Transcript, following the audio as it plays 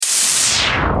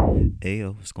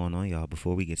Ayo, what's going on, y'all?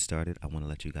 Before we get started, I want to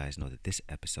let you guys know that this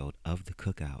episode of The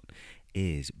Cookout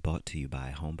is brought to you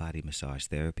by Homebody Massage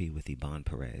Therapy with Yvonne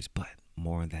Perez, but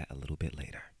more on that a little bit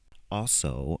later.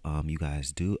 Also, you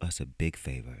guys do us a big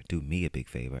favor, do me a big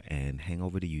favor, and hang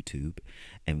over to YouTube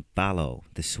and follow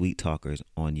the Sweet Talkers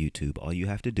on YouTube. All you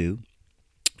have to do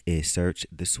is search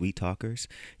the Sweet Talkers.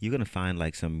 You're going to find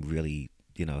like some really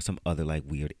some other like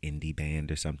weird indie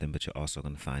band or something, but you're also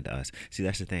going to find us. See,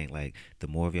 that's the thing. Like, the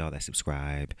more of y'all that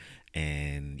subscribe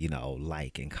and,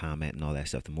 like and comment and all that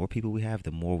stuff, the more people we have,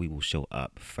 the more we will show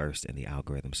up first in the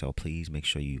algorithm. So please make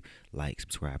sure you like,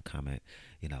 subscribe, comment,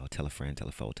 tell a friend, tell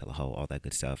a foe, tell a hoe, all that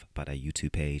good stuff about our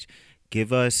YouTube page.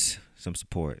 Give us some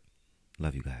support.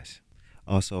 Love you guys.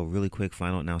 Also, really quick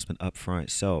final announcement up front.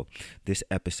 So this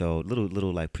episode,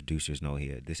 little like producers know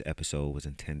here, this episode was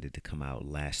intended to come out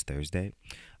last Thursday.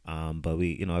 But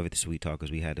we, over the Sweet Talkers,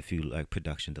 we had a few like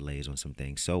production delays on some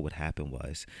things. So what happened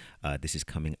was, this is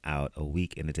coming out a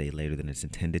week and a day later than it's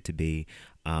intended to be.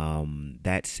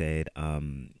 That said,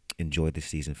 enjoy the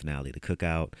season finale, The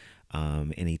Cookout.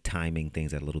 Any timing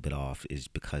things that are a little bit off is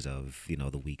because of,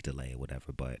 the week delay or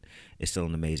whatever, but it's still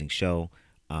an amazing show.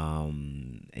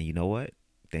 And you know what?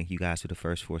 Thank you guys for the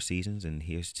first 4 seasons, and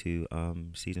here's to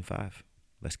season 5.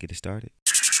 Let's get it started.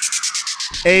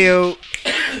 Ayo,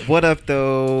 what up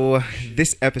though?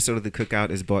 This episode of The Cookout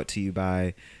is brought to you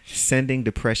by sending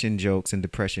depression jokes and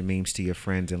depression memes to your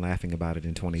friends and laughing about it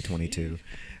in 2022,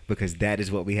 because that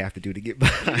is what we have to do to get by.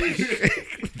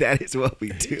 That is what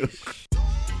we do.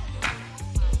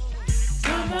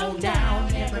 Come on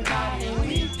down, everybody,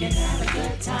 we can have a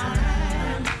good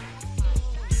time.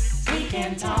 We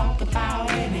can talk about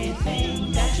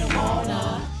anything that you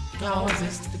wanna. Cause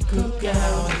it's the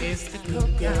cookout, it's the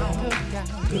cookout,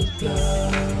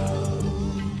 cookout,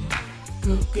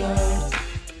 cookout,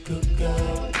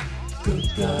 cookout,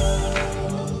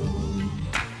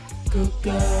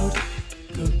 cookout,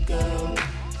 cookout,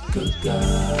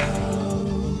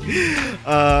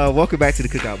 cookout. Welcome back to The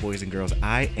Cookout, boys and girls.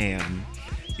 I am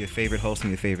your favorite host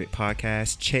and your favorite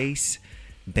podcast, Chase.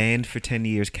 Banned for 10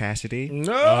 years, Cassidy.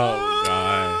 No. Oh,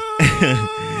 God.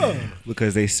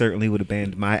 Because they certainly would have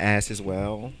banned my ass as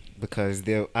well. Because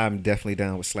I'm definitely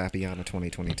down with Slappiana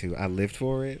 2022. I lived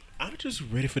for it. I'm just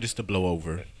ready for this to blow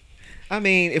over. I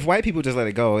mean, if white people just let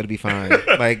it go, it'll be fine.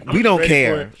 Like, we don't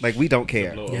care. Like, we don't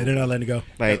care. Yeah, they're not letting it go.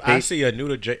 Like, I see a new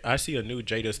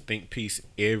Jada's Think piece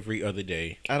every other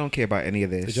day. I don't care about any of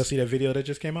this. Did y'all see that video that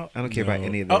just came out? I don't care about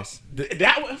any of this.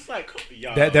 That was like,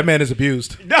 y'all. That man is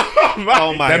abused. No,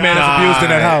 oh my God. That man is abused in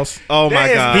that house. Oh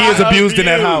my God. He is abused in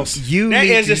that house.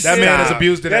 That man is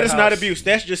abused in that house. That is not abuse.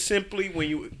 That's just simply when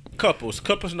you...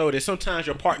 Couples know that sometimes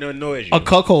your partner annoys you. A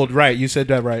cuckold, right? You said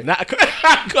that right. Not a cuckold.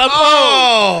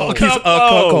 Oh, he's a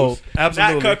cuckold.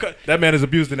 Absolutely. Not that man is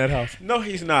abused in that house. No,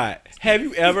 he's not. Have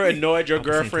you ever annoyed your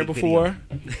girlfriend before?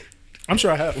 I'm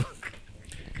sure I have.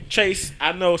 Chase,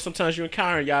 I know sometimes you and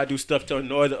Kyron, y'all do stuff to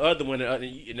annoy the other one,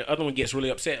 and the other one gets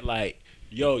really upset, like,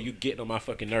 yo, you getting on my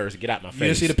fucking nerves. Get out my face. You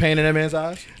didn't see the pain in that man's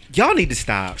eyes? Y'all need to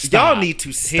stop. Y'all need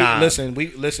to stop. He's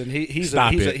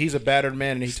a battered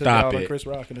man, and he took it out on Chris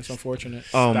Rock, and it's unfortunate.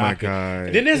 Oh my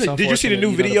God. And then did you see the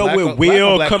new video with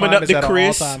Will coming up to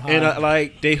Chris and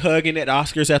like they hugging at the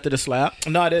Oscars after the slap?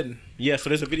 No, I didn't. Yeah, so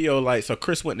there's a video like so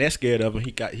Chris wasn't that scared of him.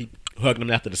 He hugged him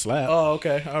after the slap. Oh,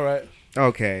 okay, all right.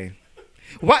 Okay.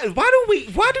 Why do y'all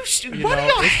hate him so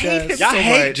much? Y'all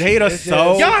hate Jada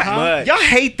so much. Y'all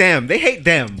hate them. They hate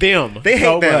them. They hate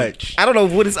so them. Much. I don't know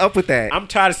what is up with that. I'm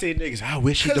tired of seeing niggas. I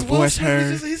wish he divorced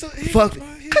her. Fuck.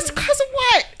 Because of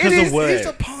what? Because of what? He's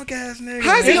a punk ass nigga.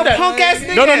 How's he a punk ass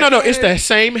nigga? No. It's the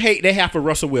same hate they have for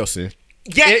Russell Wilson.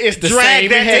 Yeah, it's the drag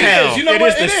same that hate. to hell. You know it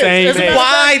what? Is the same hate.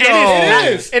 Why though?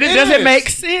 It is. And it doesn't make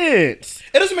sense.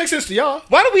 It doesn't make sense to y'all.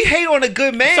 Why do we hate on a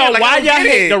good man? So like, why y'all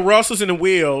hate it? the Russells and the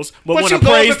Wills, but want you to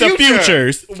go praise with the the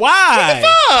futures? Why?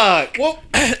 What the fuck? Well,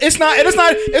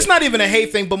 it's not even a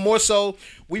hate thing, but more so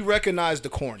we recognize the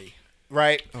corny,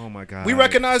 right? Oh my God. We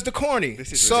recognize the corny.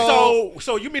 This is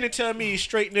So you mean to tell me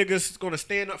straight niggas gonna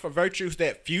stand up for virtues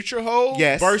that Future holds?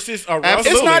 Yes. Versus a Russell?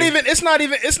 Absolutely. It's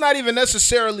not even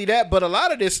necessarily that, but a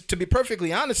lot of this, to be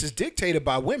perfectly honest, is dictated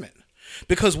by women.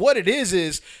 Because what it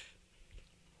is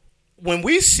when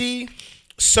we see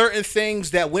certain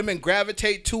things that women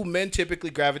gravitate to, men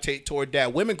typically gravitate toward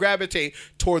that. Women gravitate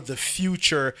toward the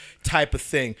Future type of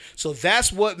thing. So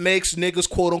that's what makes niggas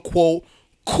quote unquote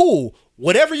cool.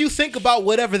 Whatever you think about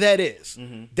whatever that is,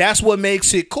 that's what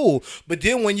makes it cool. But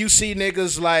then when you see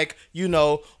niggas like,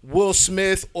 Will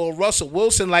Smith or Russell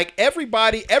Wilson, like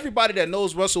everybody that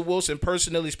knows Russell Wilson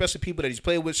personally, especially people that he's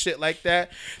played with, shit like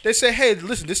that, they say, hey,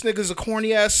 listen, this nigga's a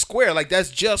corny ass square. Like, that's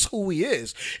just who he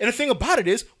is. And the thing about it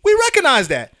is, we recognize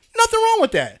that. Nothing wrong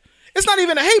with that. It's not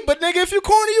even a hate, but nigga, if you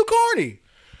corny, you corny.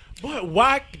 But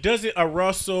why doesn't a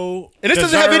Russell and this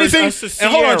doesn't have anything?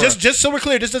 And hold on, Sierra? just so we're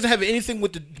clear, this doesn't have anything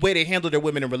with the way they handle their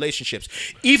women in relationships.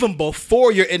 Even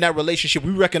before you're in that relationship,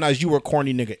 we recognize you were a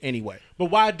corny nigga anyway.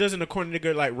 But why doesn't a corny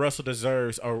nigga like Russell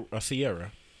deserves a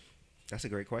Sierra? That's a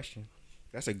great question.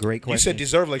 That's a great question. You said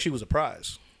deserve like she was a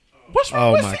prize. What's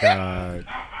wrong with my Sierra? God.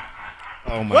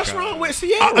 Oh my What's God. wrong with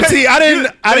Sierra? See, I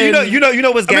didn't. You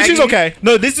know what's gaggy? I mean, she's okay.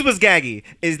 No, this is what's gaggy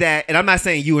is that, and I'm not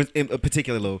saying you in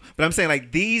particular, Lou, but I'm saying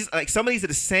like some of these are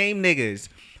the same niggas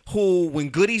who, when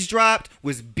Goodies dropped,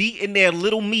 was beating their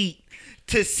little meat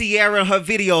to Sierra and her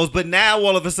videos, but now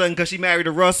all of a sudden, because she married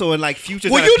to Russell and like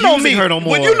Future's not abusing her no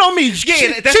more. Well, you know me. Yeah,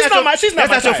 She's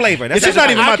not your flavor. She's not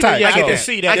even my type. Yeah, I can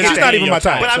see that. She's not even my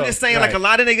type. But I'm just saying, like a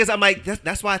lot of niggas, I'm like,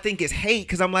 that's why I think it's hate,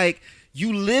 because I'm like,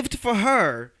 you lived for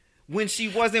her. When she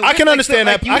wasn't, I can understand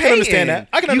that. I can understand that.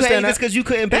 I can understand that because you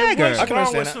couldn't bag her. What's I can wrong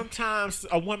understand with that. sometimes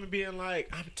a woman being like,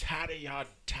 I'm tired of y'all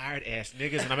tired ass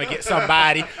niggas, and I'm gonna get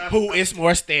somebody who is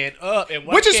more stand up, and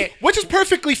which is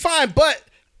perfectly fine, but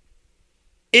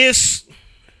it's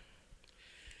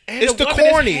the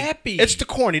corny. It's the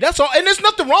corny. That's all, and there's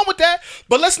nothing wrong with that.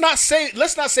 But let's not say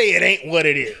it ain't what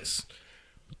it is.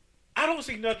 I don't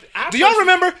see nothing. Do y'all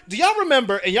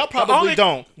remember? And y'all probably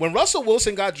don't. When Russell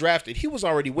Wilson got drafted, he was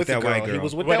already with that white girl. He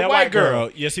was with that white girl.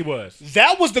 Yes, he was.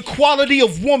 That was the quality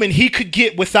of woman he could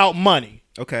get without money.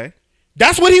 Okay.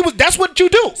 That's what he was. That's what you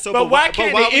do. So, but why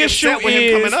can't the issue with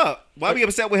him coming up? Why are we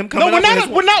upset with him coming up? No,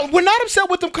 we're not upset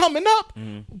with him coming up.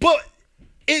 But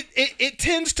it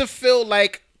tends to feel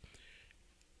like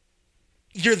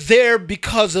you're there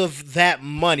because of that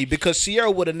money. Because Sierra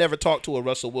would have never talked to a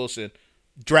Russell Wilson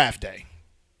draft day.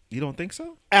 You don't think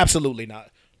so? Absolutely not.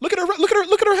 Look at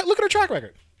her track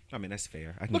record. I mean, that's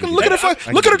fair. Look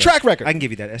at her track record. I can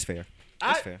give you that. That's fair.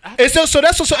 That's fair. And so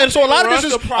a lot of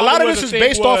this is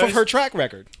based off of her track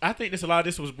record. I think a lot of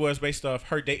this was based off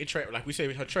her dating track. Like we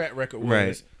said, her track record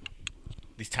was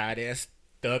these tired ass,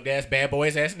 thugged ass, bad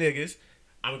boys ass niggas.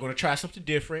 I'm going to try something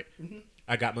different.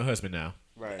 I got my husband now.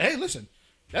 Right. Hey, listen,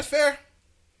 that's fair.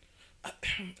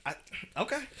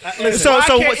 Okay. So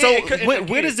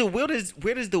where does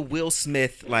the Will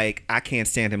Smith like I can't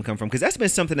stand him come from? Because that's been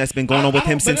something that's been going on with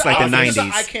him since like the 90s.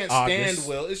 I can't stand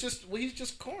Will. It's just he's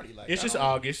just corny. Like it's just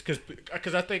August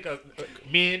because I think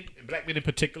men, black men in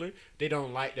particular, they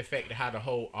don't like the fact that how the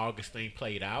whole August thing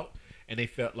played out, and they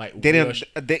felt like they didn't. Will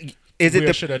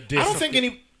should have did. I don't think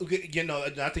any.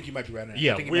 I think you might be right on that.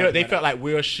 Yeah, they felt like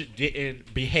Will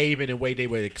didn't behave in the way they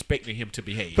were expecting him to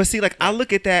behave. But see, like I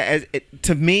look at that as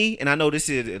to me, and I know this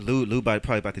is Lou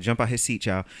probably about to jump out his seat,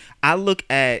 y'all. I look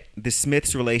at the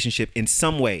Smiths' relationship in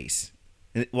some ways.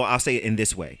 Well, I'll say it in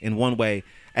this way, in one way,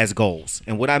 as goals.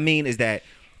 And what I mean is that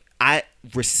I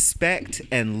respect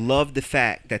and love the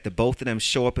fact that the both of them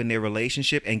show up in their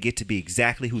relationship and get to be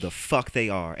exactly who the fuck they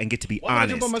are and get to be honest. I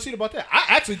jump on my seat about that. I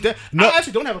actually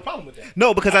don't have a problem with that.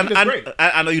 No, because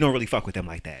I know you don't really fuck with them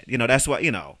like that. That's why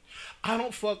I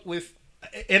don't fuck with.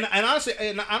 And honestly,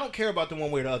 I don't care about them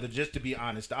one way or the other. Just to be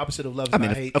honest, the opposite of love is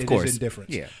not hate. Of course, is indifference.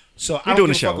 Yeah. So I don't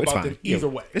give a fuck about them either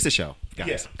way. It's a show, guys.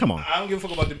 Yeah. Come on. I don't give a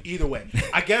fuck about them either way.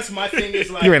 I guess my thing is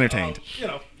like you're entertained.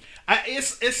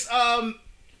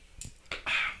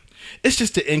 It's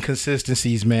just the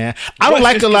inconsistencies, man. I don't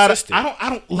like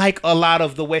a lot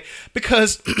of the way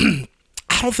because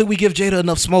I don't think we give Jada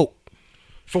enough smoke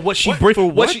for what she brings. For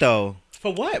what though?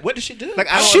 For what? What did she do? Like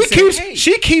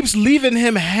she keeps leaving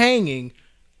him hanging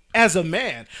as a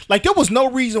man. Like there was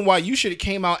no reason why you should have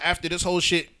came out after this whole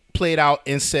shit played out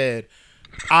and said,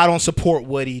 "I don't support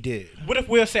what he did." What if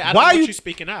Will said, "I don't want you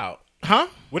speaking out"? Huh?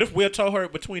 What if Will told her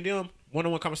between them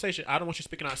one-on-one conversation, "I don't want you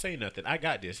speaking out, saying nothing. I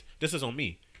got this. This is on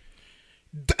me."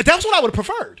 That's what I would have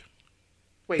preferred.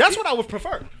 That's what I would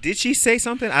prefer. Did she say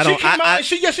something? She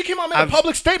came out and made a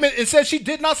public statement and said she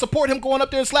did not support him going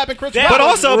up there and slapping Chris Rock. But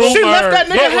also, she left that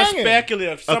nigga hanging. Was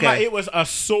speculative. It was a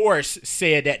source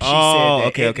said that she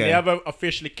said that. It never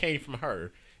officially came from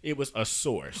her. It was a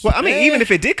source. Well, I mean, even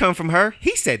if it did come from her,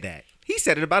 he said that. He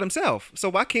said it about himself. So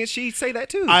why can't she say that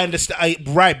too? I understand.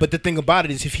 Right, but the thing about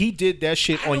it is if he did that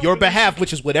shit on your behalf,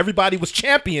 which is what everybody was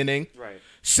championing, right,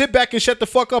 sit back and shut the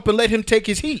fuck up and let him take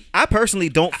his heat. I personally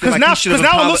don't feel Because like he should have.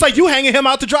 now it looks like you hanging him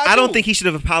out to dry. I don't think he should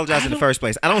have apologized in the first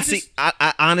place.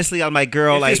 I honestly, I'm like,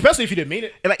 girl, like, especially if you didn't mean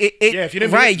it. Like if you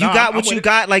didn't mean right, it, you nah, got I'm what with you it.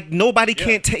 got. Like nobody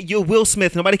can't take. You're Will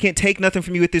Smith. Nobody can't take nothing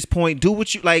from you at this point. Do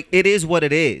what you like. It is what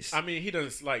it is. I mean, he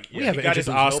does like. We Yeah, haven't he got his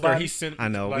introduced Oscar. nobody. He sent. I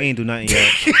know like, we ain't do nothing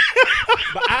yet.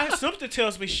 But something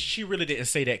tells me she really didn't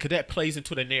say that because that plays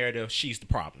into the narrative. She's the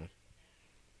problem.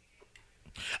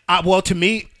 Well, to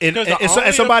me, Because the as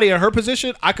only- somebody in her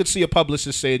position, I could see a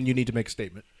publicist saying you need to make a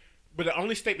statement. But the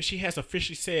only statement she has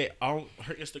officially said on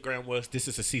her Instagram was, "This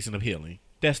is a season of healing."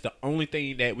 That's the only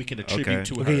thing that we can attribute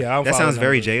to her. Okay, yeah, That sounds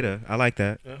very Jada. I like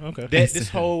that. Okay. That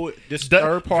this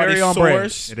third party very on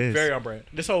brand. source, It is. Very on brand.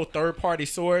 this whole third party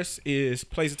source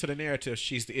plays into the narrative.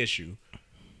 She's the issue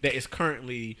that is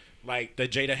currently like the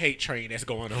Jada hate train that's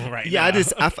going on right Yeah,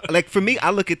 now. like for me,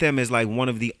 I look at them as like one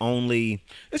of the only.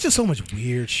 It's just so much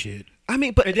weird shit. I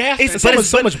mean, but And that's- it's it's but, so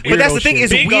it's, much- but, so much but that's the weirdo thing. shit.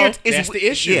 It's Bingo. weird. It's, That's the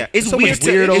issue. Yeah, it's So much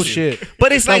weird. weirdo it's- shit.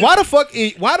 But it's Like, like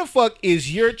why the fuck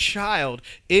is your child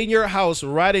in your house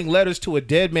writing letters to a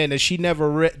dead man that she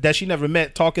never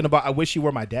met, talking about I wish you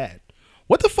were my dad?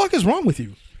 What the fuck is wrong with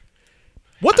you?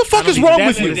 What the fuck is wrong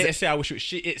with you? It didn't say I wish.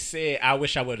 It said I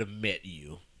wish I would have met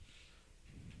you.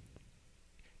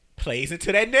 Plays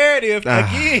into that narrative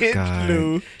again, God.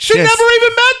 Lou. She Yes. never even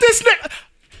met this nigga.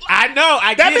 I know.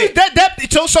 I That get means it.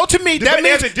 that so to me that But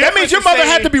means there's a that means your difference mother in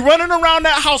had saying- to be running around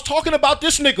that house talking about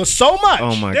this nigga so much.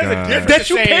 oh my There's a god. difference. that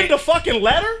you saying- penned a fucking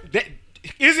letter.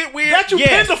 Is it weird? That you Yes.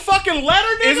 penned a fucking letter,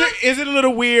 nigga. Is it a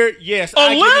little weird? Yes. A I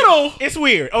give little? it- It's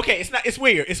weird. Okay, it's not. It's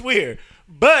weird. It's weird.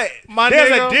 But My there's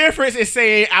nigga. a difference in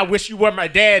saying I wish you were my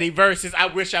daddy versus I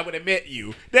wish I would have met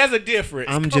you. There's a difference.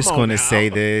 I'm Come just on gonna now. say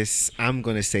this. I'm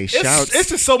gonna say shouts. It's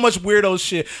just so much weirdo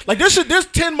shit. Like there's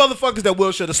 10 motherfuckers that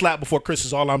Will should have slapped before Chris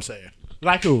is all I'm saying.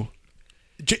 Like who?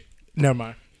 Never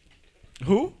mind.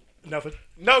 Who? Nothing.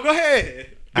 No, go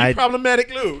ahead. Be I-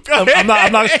 problematic, Lou. Go I'm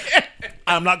ahead.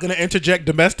 I'm not gonna interject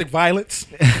domestic violence.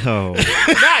 oh,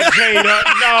 Not Jada.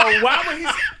 No, why would he?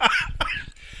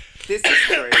 this is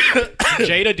crazy.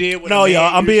 Jada did what No, a man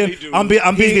y'all. I'm usually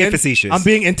do. being being facetious. I'm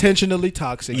being intentionally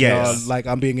toxic. Yes. Y'all. Like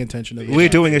I'm being intentionally. We're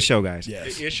doing a show, guys.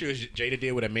 Yes. The issue is Jada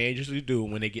did what a man usually do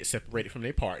when they get separated from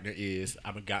their partner is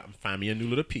I'm gonna find me a new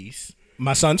little piece.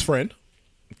 My son's friend.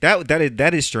 That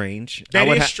is strange. That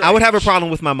is strange. I would have a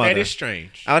problem with my mother. That is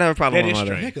strange. I would have a problem That with my is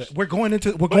mother. strange. Nigga, we're going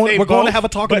to But have a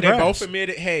talk in the But they grass. both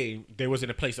admitted, hey, they was in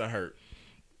a place of hurt.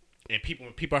 And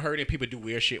when people hurt and people do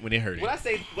weird shit when they hurt.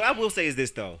 What I will say is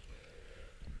this though.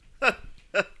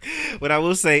 What I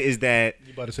will say is that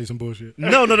You about to say some bullshit?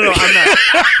 no, I'm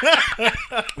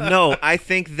not. No, I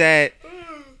think that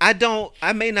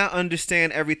I may not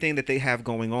understand everything that they have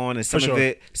going on, and some For of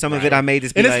sure. it I may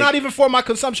just be And like, it's not even for my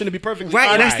consumption, to be perfectly Right,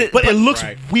 honest. that's the- but it looks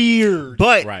right. weird.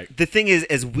 But Right. the thing is,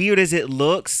 as weird as it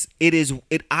looks,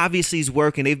 it obviously is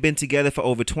working. They've been together for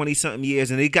over 20-something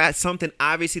years, and they got something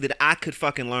obviously that I could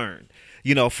fucking learn.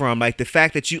 You know, from like the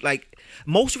fact that you like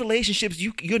most relationships,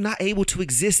 you're not able to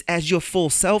exist as your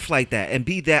full self like that and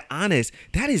be that honest.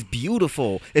 That is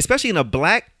beautiful, especially in a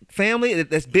black family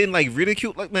that's been like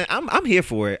ridiculed. Like, man, I'm here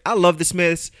for it. I love the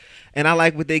Smiths, and I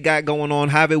like what they got going on.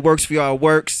 However it works for y'all, it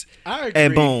works. I agree.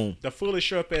 And boom. The fully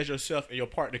show up as yourself and your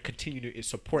partner continue to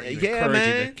support you, Yeah, encourage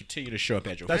you man. to continue to show up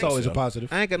as your That's full always a self.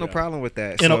 positive. I ain't got no problem with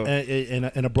that. In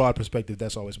So, a broad perspective,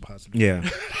 that's always a positive. yeah,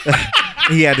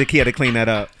 he had to clean that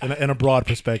up. In a broad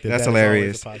perspective, That's that is always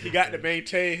hilarious. a positive. He got to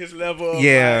maintain his level of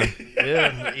Yeah,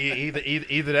 Yeah,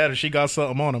 either that or she got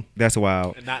something on him. that's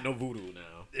wild. and not no voodoo now.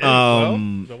 I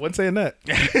wasn't saying that.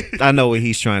 I know what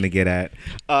he's trying to get at.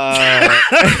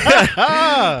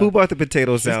 Who bought the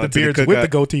potato It's the salad to beards the with the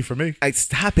cookout? goatee for me.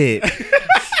 Stop it.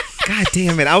 God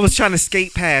damn it! I was trying to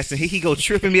skate past, and he go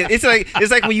tripping me. It's like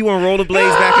when you on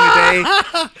rollerblades back in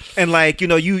the day, and like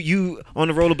you on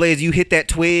the rollerblades, you hit that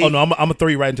twig. Oh no, I'm gonna throw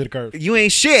you right into the curve. You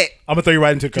ain't shit. I'm gonna throw you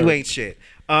right into the curve. You ain't shit.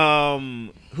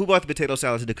 Who bought the potato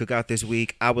salad to the cookout this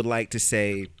week? I would like to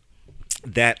say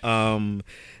that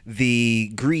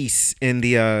the grease in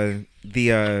the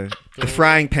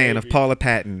frying pan of Paula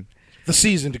Patton, The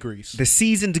seasoned grease. the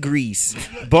seasoned grease,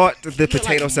 bought the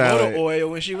potato salad Motor oil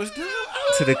when she was doing.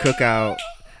 to the cookout.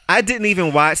 I didn't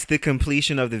even watch the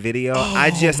completion of the video. I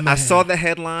saw the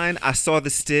headline, I saw the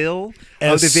still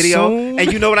of As the video, soon-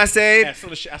 and you know what I said? As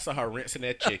soon as I saw her rinsing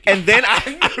that chicken, And then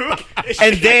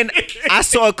I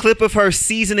saw a clip of her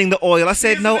seasoning the oil. I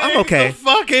said, "No, I'm okay." The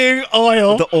fucking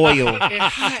oil. The oil. and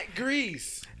hot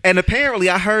grease. And apparently,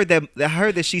 I heard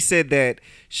that she said that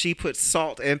she put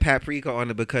salt and paprika on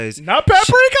it because Not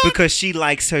paprika? because she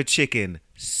likes her chicken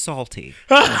salty.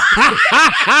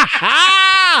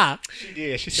 She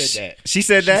did. She said that. She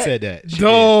said that. She said that. She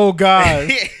Oh God.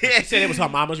 did. She said it was her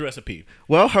mama's recipe.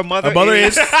 Well, her mother. Her mother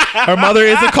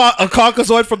is a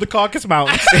Caucasoid from the Caucasus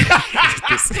Mountains.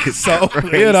 So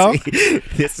you know,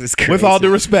 this is crazy. with all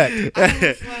due respect,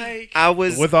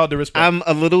 with all due respect, I'm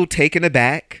a little taken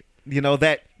aback. You know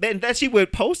that she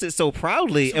would post it so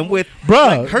proudly and with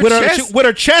bruh, her with chest,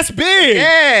 her chest big.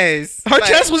 Yes, her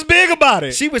chest was big about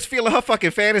it. She was feeling her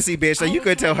fucking fantasy, bitch. So you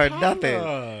couldn't tell her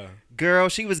nothing. Girl,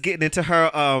 she was getting into her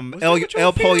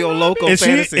El Pollo Loco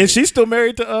fantasy. Is she still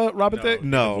married to Robin Thicke?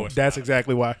 No. That's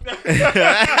exactly why.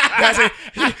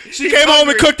 She came home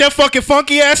and cooked that fucking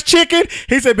funky ass chicken.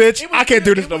 He said, "Bitch, I can't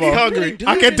do this no more. Hungry.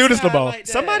 I can't do this no more."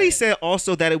 Somebody said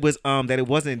also that it was that it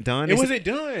wasn't done. It wasn't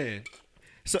done.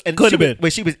 So and could have been when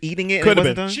she was eating it. Could have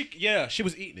been. Done? She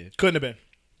was eating it. Couldn't have been.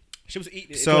 She was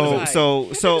eating it. So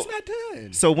it's not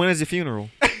done. So when is the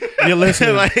funeral? You're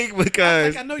listening.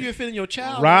 because I know you're feeling your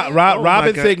child.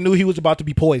 Robin Thicke knew he was about to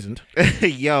be poisoned.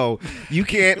 Yo, you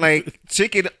can't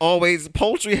chicken always.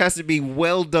 Poultry has to be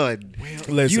well done.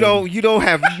 Listen. You don't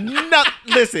have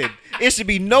listen. It should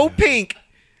be no pink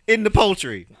in the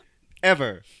poultry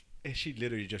ever. And she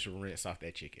literally just rinsed off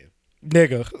that chicken.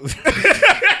 Nigga.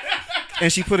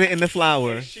 And she put it in the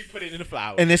flour. She put it in the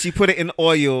flour. And then she put it in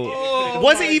oil.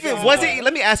 Was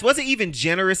it even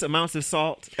generous amounts of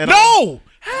salt? No!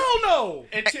 Hell no!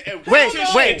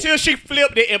 Until she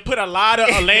flipped it and put a lot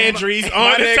of Landry's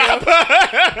on the top.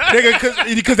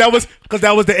 Nigga, because that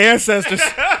was the ancestors.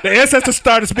 The ancestors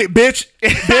started to speak, bitch.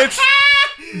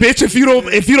 Bitch, if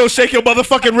you don't shake your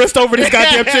motherfucking wrist over this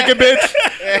goddamn chicken, bitch.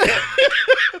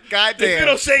 Goddamn. If you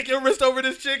don't shake your wrist over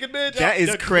this chicken, bitch. That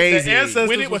is crazy.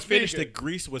 When it was finished, the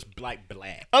grease was black.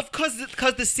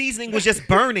 Because the seasoning was just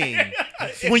burning.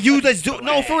 When you just do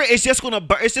no for it, it's just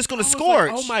gonna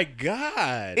scorch. Oh my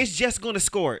god. It's just gonna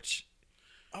scorch.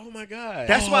 Oh my god.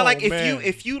 That's why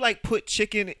if you put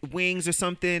chicken wings or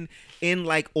something in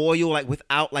oil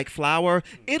without flour,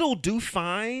 it'll do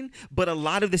fine, but a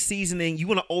lot of the seasoning you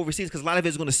want to overseason because a lot of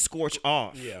it's going to scorch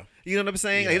off. Yeah. You know what I'm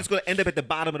saying? Yeah. It's going to end up at the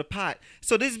bottom of the pot.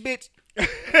 So this bitch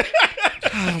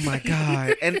oh my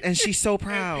god. And she's so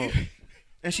proud.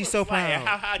 And she's so proud.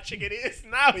 How hot chicken is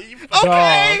now.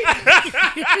 Okay.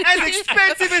 As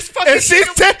expensive as fucking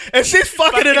and she's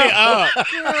fucking it up.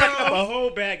 A whole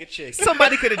bag of chicken.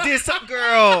 Somebody could have did something,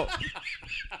 girl.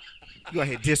 You out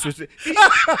here disrespect.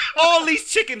 All these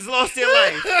chickens lost their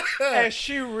life. And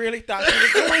she really thought she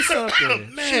was doing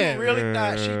something. Man. She really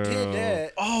thought she did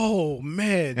that. Oh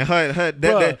man. And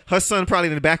her son probably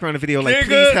in the background of the video Nigga,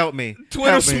 please help me.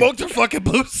 Twitter smoked her fucking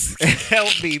boots.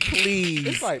 Help me, please.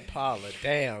 It's like Paula,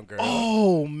 damn girl.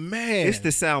 Oh man. It's the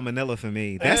salmonella for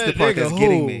me. That's the part that's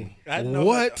getting me. I know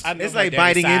What? I know It's my like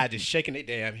daddy biting side it. just shaking it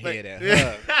damn head at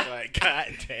her. Like, god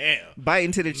damn. Bite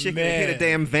into the chicken and hit a Man.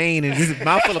 damn vein and just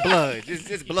mouth full of blood.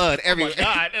 Just blood everywhere.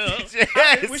 God,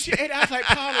 Yes. when she ate, I was like,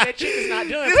 Paula, that chicken's not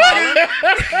done,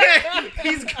 Paula.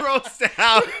 He's grossed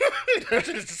out. That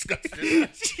shit is disgusting.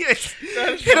 Yes.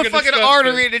 That is Hit a fucking fucking disgusting.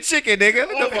 artery in the chicken, nigga.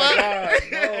 What the fuck?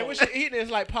 And when she eating it,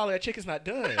 it's like, Paula, that chicken's not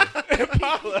done.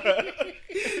 Paula.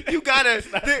 You gotta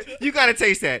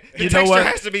taste that. The You texture know what?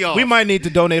 has to be off. We might need to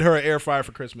donate her an air fryer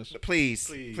for Christmas. please.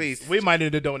 We might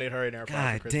need to donate her an air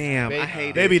fryer for God Christmas. damn, I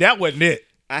hate Baby, it. that wasn't it.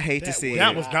 I hate to see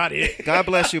That it. was not it. God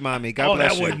bless you, mommy. God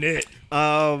bless that you. wasn't it.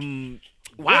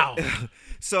 Wow.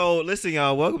 So listen,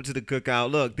 y'all. Welcome to the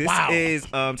Cookout. Look, this is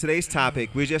today's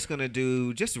topic. We're just gonna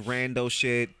do just rando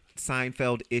shit,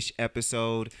 Seinfeld-ish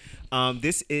episode.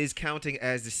 This is counting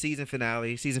as the season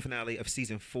finale of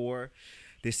season 4.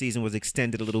 This season was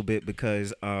extended a little bit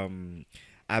because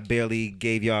I barely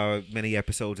gave y'all many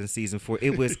episodes in season 4.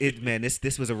 Man,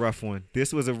 this was a rough one.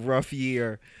 This was a rough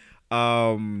year.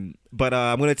 But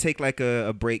I'm gonna take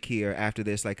a break here after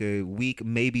this, a week,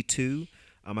 maybe 2.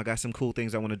 I got some cool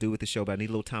things I want to do with the show, but I need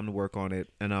a little time to work on it.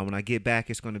 And when I get back,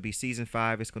 it's gonna be season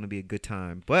 5. It's gonna be a good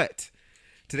time. But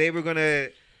today we're gonna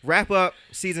wrap up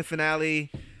season finale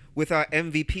with our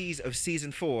MVPs of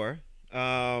season 4,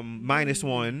 minus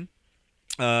 1.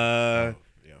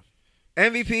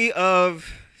 MVP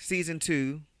of season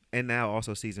 2 and now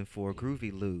also season 4,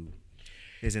 Groovy Lou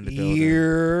is in the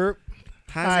building.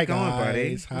 How's it going,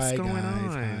 buddy? What's going on?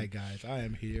 Hi guys, I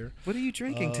am here. What are you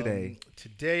drinking today?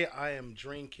 Today I am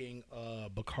drinking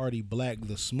Bacardi Black,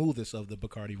 the smoothest of the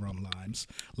Bacardi rum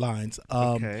lines.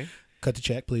 Okay. Cut the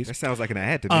check, please. That sounds like an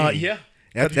ad to me. Yeah.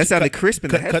 That sounded crisp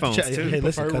in the headphones cut the check. too. Hey,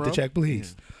 listen, cut the rum? check,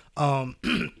 please.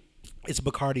 It's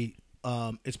Bacardi.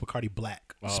 It's Bacardi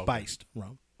Black, spiced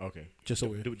rum. Okay. Just so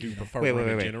we're. Do you prefer Wait. rum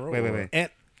in general? Wait. And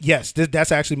yes,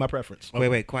 that's actually my preference.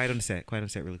 Wait. Quiet on the set. Quiet on the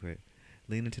set, really quick.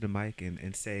 lean into the mic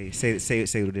and say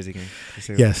what it is again.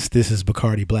 Say Yes, this is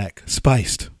Bacardi Black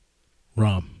spiced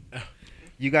rum.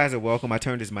 You guys are welcome. I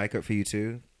turned this mic up for you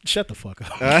too. Shut the fuck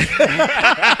up.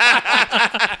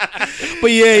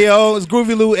 But yeah, yo, it's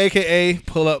Groovy Lou, aka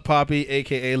Pull Up Poppy,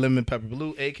 aka Lemon Pepper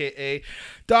Blue, aka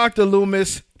Dr.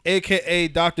 Loomis, aka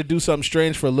Dr. Do Something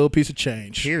Strange for a little piece of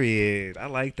change. Period. I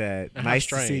like that. How Nice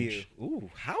strange. to see you. Ooh,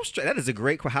 how strange. That is a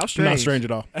great question. How strange? Not strange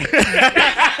at all.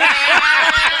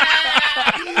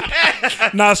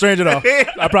 Not strange at all.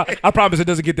 I promise it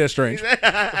doesn't get that strange.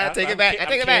 I take it back. I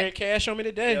take it back. Cash on me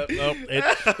today. Nope,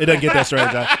 it doesn't get that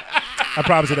strange. I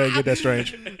promise it doesn't get that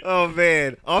strange. Oh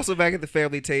man! Also back at the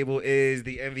family table is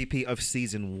the MVP of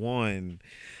season 1,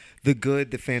 the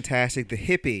good, the fantastic, the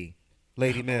hippie,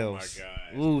 Lady Mills. Oh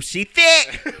my God! Ooh, she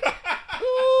thick. Ooh.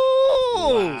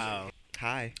 Wow.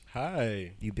 Hi,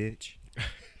 Hi. you bitch.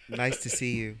 Nice to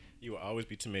see you. You will always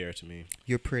be Tamara to me.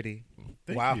 You're pretty.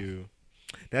 Thank you.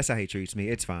 That's how he treats me.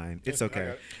 It's fine. It's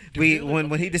okay.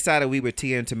 When he decided we were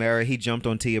Tia and Tamara, he jumped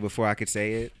on Tia before I could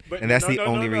say it, and that's the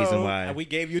only reason why. We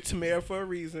gave you Tamara for a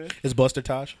reason. Is Buster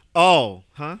Taj? Oh,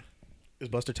 huh? Is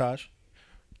Buster Taj?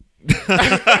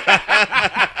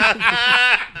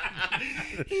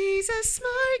 He's a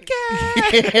smart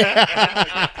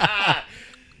guy.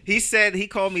 He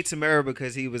called me Tamara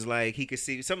because he was like, he could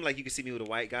see something like you could see me with a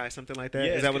white guy, something like that.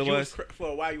 Yes, Is that what it was? For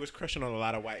a while, you was crushing on a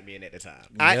lot of white men at the time.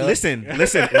 Listen. Let me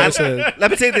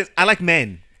tell you this. I like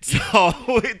men. So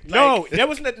No, there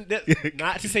was nothing.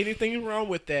 Not to say anything wrong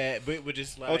with that, but it was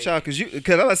just like, oh, child, because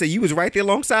I say you was right there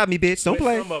alongside me, bitch. Don't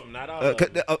play. Some of them, not all of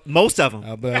them. Most of them.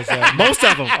 Most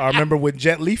of them. I remember when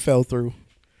Jet Li fell through.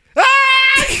 Ah!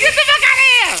 Get the fuck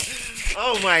out of here!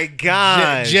 Oh my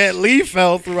god. Jet Li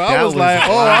fell through. I That was was like,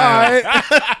 oh, all wild.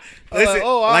 right. Listen,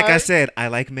 all like I right. said, I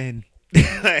like men.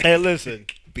 Hey, listen.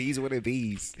 Bees with a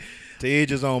bees. To each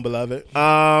his own, beloved.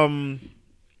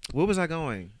 Where was I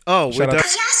going? Oh, we're done.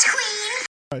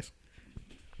 Nice.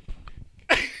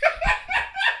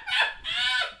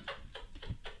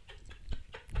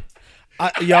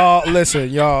 Y'all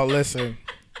listen.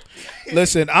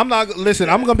 Listen, I'm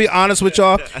gonna be honest with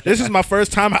y'all. This is my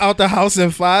first time out the house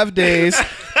in 5 days.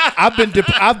 I've been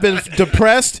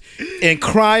depressed and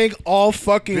crying all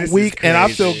fucking This is week, and I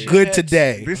feel crazy. good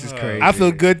today. This is crazy. I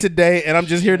feel good today, and I'm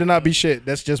just here to not be shit.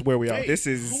 That's just where we are. Hey, This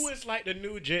is- who is like the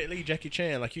new Jet Li, Jackie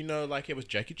Chan? Like like it was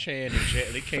Jackie Chan and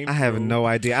Jet Li came. I have through. no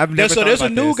idea. I've never. So thought there's a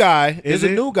about new this. guy. Is There's a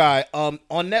it? new guy. On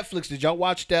Netflix. Did y'all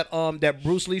watch that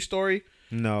Bruce Lee story?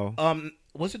 No.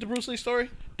 Was it the Bruce Lee story?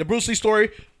 The Bruce Lee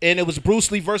story, and it was Bruce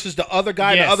Lee versus the other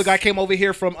guy. Yes. The other guy came over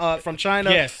here from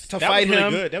China Yes. to That fight was really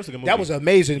him. good. That was a good movie. That was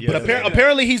amazing. Yeah. But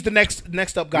apparently he's the next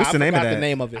up guy. What's I the name of forgot that? the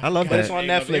name of it. I love But that. it's on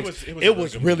It was- Netflix. it was It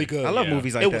was a good really movie. good. I love Yeah.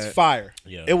 movies like It that. was fire.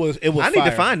 Yeah. It was. I need to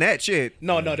fire. find that shit.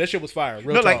 No, that shit was fire.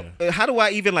 Real No, talk. like, how do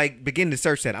I even like begin to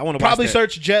search that? I want to Probably watch that.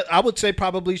 search Jet. I would say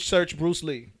probably search Bruce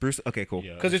Lee. Bruce. Okay, cool.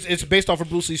 Yeah. Because it's based off of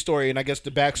Bruce Lee's story, and I guess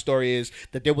the backstory is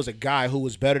that there was a guy who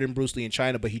was better than Bruce Lee in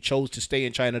China, but he chose to stay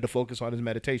in China to focus on his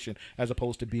meditation as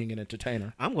opposed to being an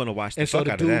entertainer. I'm gonna watch the And so fuck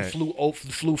the out of dude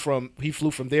that. flew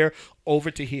from there over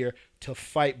to here to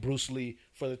fight Bruce Lee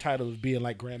for the title of being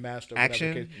like Grandmaster.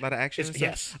 Action, a lot of action. and stuff?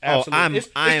 Yes, Oh, absolutely. It's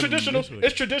I'm traditional.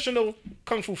 It's traditional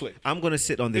kung fu flick. I'm gonna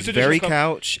sit on this It's very traditional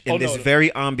couch in Oh, this no. very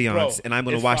ambiance, Bro, and I'm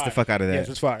gonna it's watch fire. the fuck out of that. Yes,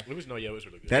 it's fire. It was really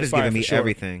good. That It's is fire giving me for sure.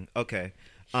 everything. Okay.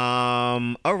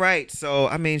 All right. So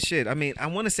I mean, shit. I mean, I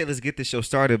want to say let's get this show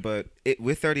started, but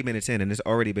we're 30 minutes in, and it's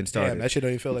already been started. Damn, that shit don't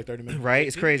even feel like 30 minutes. Right?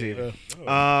 It's crazy.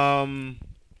 Yeah.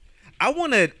 I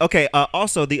want to. Okay.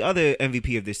 Also, the other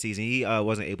MVP of this season, he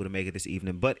wasn't able to make it this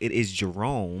evening, but it is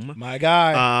Jerome. My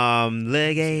guy.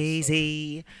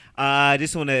 Legacy. I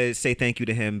just want to say thank you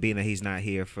to him, being that he's not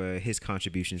here, for his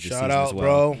contributions this Shout season out, as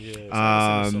well.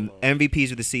 bro. MVPs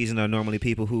of the season are normally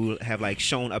people who have like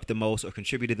shown up the most or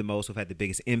contributed the most, who've had the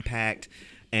biggest impact.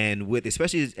 And with,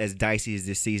 especially as dicey as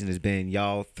this season has been,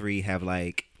 y'all three have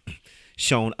like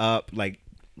shown up like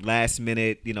last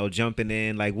minute, jumping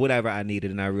in, like whatever I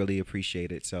needed, and I really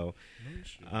appreciate it. So,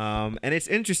 and it's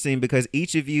interesting because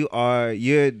each of you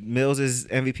you're Mills is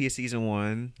MVP of season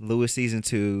 1, Lewis season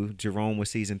 2, Jerome was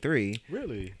season 3.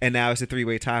 Really? And now it's a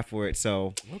 3-way tie for it.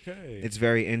 So Okay. it's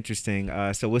very interesting.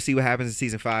 So we'll see what happens in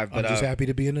season 5. But I'm just happy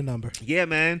to be in the number. yeah,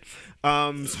 man.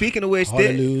 Speaking of which,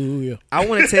 Hallelujah. I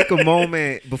want to take a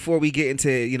moment before we get into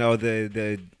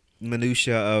the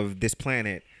minutia of this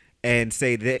planet and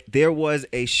say that there was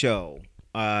a show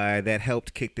that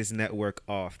helped kick this network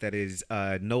off that is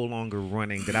no longer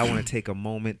running, that I want to take a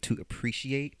moment to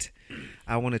appreciate.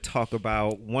 I want to talk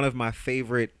about one of my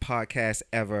favorite podcasts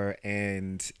ever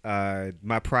and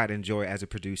my pride and joy as a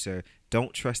producer,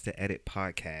 Don't Trust the Edit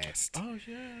podcast. Oh,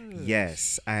 yes.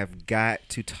 Yes, I have got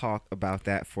to talk about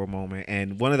that for a moment.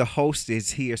 And one of the hosts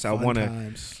is here, so I want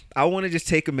to just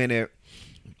take a minute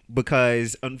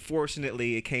because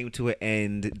unfortunately it came to an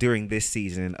end during this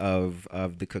season of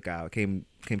the Cookout. It came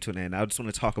to an end. I just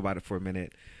want to talk about it for a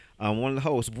minute. One of the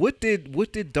hosts, what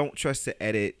did Don't Trust the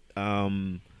Edit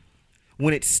when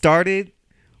it started?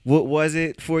 What was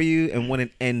it for you, and when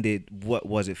it ended, what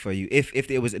was it for you? If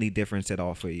there was any difference at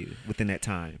all for you within that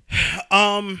time.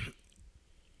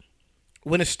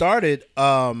 When it started,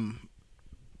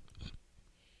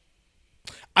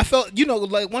 I felt,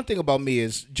 like one thing about me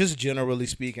is just generally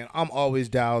speaking, I'm always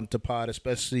down to pod,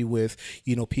 especially with,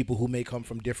 people who may come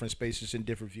from different spaces and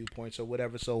different viewpoints or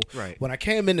whatever. So when I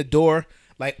came in the door,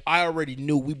 like I already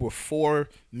knew we were 4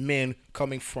 men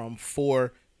coming from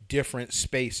 4 different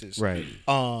spaces. Right.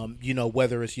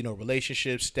 Whether it's,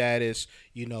 relationship status,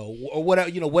 or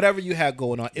whatever, whatever you had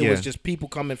going on. It was just people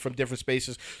coming from different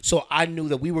spaces. So I knew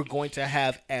that we were going to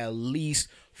have at least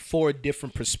 4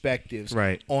 different perspectives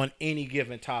on any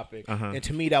given topic. And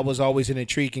to me, that was always an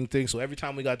intriguing thing. So every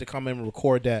time we got to come in and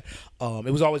record that,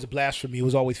 it was always a blast for me. It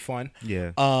was always fun.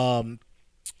 Yeah. And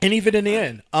even in the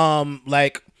end,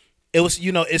 it was,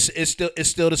 it's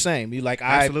still the same.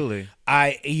 Absolutely.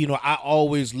 I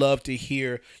always love to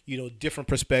hear, different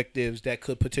perspectives that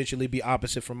could potentially be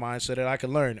opposite from mine, so that I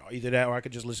can learn either that or I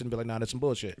could just listen and be like, nah, that's some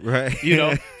bullshit. Right.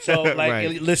 So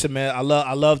like, listen, man, I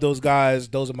love those guys.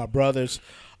 Those are my brothers.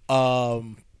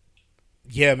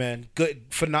 Yeah, man.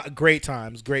 Great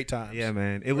times. Yeah,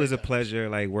 man. It was a pleasure,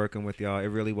 like, working with y'all. It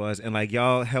really was. And like,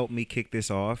 y'all helped me kick this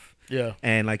off. Yeah.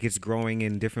 And like, it's growing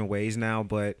in different ways now,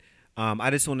 but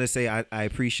I just want to say I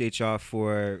appreciate y'all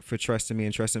for trusting me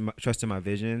and trusting my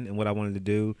vision and what I wanted to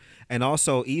do. And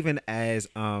also, even as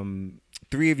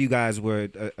 3 of you guys were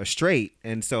straight,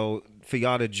 and so for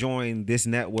y'all to join this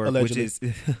network, allegedly. which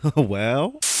is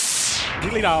well,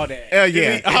 delete all that.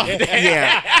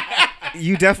 Yeah.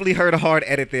 You definitely heard a hard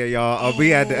edit there, y'all.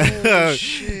 We had to,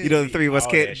 the 3 of us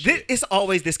can't. It's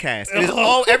always this cast. It is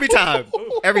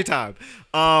every time.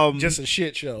 Just a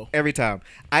shit show. Every time.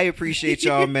 I appreciate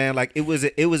y'all, man. Like it was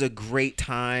a great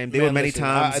time. There were many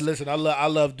times. I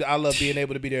love being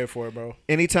able to be there for it, bro.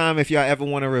 Anytime, if y'all ever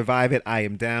want to revive it, I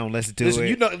am down. Let's do it.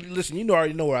 You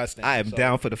already know where I stand. I am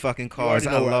down for the fucking cause.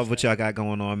 I love what y'all got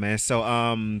going on, man. So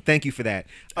thank you for that.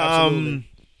 Absolutely.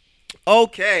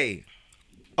 Okay.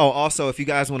 Oh, also, if you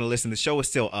guys want to listen, the show is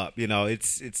still up.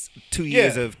 It's 2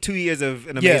 years of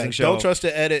an amazing show. Don't Trust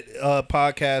the Edit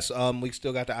podcast. We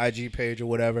still got the IG page or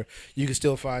whatever. You can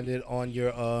still find it on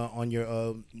your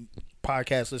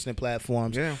podcast listening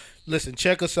platforms. Yeah. Listen,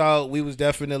 check us out. We was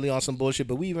definitely on some bullshit,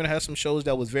 but we even had some shows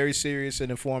that was very serious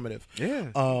and informative.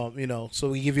 Yeah. So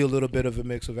we give you a little bit of a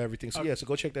mix of everything. So so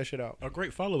go check that shit out. A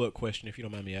great follow-up question, if you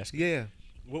don't mind me asking. Yeah.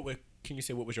 Can you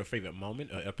say what was your favorite moment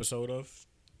or episode of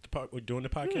doing the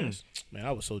podcast? Man,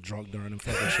 I was so drunk during the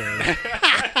fucking shows.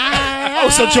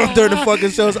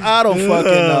 I don't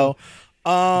fucking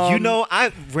know.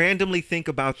 I randomly think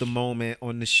about the moment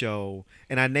on the show,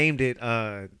 and I named it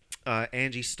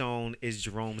Angie Stone is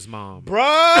Jerome's mom. Bruh.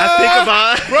 I think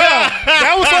about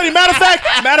that was funny. Matter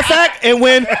of fact, and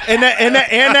when in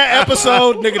that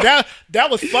episode, nigga, that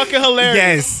was fucking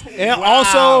hilarious. Yes. And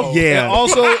also, yes.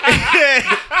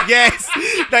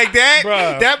 Like that.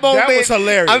 Bruh, that moment. That was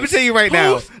hilarious. I'm gonna tell you right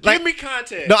now. Give me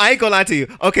context. No, I ain't gonna lie to you.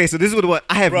 Okay, so this is what it was.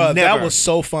 I have never. That was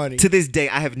so funny. To this day,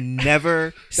 I have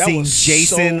never seen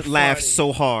Jason laugh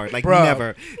so hard. Like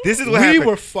never. This is what happened. We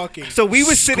were fucking. So we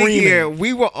were sitting screaming. here.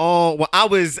 We were all. Well, I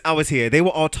was here. They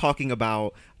were all talking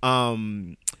about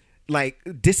like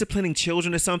disciplining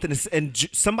children or something, and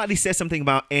somebody said something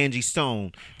about Angie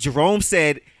Stone. Jerome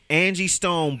said Angie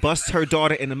Stone busted her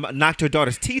daughter and knocked her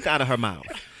daughter's teeth out of her mouth.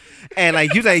 And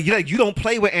like you don't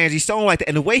play with Angie Stone like that.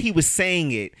 And the way he was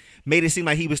saying it made it seem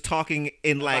like he was talking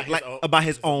in about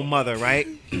his own mother, right?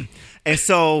 And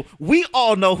so we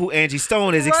all know who Angie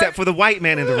Stone is, except for the white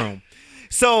man in the room.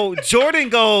 So Jordan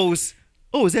goes,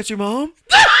 "Oh, is that your mom?"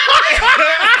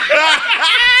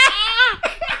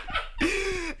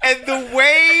 And the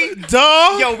way,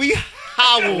 dog, we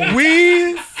howl,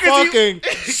 we fucking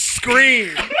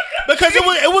scream. Because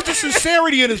it was the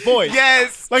sincerity in his voice.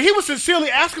 Yes. Like he was sincerely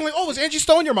asking, like, "Oh, is Angie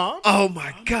Stone your mom?" Oh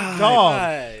my God.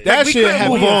 Dog. That shit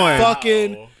had me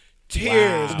fucking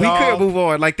tears. Wow. We couldn't move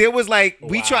on. Like there was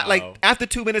we tried after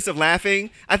 2 minutes of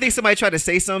laughing, I think somebody tried to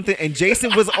say something and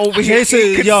Jason was over here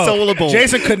inconsolable.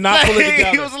 Jason could not pull it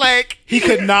together. He was like he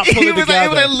could not pull it together. It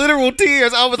was like literal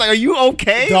tears. I was like, "Are you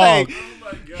okay?" Dog.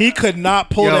 He could not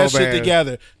pull Yo, that shit man.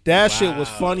 together. That shit was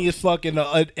funny as fuck in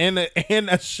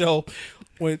that show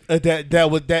when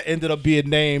that ended up being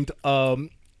named.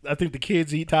 I think the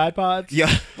kids eat Tide Pods.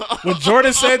 Yeah. When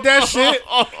Jordan said that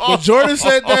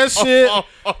shit,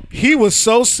 he was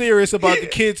so serious about the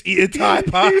kids eating Tide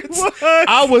Pods.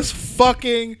 I was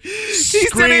fucking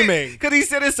screaming. Because he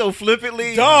said it so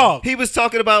flippantly. Dog. We were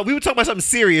talking about something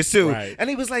serious too. Right. And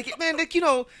he was like, man, Nick, you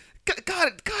know,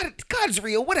 God's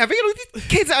real, whatever. You know, these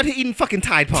kids out here eating fucking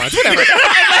Tide Pods, whatever.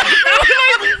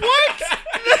 like, what?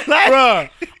 Bruh,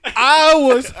 I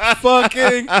was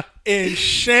fucking in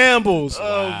shambles.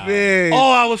 Oh, man.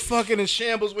 Oh, I was fucking in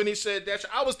shambles when he said that shit.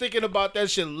 I was thinking about that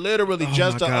shit literally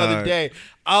just the other God. day.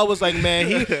 I was like,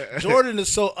 man, Jordan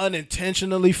is so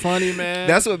unintentionally funny, man.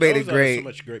 That's what made it Those are great. so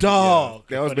much great. Dog.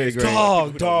 That was very great.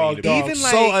 Dog. Even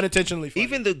so like- unintentionally funny.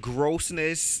 Even the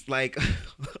grossness, like,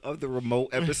 of the remote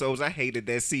episodes, I hated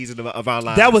that season of our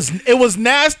lives. it was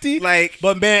nasty. Like-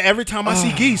 but man, every time I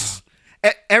see geese,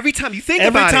 Every time you think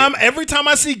about it. every time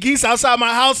I see geese outside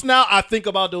my house now, I think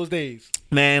about those days.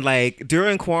 Man, like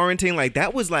during quarantine, like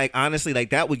that was like honestly, like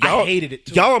that was I y'all. hated it,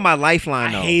 too. Y'all were my lifeline.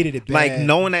 I though. hated it Like bad.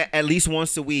 knowing that at least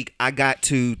once a week I got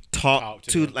to talk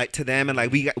to them. like to them, and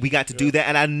like we got to do that,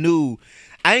 and I knew.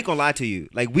 I ain't gonna lie to you.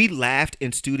 Like we laughed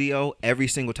in studio every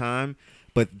single time,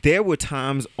 but there were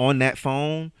times on that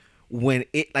phone when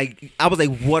it like I was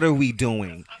like, what are we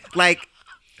doing? Like.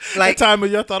 That time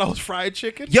when y'all thought I was fried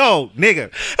chicken. Yo,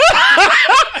 nigga.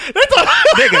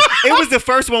 Nigga, it was the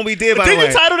first one we did, by the Did way.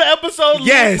 you title the episode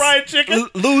Yes. Fried Chicken?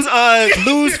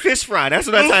 Lose fish fry. That's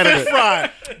what I titled Fish it. fry.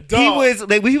 He Dog. was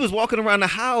like he was walking around the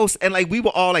house and like we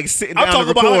were all like sitting I'm down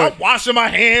talking to about record. how I'm washing my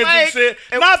hands Like, and shit.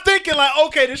 Not thinking like,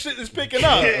 okay, this shit is picking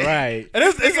up. Right. And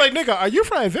it's like, nigga, are you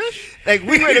frying fish? Like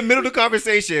we were in the middle of the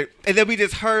conversation and then we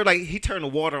just heard like he turned the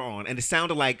water on and it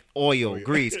sounded like oil,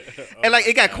 grease. And like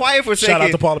it got quiet for a second. Shout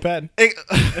out to Paula Patton.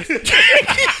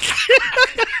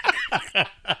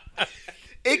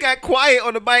 It got quiet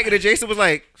on the mic and then Jason was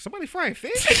like, somebody frying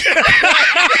fish?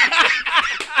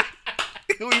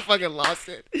 We fucking lost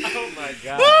it. Oh my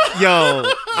god.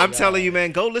 Yo, I'm telling you,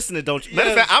 man, go listen to Don't You. Matter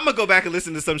of fact, I'm gonna go back and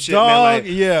listen to some shit, man. Dog,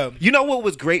 Like, yeah. you know what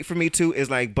was great for me too is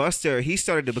like Buster, he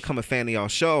started to become a fan of y'all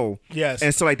show. Yes.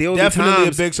 And so like there will Definitely be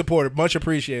times a big supporter. Much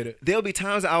appreciated. there'll be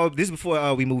times this is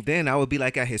before we moved in, I would be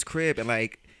like at his crib and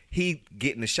like he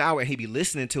get in the shower and he be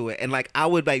listening to it and like I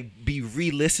would like be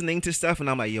re-listening to stuff and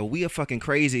I'm like, yo, we are fucking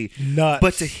crazy. Nuts.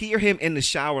 But to hear him in the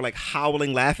shower like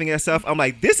howling, laughing at stuff, I'm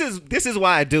like, this is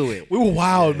why I do it. We were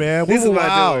wild, man. We This is were what I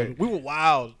do wild. it. We were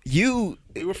wild.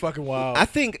 We were fucking wild. I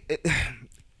think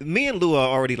me and Lou are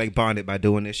already like bonded by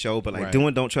doing this show, but like Right.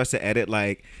 doing Don't Trust the Edit,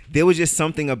 like there was just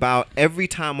something about every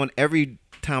time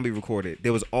we recorded,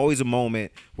 there was always a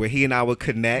moment where he and I would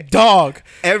connect. Dog.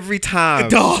 Every time.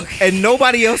 Dog. And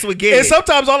nobody else would get And it.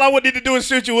 sometimes all I would need to do is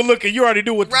shoot you a look and you already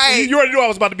knew what Right. you already knew I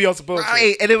was about to be on some bullshit.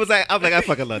 Right. And it was like, I'm like, I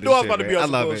fucking love this Knew I was shit, about to be man. on I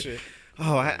some love bullshit. it.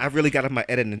 Oh, I really got up my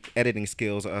editing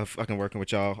skills of fucking working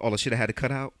with y'all. All the shit I had to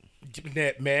cut out.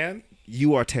 Man.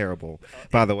 You are terrible,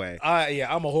 by the way.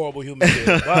 Yeah, I'm a horrible human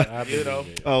being. But, you know.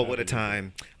 Oh, what a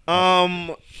time. I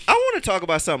want to talk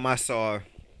about something I saw,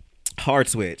 Hard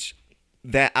Switch,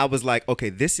 that I was like, okay,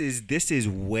 this is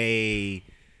way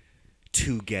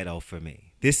too ghetto for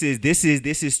me. This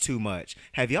is too much.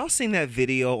 Have y'all seen that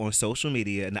video on social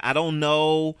media? And I don't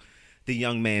know the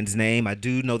young man's name. I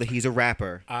do know that he's a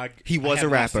rapper. He was a have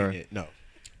not rapper. seen it, No.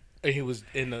 And he was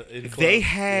in the club. They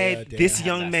had Yeah, this damn, I have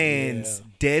young not seen man's it.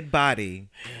 dead body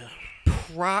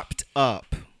propped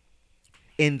up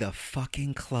in the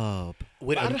fucking club.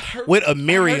 with I a, heard- with a I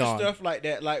Miri heard on. stuff like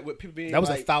that, like with people being That was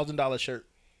like, $1,000 shirt.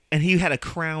 And he had a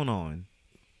crown on.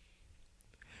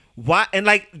 Why? And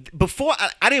like before,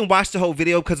 I didn't watch the whole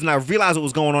video because when I realized what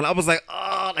was going on, I was like,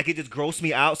 oh, like it just grossed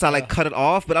me out. So I like cut it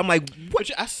off. But I'm like, what?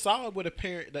 But I saw it with a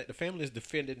parent that the family is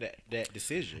defending that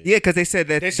decision. Yeah, because they said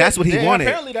that They said- that's what he yeah, wanted.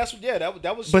 Apparently,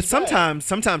 that was. But his bag.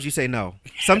 sometimes you say no.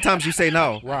 Sometimes you say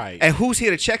no. Right. And who's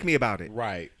here to check me about it?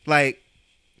 Right. Like,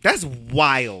 that's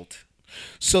wild.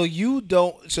 So you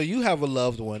don't. So you have a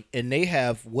loved one, and they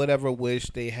have whatever wish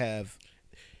they have.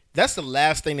 That's the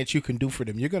last thing that you can do for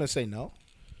them. You're gonna say no.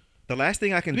 The last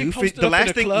thing I can Be do for posted the up in last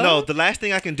the thing club? no, the last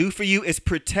thing I can do for you is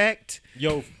protect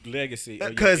Your legacy. or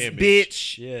your 'cause, image.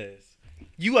 bitch, Yes.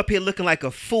 you up here looking like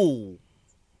a fool.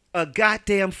 A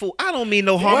goddamn fool. I don't mean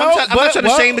no harm. I'm not trying to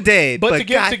shame the dead. But to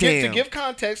goddamn. give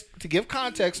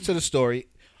context to the story,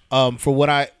 for what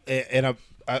I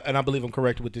believe I'm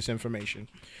correct with this information.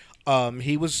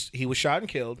 He was shot and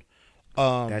killed.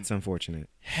 That's unfortunate.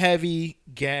 Heavy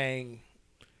gang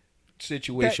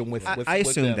situation with I with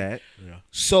assume them. that. Yeah.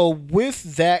 So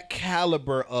with that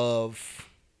caliber of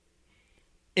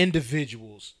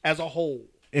individuals as a whole.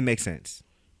 It makes sense.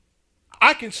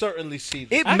 I can certainly see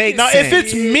that. It makes now,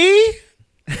 sense. if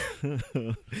it's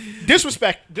me,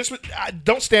 disrespect.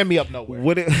 Don't stand me up nowhere.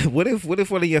 What if one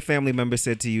of your family members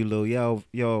said to you, Lou,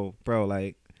 yo, bro,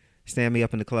 like, stand me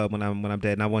up in the club when I'm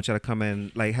dead, and I want y'all to come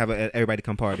in, like, have everybody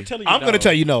come party. I'm going to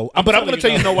tell you no, but I'm going to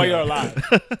tell you no while you're alive.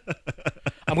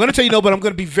 I'm going to tell you no, but I'm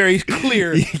going to be very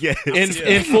clear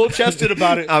and full chested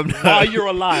about it while you're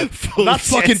alive. I'm not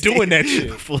fucking doing that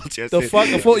shit. Full chested. The fuck,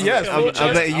 yes.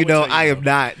 I'm letting you know I am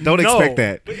not. Don't expect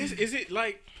that. But is it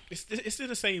like it's in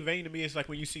the same vein to me? It's like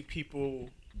when you see people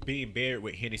being buried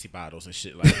with Hennessy bottles and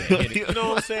shit like that. You know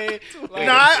what I'm saying? Like,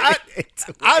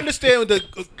 I understand the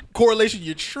correlation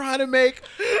you're trying to make,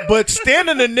 but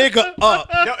standing a nigga up.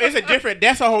 No,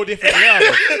 that's a whole different level.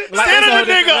 Like,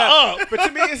 Standing a nigga up. But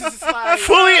to me, it's just like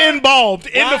Fully embalmed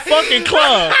in the fucking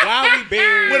club why we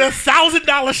buried with a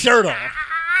 $1,000 shirt on.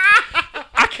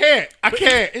 I can't.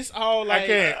 It's all like I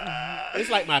can't. It's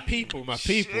like my people.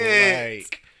 Shit.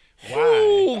 Like why?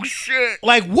 Oh shit!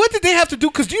 Like, what did they have to do?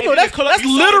 Because you know then that's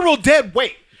you literal dead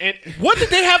weight. And What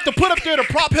did they have to put up there to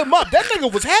prop him up? That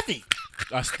nigga was heavy.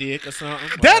 a stick or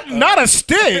something. Not a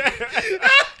stick.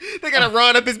 They gotta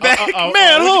run up his back.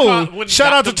 Man, who?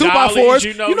 Shout out to 2x4s.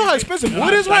 You You know how expensive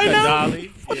wood is right now?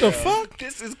 Dolly. What the fuck?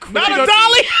 This is crazy. Not a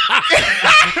dolly.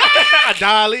 A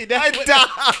dolly. That's A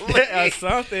dolly. or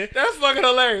something. That's fucking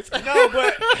hilarious. No,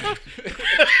 but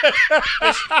all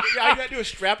you gotta do is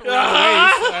strap it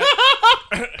around the waist.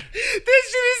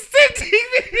 This shit is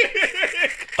sending me.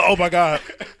 Oh my god.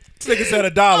 This nigga said a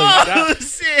dolly. Oh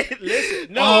shit!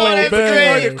 Listen, no, Oh, but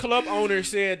man. the club owner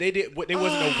said they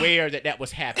wasn't aware that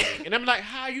was happening, and I'm like,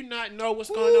 how you not know what's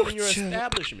going on in your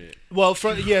establishment? Well,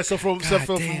 from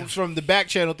the back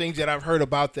channel things that I've heard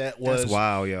about that was That's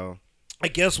wild, yo. I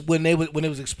guess when it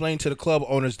was explained to the club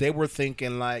owners, they were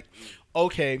thinking like,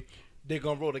 okay, they're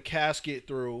gonna roll the casket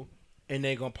through and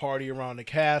they're gonna party around the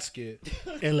casket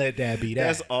and let that be that.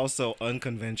 That's also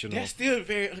unconventional. That's still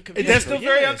very unconventional. That's still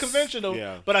very unconventional.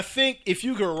 Yeah. But I think if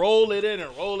you can roll it in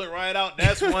and roll it right out,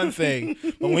 that's one thing.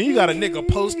 But when you got a nigga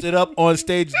posted up on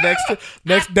stage next to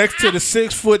the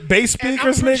 6-foot bass And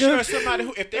I'm speakers, pretty nigga. sure somebody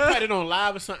who, if they put it on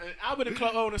live or something, I would have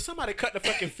club owner. Somebody cut the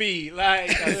fucking feed, like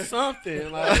or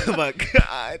something. Like, Oh my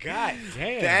god. God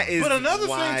damn. That is But another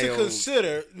wild. thing to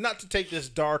consider, not to take this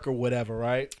dark or whatever,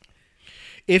 right?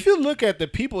 If you look at the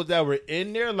people that were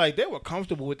in there, like they were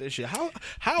comfortable with this shit. How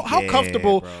Yeah,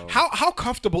 comfortable bro. how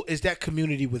comfortable is that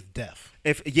community with death?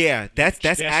 That's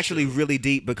actually true. really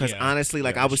deep because Yeah. honestly,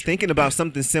 like Yeah, I was thinking about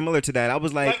something similar to that. I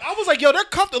was like, Yo, they're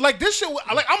comfortable. Like this shit.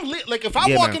 Like I'm like if I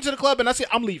Yeah, walk man. into the club and I say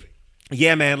I'm leaving.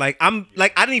 yeah, man. Like I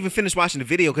didn't even finish watching the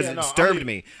video because Yeah, it no, disturbed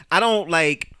me. I don't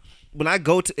like when I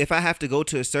go to if I have to go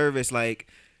to a service. Like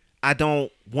I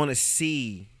don't want to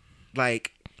see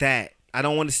like that. I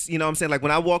don't want to, you know what I'm saying? Like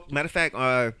when I walk, matter of fact,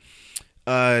 in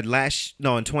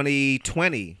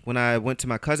 2020, when I went to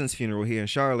my cousin's funeral here in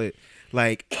Charlotte,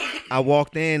 like I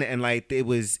walked in and like it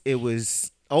was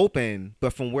open,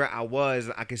 but from where I was,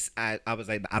 I was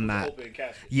like, I'm not.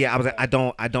 Yeah, I was like, I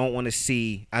don't want to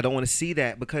see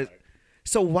that because.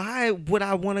 So why would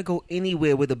I want to go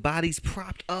anywhere where the body's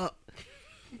propped up?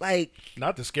 Like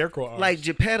Not the scarecrow arms. like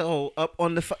Geppetto up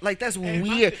on the like that's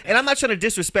weird. And I'm not trying to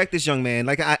disrespect this young man.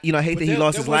 Like I hate that he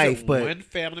lost his life, but one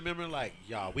family member like,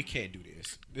 y'all, we can't do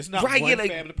this. It's not right, one yeah,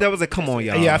 like family. that was like, come on,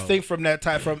 y'all. yeah, I think from that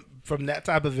type from that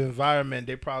type of environment,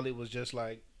 they probably was just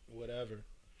like whatever.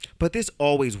 But there's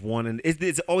always one, and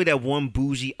there's always that one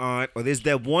bougie aunt, or there's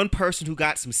that one person who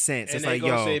got some sense. And It's they like,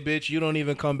 gonna yo, say, "Bitch, you don't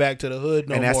even come back to the hood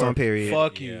no more." And that's on period.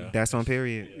 Fuck Yeah. you. that's on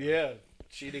period. Yeah.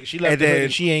 She left And the hood then-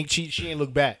 and she ain't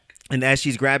look back. And as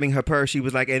she's grabbing her purse, she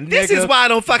was like, and this Nigga, is why I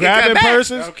don't fucking grabbing come back.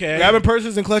 purses, Okay. grabbing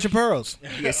purses and clutching pearls.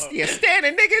 You're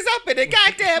standing niggas up in the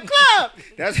goddamn club.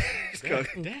 That's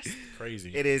That's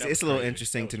crazy. It is. That was it's a little crazy.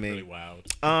 interesting That to was me. Really wild.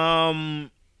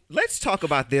 Let's talk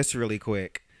about this really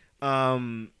quick.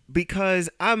 Because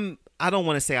I don't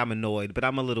want to say I'm annoyed, but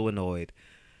I'm a little annoyed.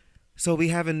 So we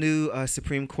have a new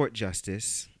Supreme Court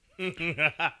justice.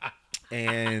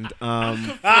 And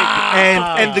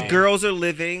and the girls are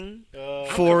living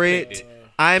for it.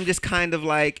 I'm just kind of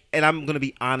like, and I'm gonna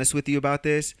be honest with you about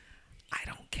this. I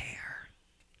don't care.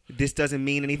 This doesn't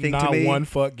mean anything Not to me. one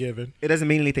fuck given. It doesn't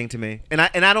mean anything to me. And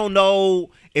I don't know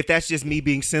if that's just me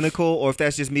being cynical or if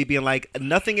that's just me being like,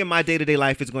 nothing in my day-to-day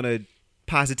life is gonna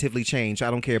positively change.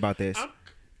 I don't care about this.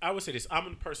 I would say this. I'm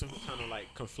a person who kind of like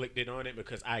conflicted on it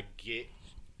because I get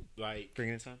like Bring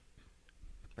it in, son.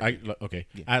 okay.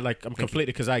 I'm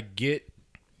conflicted because I get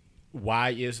why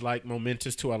it's like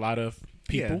momentous to a lot of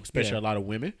people, Yeah, especially yeah. a lot of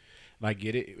women. I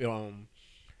get it.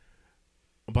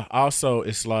 But also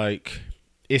it's like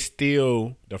it's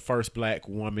still the first black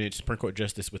woman Supreme Court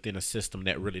justice within a system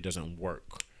that really doesn't work.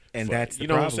 And for, that's the you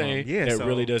know problem. what I'm saying? Yeah, that so-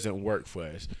 really doesn't work for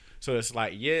us. So it's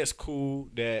like, yeah, it's cool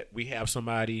that we have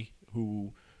somebody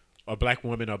who, a black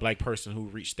woman or a black person who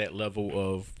reached that level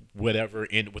of whatever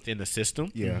within the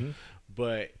system. Yeah.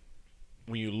 But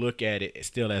when you look at it, it's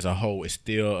still as a whole, it's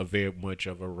still a very much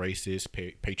of a racist,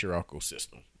 patriarchal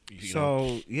system. You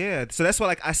know? So that's why,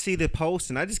 like, I see the post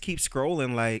and I just keep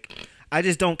scrolling. Like, I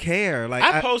just don't care. Like,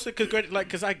 I posted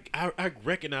because I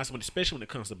recognize especially when it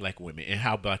comes to black women and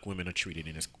how black women are treated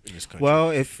in this country.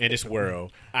 Well, in this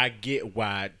world, I get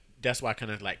why. That's why I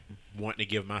kind of like want to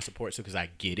give my support to, because I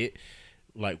get it.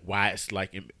 Like why it's like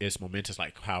it's momentous,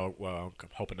 like how I'm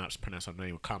hoping not to pronounce her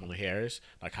name, Kamala Harris,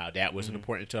 like how that was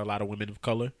important to a lot of women of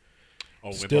color.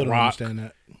 Or Still when don't Barack, understand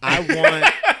that.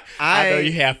 I know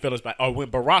you have feelings, but or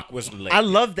when Barack was late. I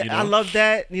love that. You know? I love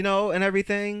that, and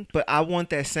everything. But I want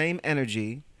that same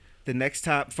energy the next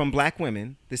time from black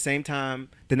women. The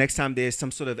next time there's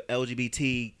some sort of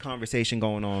LGBT conversation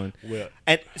going on. Well,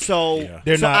 and so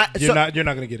They're so not. I- You're so- not. You're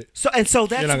not gonna get it. So that's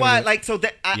You're not why, gonna- like, so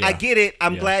that I Yeah. get it.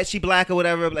 I'm Yeah. glad she black or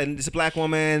whatever, and it's a black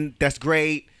woman. That's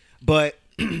great, but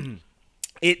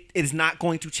it is not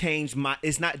going to change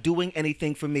It's not doing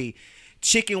anything for me.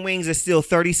 Chicken wings are still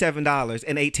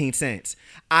 $37.18.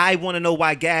 I want to know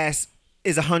why gas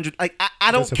is 100. Like,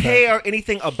 I don't That's a fact. care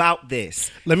anything about this.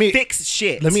 Let me fix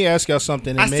shit. Let me ask y'all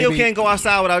something. I and still maybe- can't go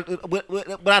outside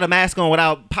without a mask on,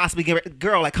 without possibly getting.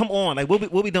 Girl, like, come on, like,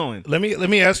 what we doing? Let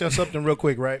me ask y'all something real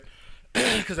quick, right?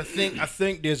 Because I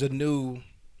think there's a new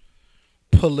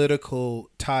political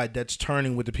tide that's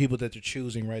turning with the people that they're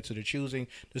choosing, right? So they're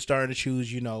starting to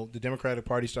choose, the Democratic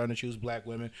Party starting to choose black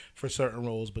women for certain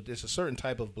roles, but there's a certain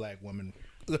type of black woman,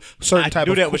 certain type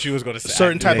knew of that what you was gonna say.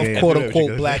 certain type Yeah, of yeah, quote I knew that what you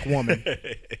unquote was black gonna woman,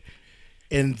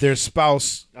 and their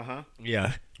spouse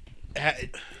Yeah.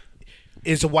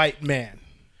 is a white man.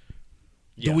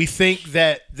 Yeah. Do we think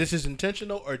that this is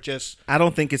intentional or just I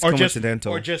don't think it's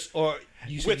coincidental. or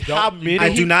you With don't- how you many- I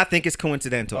don't- do not think it's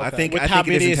coincidental. I Okay. think With I how think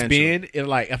it is many it's intentional. been,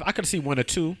 like if I could see one or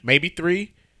two, maybe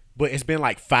three, but it's been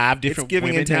like 5 different. giving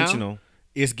women intentional. Now.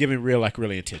 It's giving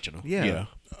really intentional. Yeah.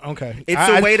 Okay, It's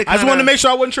a way to I just wanted to kinda- make sure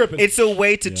I wasn't tripping. It's a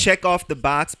way to check off the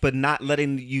box, but not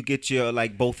letting you get your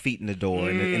like both feet in the door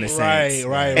in a sense.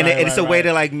 right, And right, it's a way right.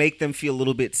 to like make them feel a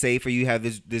little bit safer. You have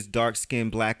this dark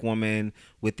skinned black woman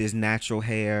with this natural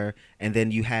hair, and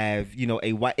then you have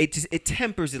a white. It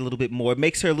tempers it a little bit more. It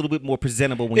makes her a little bit more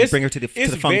presentable when you bring her to the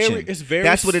function.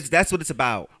 That's what it's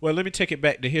about. Well, let me take it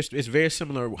back to history. It's very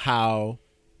similar how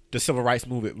the civil rights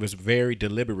movement was very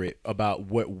deliberate about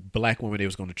what black women they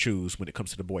was going to choose when it comes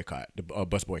to the boycott, the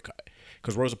bus boycott.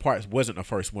 Because Rosa Parks wasn't the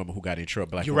first woman who got in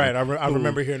trouble. Black You're woman right. I who-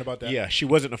 remember hearing about that. Yeah, she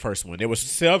wasn't the first one. There was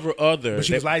several other. But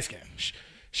she was light skinned.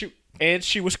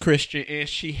 She was Christian, and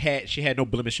she had no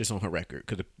blemishes on her record.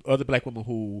 Because the other black women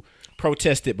who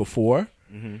protested before,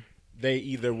 they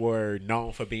either were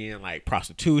known for being like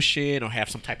prostitution or have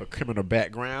some type of criminal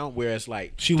background. Whereas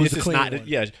like She was this the is clean not. one.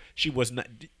 Yeah, she was not.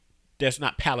 That's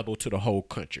not palatable to the whole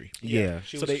country. Yeah.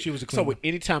 She So was a clean so one.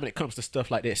 anytime it comes to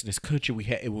stuff like this in this country,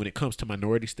 when it comes to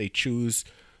minorities, they choose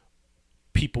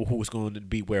people who is going to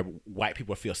be where white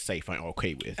people feel safe and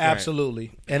okay with.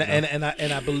 Absolutely, and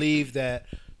I believe that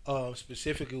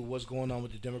specifically what's going on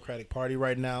with the Democratic Party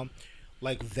right now,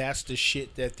 like that's the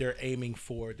shit that they're aiming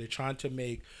for. They're trying to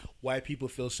make white people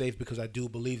feel safe because I do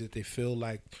believe that they feel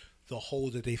like the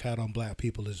hold that they've had on black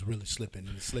people is really slipping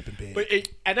and it's slipping big.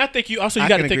 And I think you got I to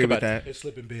can think agree about with that. It's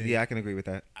slipping big. Yeah, I can agree with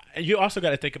that. And you also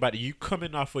got to think about it. You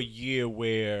coming off a year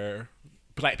where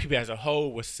black people as a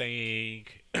whole was saying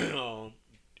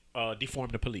deform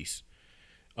the police.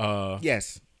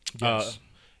 Yes.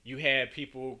 You had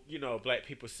people, black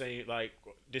people saying like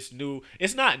this new.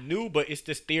 It's not new, but it's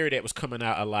this theory that was coming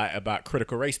out a lot about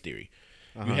critical race theory.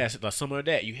 You had some of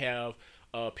that. You have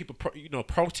people,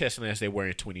 protesting as they were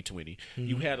in 2020.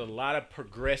 You had a lot of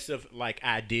progressive like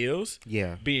ideals,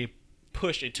 being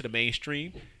pushed into the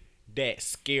mainstream that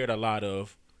scared a lot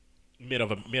of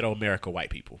middle America white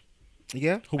people.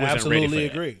 Yeah. Who wasn't Absolutely ready for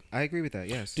that. agree. I agree with that.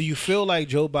 Yes. Do you feel like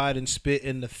Joe Biden spit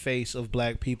in the face of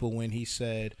black people when he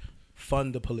said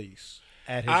fund the police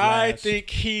at his I last?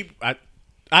 think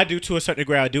I do to a certain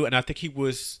degree. I do, and I think he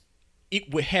was. It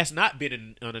has not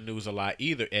been on the news a lot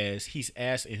either, as he's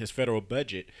asked in his federal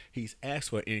budget. He's asked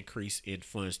for an increase in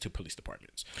funds to police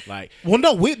departments. Like, Well,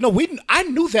 I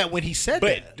knew that when he said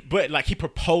that. but like he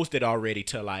proposed it already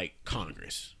to like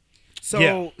Congress. So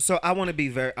Yeah. so I want to be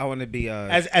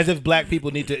As if black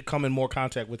people need to come in more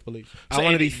contact with police. I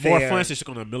want to be more fair. funds is just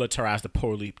going to militarize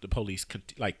the police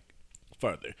like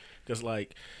further because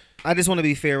like I just want to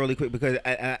be fair really quick because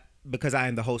because I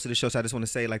am the host of the show, so I just want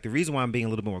to say, like, the reason why I'm being a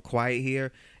little bit more quiet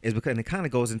here is because, and it kind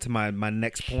of goes into my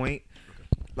next point.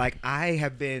 Like, I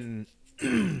have been,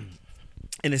 in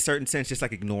a certain sense, just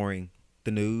like ignoring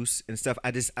the news and stuff.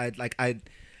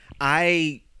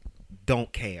 I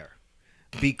don't care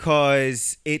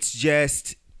because it's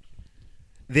just,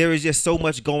 there is just so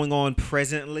much going on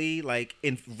presently, like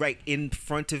right in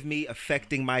front of me,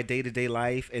 affecting my day-to-day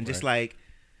life, and just like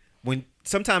when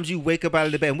sometimes you wake up out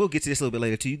of the bed, and we'll get to this a little bit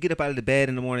later too. You get up out of the bed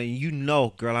in the morning, and you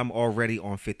know, girl, I'm already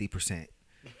on 50%.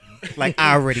 Like,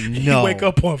 I already know. You wake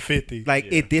up on 50. Like,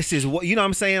 this is what, you know what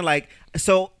I'm saying? Like,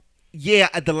 so yeah,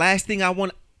 the last thing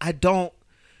y'all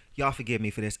forgive me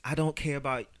for this. I don't care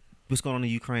about what's going on in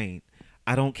Ukraine.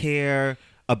 I don't care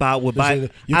about what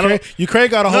Biden. Ukraine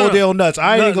got to hold their own nuts.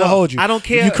 I ain't gonna hold you. I don't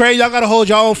care. Ukraine, y'all gotta hold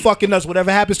your own fucking nuts.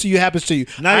 Whatever happens to you, happens to you.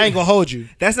 I ain't gonna hold you.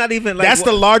 That's not even like that's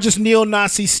the largest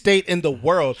neo-Nazi state in the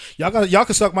world. Y'all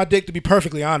can suck my dick, to be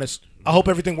perfectly honest. I hope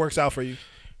everything works out for you.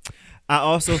 I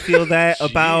also feel that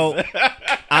about.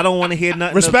 I don't want to hear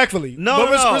nothing. Respectfully, No.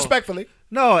 respectfully.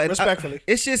 No, respectfully.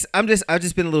 It's just I've just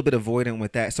been a little bit avoidant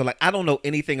with that. So like I don't know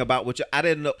anything about I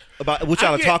didn't know about what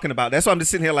y'all are talking about. That's why I'm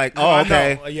just sitting here like, oh,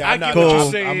 okay. I get cool. what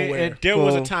you're saying. I'm aware. And there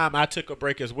was a time I took a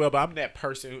break as well, but I'm that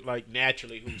person who, like,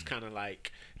 naturally who's kind of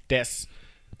like, that's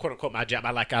quote unquote my job.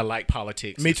 I like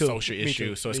politics, Me too. social Me issues,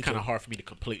 too. so it's Me kind too. of hard for me to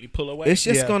completely pull away. It's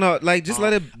just gonna like just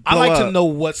let it. I like blow to up. know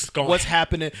what's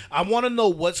happening. I want to know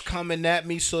what's coming at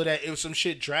me so that if some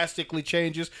shit drastically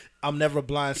changes, I'm never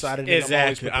blindsided.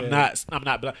 Exactly. I'm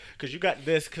not blind because you got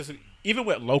this because even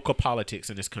with local politics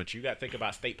in this country, you got to think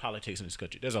about state politics in this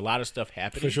country. There's a lot of stuff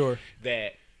happening For sure.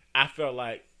 that I feel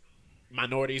like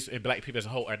minorities and black people as a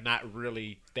whole are not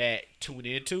really that tuned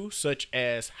into, such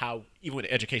as how even with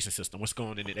the education system, what's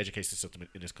going on in the education system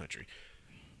in this country.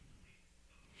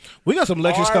 We got some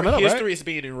elections coming up, history right? is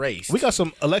being erased. We got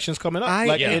some elections coming up,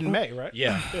 in May, right?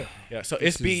 Yeah. So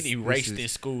it's being erased is- in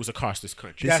schools across this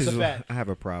country. That's a fact. I have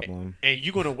a problem. And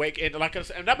you're gonna wake and like I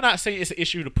said, and I'm not saying it's an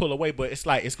issue to pull away, but it's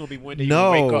like it's gonna be one day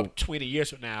No. you wake up 20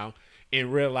 years from now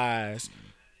and realize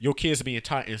your kids are being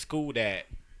taught in school that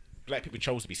black people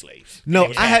chose to be slaves. No,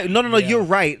 And I have no. Yeah. You're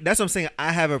right. That's what I'm saying.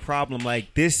 I have a problem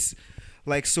like this,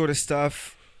 like sort of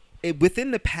stuff.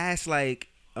 Within the past, like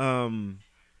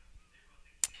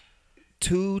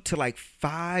 2 to like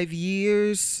 5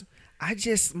 years,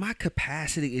 my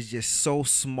capacity is just so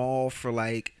small for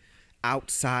like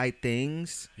outside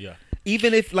things. Yeah.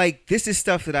 Even if like this is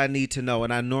stuff that I need to know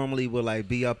and I normally will like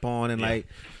be up on and like,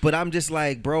 but I'm just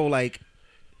like, bro, like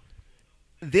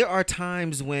there are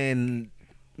times when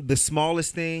the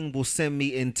smallest thing will send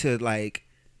me into like,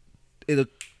 it'll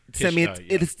send me,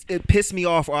 it piss me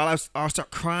off, or I'll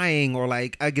start crying, or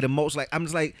like I get emotional. Like I'm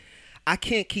just like, I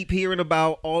can't keep hearing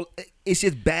about it's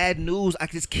just bad news. I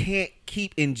just can't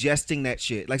keep ingesting that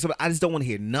shit. Like, so I just don't want to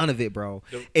hear none of it, bro.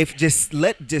 If just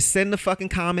send the fucking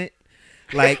comment,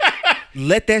 like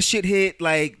let that shit hit,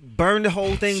 like burn the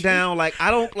whole thing down. Like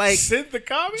I don't like Send the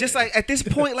comment. just like at this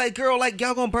point, like girl, like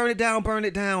y'all gonna burn it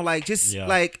down. Like just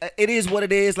like it is what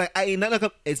it is. Like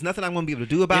it's nothing I'm gonna be able to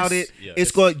do about it.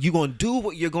 You gonna do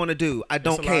what you're gonna do. I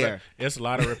don't care. There's a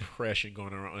lot of repression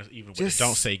going around. Even with the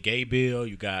Don't Say Gay bill,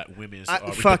 you got women's fuck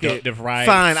it. reproductive rights.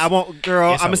 Fine, I won't,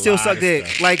 girl. It's I'ma a still lot suck of dick.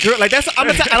 stuff. Like girl, like that's. I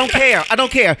don't care. I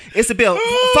don't care. It's a bill.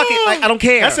 Fuck it. Like I don't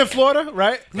care. That's in Florida,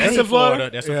 right? That's in Florida.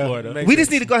 That's in Florida. We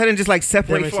just need to go ahead and just like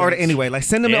separate makes Florida sense. anyway. Like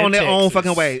send them And on their own Texas.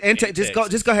 fucking way. And And just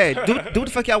Texas. go ahead. Do what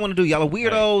the fuck y'all want to do. Y'all are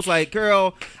weirdos. Like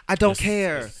girl, I don't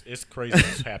care. It's crazy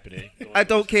what's happening. I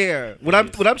don't care. When I'm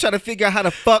trying to figure out how the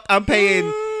fuck I'm paying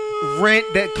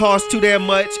rent that costs too damn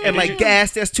much, and like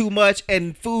gas that's too much,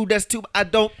 and food that's too. I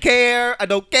don't care. I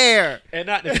don't care. And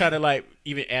not to try to like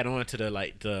even add on to the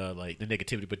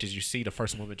negativity, but did you see the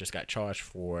first woman just got charged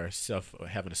for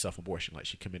having a self abortion? Like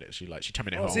she terminated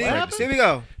her own See, pregnancy. here we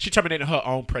go. She terminated her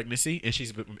own pregnancy, and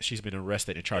she's been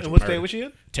arrested and charged And with what murder. state was she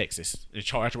in? Texas, and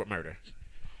charged with murder.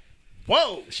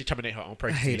 Whoa. She terminated her own I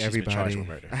pregnancy. hate and she's been charged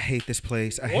everybody. with murder. I hate this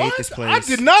place. I hate What? this place. I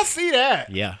did not see that.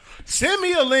 Yeah, Send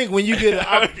me a link when you get an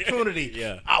opportunity.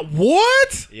 Yeah.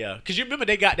 What? yeah. Because you remember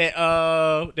they got that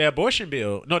the abortion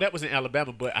bill. No, that was in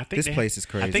Alabama, but I think This place is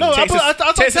crazy. I think No, I Texas,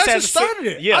 thought Texas has a started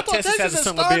it. Yeah, I thought Texas has Texas a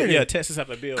similar started bill. it. Yeah, Texas has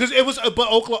a bill. Because it was,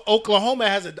 but Oklahoma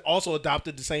has also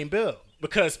adopted the same bill.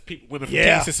 Because women from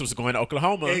Yeah. Texas was going to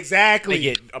Oklahoma. Exactly. They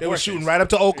get They were abortions. shooting right up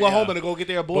to Oklahoma Yeah. to go get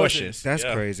their abortions. That's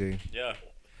Yeah. crazy. Yeah.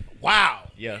 Wow.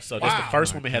 Yeah, so that's the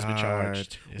first woman has been God.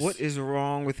 charged. What is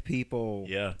wrong with people?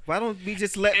 Yeah. Why don't we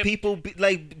just let people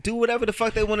do whatever the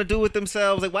fuck they want to do with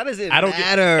themselves? Like, why does it I don't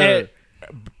matter?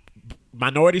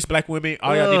 minorities, black women,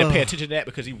 all y'all need to pay Ugh. attention to that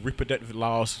because these reproductive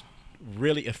laws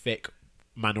really affect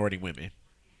minority women.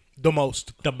 The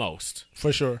most.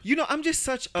 For sure. You know, I'm just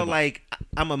such a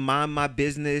I'm a mind my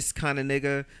business kind of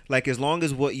nigga. Like, as long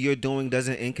as what you're doing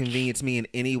doesn't inconvenience me in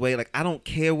any way, like, I don't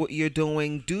care what you're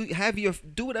doing. Do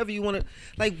whatever you want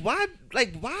to. Why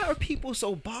are people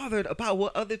so bothered about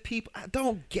what other people? I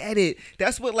don't get it.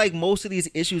 That's what like most of these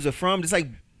issues are from. It's like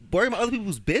worry about other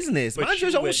people's business. But mind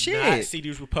your own shit. Not see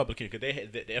these Republicans,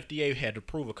 because the FDA had to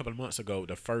approve a couple of months ago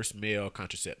the first male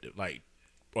contraceptive, like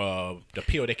the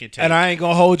pill they can take. And I ain't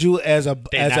gonna hold you it's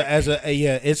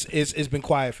been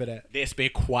quiet for that. It's been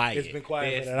quiet. It's been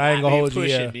quiet for that. I ain't gonna hold you.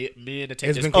 Yeah. Men to take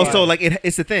It's this been pill. quiet. So like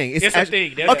it's a thing. It's a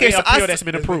thing. There's okay, a so pill that's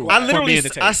been approved. I literally for men to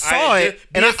take. I saw it,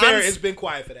 and it's been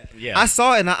quiet for that. Yeah. I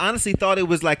saw it, and I honestly thought it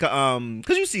was like a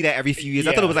because you see that every few years.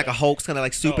 I thought it was like a hoax, kind of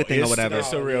like stupid thing or whatever.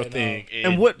 It's a real thing.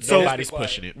 And what? So nobody's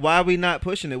pushing it. Why are we not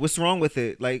pushing it? What's wrong with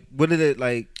it? Like, what did it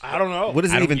like? I don't know. What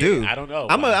does it even do? I don't know.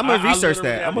 I'm gonna research literally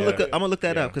that. I'm gonna look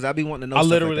that up because I be wanting to know. I stuff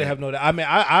literally like that. have no doubt. I mean,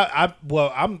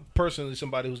 I'm personally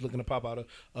somebody who's looking to pop out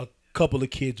a couple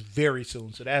of kids very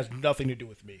soon, so that has nothing to do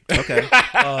with me. Okay,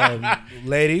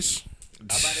 ladies,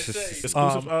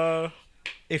 Exclusive.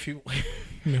 if you,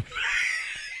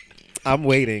 I'm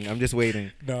waiting. I'm just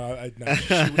waiting. no,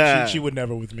 she would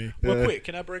never with me. Real quick,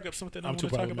 can I bring up something I I'm want too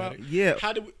to talk about? problematic. Yeah.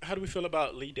 How do we feel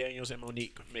about Lee Daniels and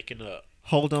Monique making up?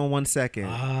 Hold on one second.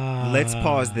 Let's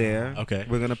pause there. Okay.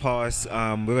 We're gonna pause.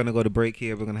 We're gonna go to break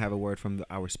here. We're gonna have a word from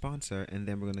our sponsor, and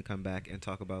then we're gonna come back and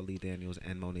talk about Lee Daniels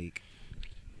and Monique.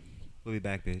 We'll be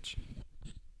back, bitch.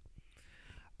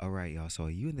 All right, y'all. So, are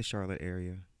you in the Charlotte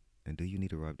area, and do you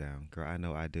need a rub down? Girl, I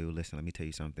know I do. Listen, let me tell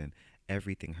you something.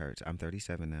 Everything hurts. I'm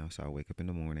 37 now, so I wake up in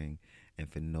the morning,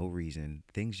 and for no reason,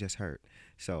 things just hurt.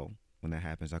 So, when that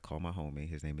happens, I call my homie.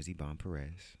 His name is Iban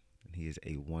Perez, and he is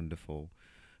a wonderful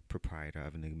proprietor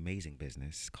of an amazing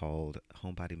business called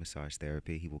Homebody Massage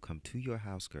Therapy. He will come to your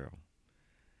house, girl,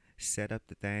 set up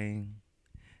the thing,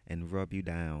 and rub you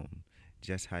down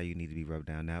just how you need to be rubbed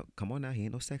down. Now, come on now, he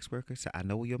ain't no sex worker, so I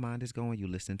know where your mind is going. You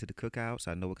listen to the cookout,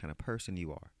 so I know what kind of person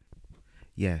you are.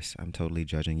 Yes, I'm totally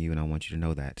judging you, and I want you to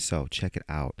know that. So check it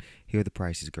out. Here are the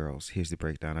prices, girls. Here's the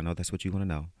breakdown. I know that's what you want to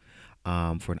know.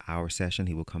 For an hour session,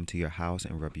 he will come to your house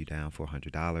and rub you down for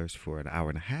 $100. For an hour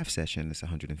and a half session, it's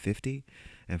 $150,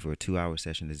 and for a 2-hour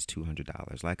session, it's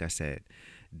 $200. Like I said,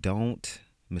 don't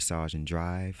massage and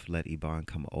drive. Let Iban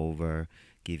come over,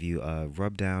 give you a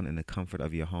rub down in the comfort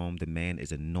of your home. The man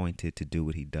is anointed to do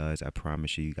what he does. I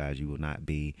promise you guys, you will not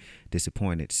be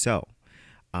disappointed. So,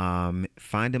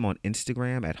 find him on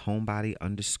Instagram at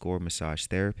homebody_massage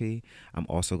therapy. I'm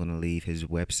also going to leave his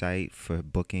website for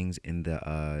bookings in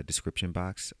the description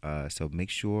box. So make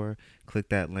sure, click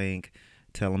that link,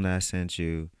 tell him that I sent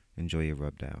you. Enjoy your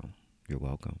rub down. You're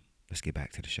welcome. Let's get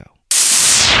back to the show.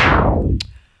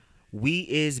 We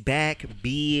is back,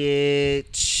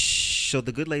 bitch. So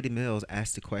the good lady Mills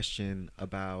asked a question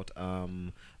about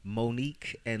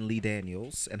Monique and Lee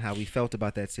Daniels and how we felt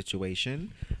about that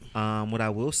situation. What I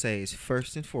will say is,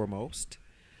 first and foremost,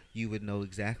 you would know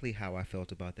exactly how I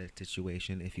felt about that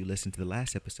situation if you listened to the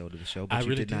last episode of the show, but I you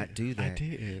really did not do that. I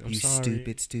did. I'm you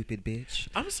sorry. stupid bitch.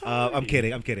 I'm sorry. I'm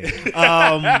kidding.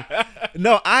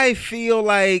 No, I feel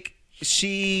like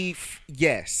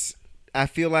yes. I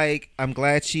feel like I'm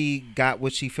glad she got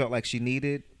what she felt like she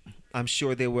needed. I'm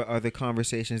sure there were other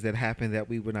conversations that happened that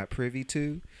we were not privy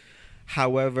to.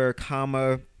 However,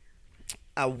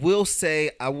 I will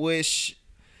say I wish,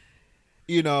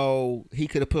 he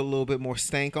could have put a little bit more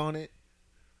stank on it,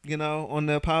 on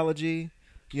the apology.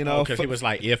 Because he was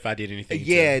like, if I did anything.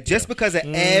 Because of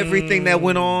everything that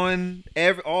went on,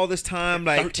 all this time,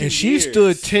 like, and she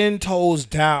stood 10 toes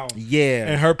down.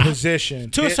 Yeah, in her position,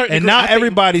 to a certain and degree, now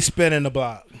everybody's spinning the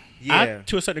block. Yeah,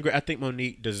 to a certain degree, I think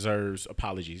Monique deserves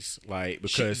apologies,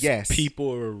 because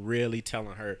people are really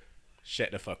telling her,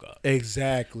 shut the fuck up.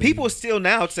 Exactly. People are still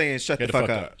now saying shut the fuck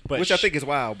up, but which I think is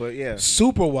wild. But yeah,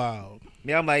 super wild.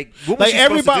 Yeah, I'm like, what was like she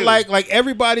everybody, supposed to do? like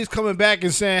everybody's coming back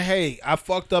and saying, "Hey, I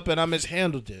fucked up and I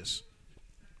mishandled this."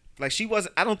 Like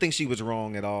I don't think she was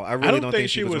wrong at all. I really don't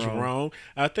think she was wrong.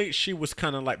 I think she was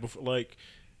kind of like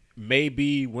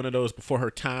maybe one of those before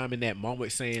her time in that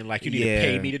moment, saying like, you need to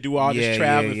pay me to do all this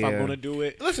travel if I'm going to do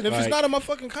it. Listen, if it's not in my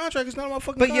fucking contract, it's not in my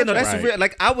fucking contract. But that's real.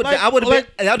 Like I would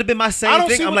have been my same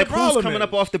thing. I'm like, who's coming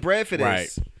up off the bread for this? Right.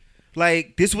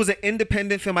 Like, this was an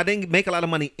independent film. I didn't make a lot of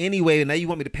money anyway, and now you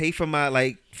want me to pay for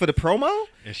my for the promo?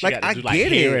 And she like, got to do,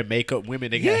 get hair it. and makeup. Women,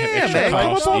 they got to have extra man,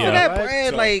 costs. come up off of that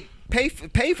bread. So, like,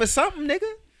 pay for something, nigga.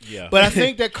 Yeah. But I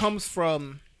think that comes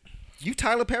from you,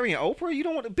 Tyler Perry and Oprah. You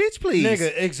don't want to, bitch, please,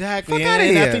 nigga. Exactly. Fuck outta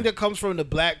and here. I think that comes from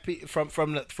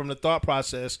the from the thought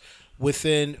process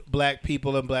within black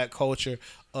people and black culture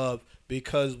of,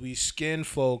 because we skin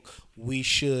folk, we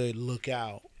should look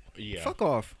out Yeah. Fuck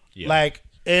off. Yeah. Like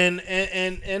and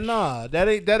nah, that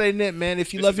ain't it, man.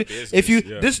 If you This love is it, a business, if you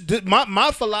yeah. this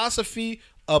my philosophy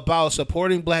about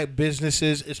supporting black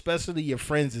businesses, especially your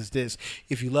friends, is this: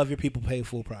 if you love your people, pay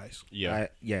full price. Yeah.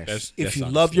 Yes. If That's you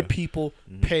honest, love your yeah. people,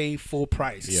 pay full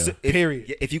price. Yeah.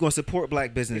 Period. If you're gonna support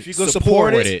black business, If you're gonna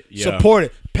support it, it, yeah. support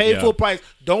it. Pay Yeah. full price.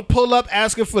 Don't pull up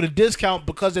asking for the discount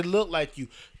because it looked like you.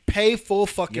 Pay full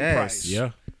fucking Yes. price. Yeah.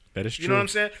 That is true. You know what I'm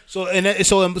saying?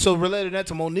 So related that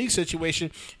to Monique's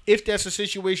situation, if that's a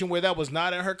situation where that was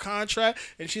not in her contract,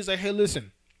 and she's like, hey,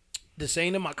 listen, this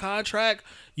ain't in my contract.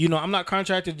 You know, I'm not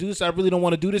contracted to do this. I really don't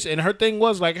want to do this. And her thing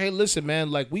was like, hey, listen,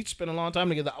 man, like we spent a long time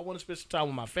together. I want to spend some time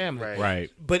with my family. Right.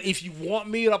 But if you want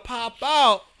me to pop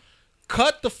out,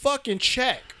 cut the fucking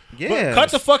check. Yeah. Cut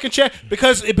the fucking check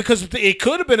because it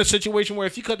could have been a situation where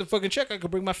if you cut the fucking check, I could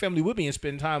bring my family with me and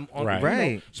spend time on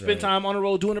Right. spend time on the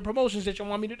road doing the promotions that you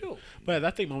want me to do. But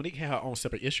I think Monique had her own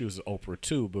separate issues with Oprah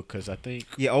too, because I think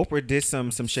Oprah did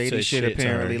some shady Said shit shit to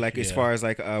apparently, her, like as yeah. far as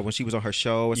like when she was on her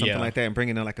show or something Yeah. like that, and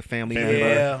bringing in like a family Yeah.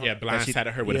 member. yeah,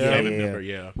 blindsided her with yeah. a family member.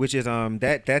 Yeah. Which is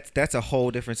that's a whole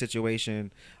different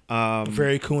situation.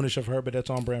 Very coonish of her, but that's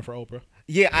on brand for Oprah.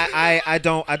 Yeah, I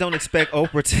don't expect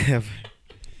Oprah to have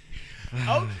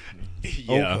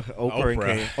Yeah. Okra and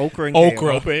kale. Okra and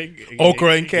Okra. kale.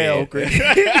 Okra and kale. Okra.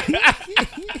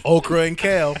 Okra and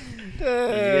kale.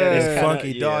 This kinda-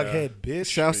 funky yeah. dog head bitch.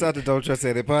 Shouts out to Don't Trust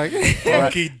Any Podcast.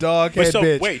 Funky dog But head so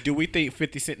bitch. wait, do we think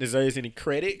 50 Cent deserves any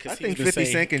credit? I Because think 50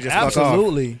 Cent can just fuck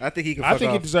Absolutely. off. I think he can I fuck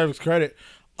think he off. deserves credit.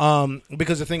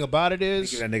 Because the thing about it Give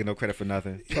is, that nigga no credit for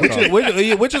nothing. Fuck which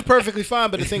off. which is perfectly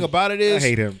fine. But the thing about it I is,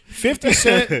 hate him.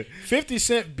 50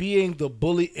 Cent being the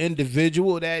bully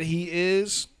individual that he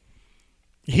is,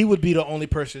 he would be the only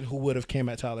person who would have came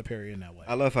at Tyler Perry in that way.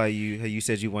 I love how you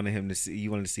said you wanted to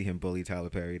see him bully Tyler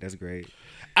Perry. That's great.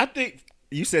 I think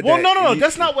You said Well, that. no. you-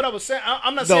 That's not what I was saying.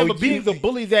 I'm not No, saying, but being you- the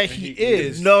bully that he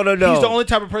is. No. He's the only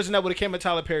type of person that would have came at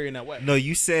Tyler Perry in that way. No,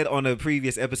 you said on a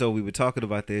previous episode we were talking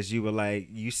about this. You were like,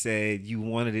 you said you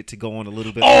wanted it to go on a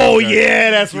little bit. Oh longer.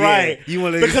 yeah, that's Yeah, right. you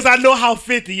wanna- because I know how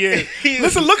 50 is.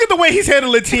 Listen, look at the way he's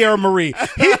handling Tierra Marie.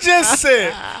 He just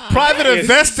sent private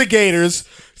investigators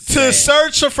to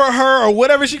search for her or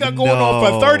whatever she got going on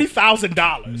for No.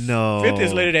 $30,000. No, 50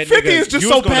 is later that 50 nigga, is just you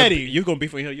so was gonna petty. Be, you gonna be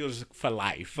for him. You was for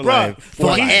life. For Bruh,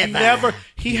 For he's life. never.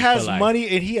 He has life. money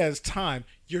and he has time.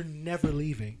 You're never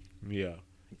leaving. Yeah.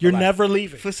 You're life. never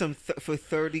leaving. for for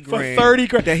 30 For grand. 30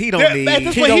 grand that he don't That- need. At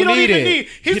this He point, he don't don't need even it. need.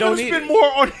 He's He going don't to need spend it.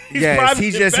 more on his Yes, private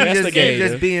he's just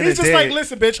investigators. being He's a just like, dick.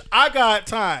 listen, bitch, I got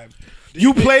time.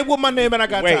 You play with my name and I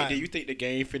got Wait, time. do you think the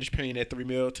game finished paying that $3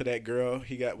 million to that girl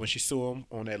he got when she sued him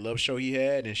on that love show he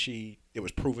had, and it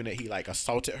was proven that he like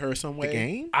assaulted her some way? The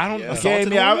game? I don't Yeah. know.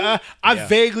 Assaulted I Yeah.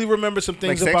 vaguely remember some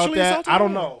things Like about sexually that. assaulted I don't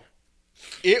her? know.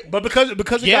 It, But because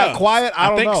it got quiet, I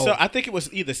don't think know. so. I think it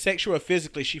was either sexual or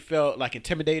physically. She felt like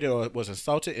intimidated or was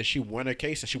assaulted, and she won her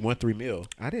case and she won $3 million.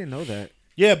 I didn't know that.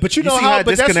 Yeah, but you know see how, how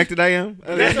but disconnected I am?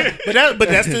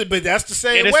 But that's the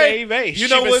same In the way. same vein, You she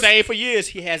know been what's saying for years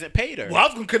he hasn't paid her. Well, I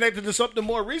was gonna connect it to something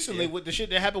more recently with the shit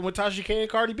that happened with Tasha K and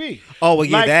Cardi B. Oh, well,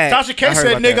 yeah, like, that. Tasha I K heard said,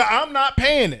 about "Nigga, that. I'm not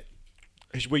paying it."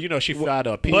 Well, you know she filed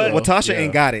a appeal. Well, Tasha Yeah.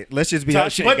 ain't got it. Let's just be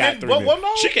honest. Tasha But ain't got then- $3 well, million.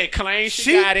 no. She can claim she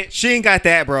She- got it. She ain't got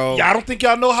that, bro. Yeah, I don't think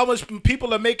y'all know how much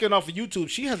people are making off of YouTube.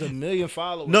 She has 1 million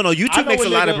followers. No, I YouTube know makes a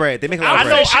lot of nigga- bread. They make a lot I of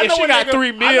know bread. she- if she a got nigga- 3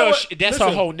 I know mil, what- that's her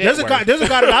whole net There's a worth.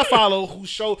 guy that I follow who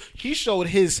showed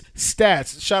his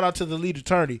stats. Shout out to the lead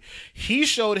attorney. He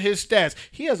showed his stats.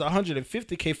 He has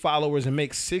 150K followers and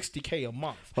makes 60K a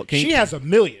month. Oh, can She you- has 1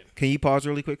 million. Can you pause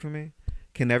really quick for me?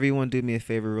 Can everyone do me a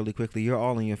favor really quickly? You're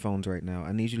all on your phones right now.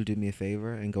 I need you to do me a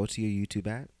favor and go to your YouTube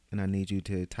app, and I need you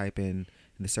to type in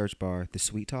the search bar the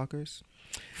Sweet Talkers,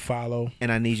 Follow.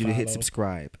 and I need you to hit Follow.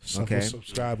 subscribe. Okay.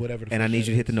 Subscribe, whatever. And I fuck need that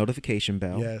you to hit the is. notification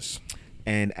bell. Yes.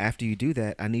 And after you do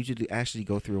that, I need you to actually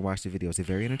go through and watch the videos. They're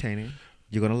very entertaining.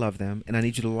 You're gonna love them, and I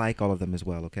need you to like all of them as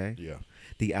well. Okay. Yeah.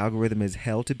 The algorithm is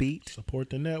hell to beat. Support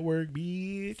the network,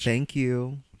 bitch. Thank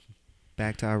you.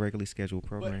 Back to our regularly scheduled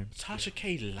program. Tasha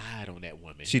K lied on that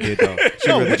woman. She did though. She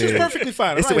No, really which is did. perfectly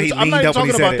fine. It's the way he I'm not leaned even up when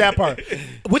he talking said about it. that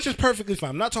part, which is perfectly fine.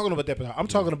 I'm not talking about that part. I'm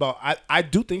talking about I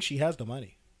do think she has the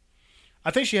money. I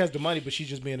think she has the money, but she's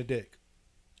just being a dick.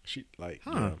 She like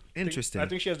Huh. Interesting. I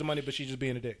think she has the money, but she's just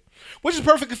being a dick, which is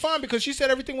perfectly fine because she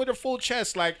said everything with her full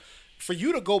chest. Like for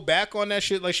you to go back on that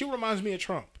shit, like she reminds me of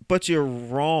Trump. But you're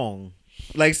wrong.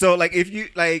 Like so, like if you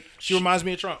like, She reminds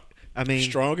me of Trump. I mean,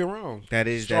 strong and wrong. that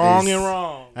is Strong that is, and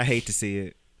wrong. I hate to see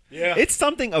it. Yeah. It's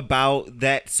something about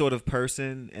that sort of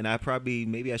person, and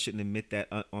maybe I shouldn't admit that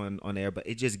on air, but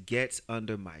it just gets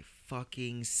under my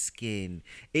fucking skin.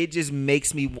 It just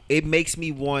makes me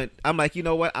want. I'm like, you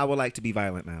know what? I would like to be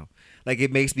violent now. Like,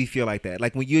 it makes me feel like that.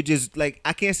 Like, when you're just like,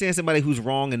 I can't stand somebody who's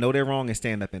wrong and know they're wrong and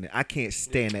stand up in it. I can't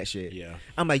stand that shit. Yeah.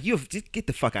 I'm like, you just get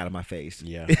the fuck out of my face.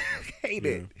 Yeah. Hate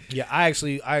it. Yeah, I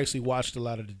actually watched a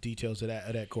lot of the details of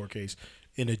that court case,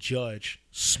 and the judge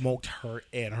smoked her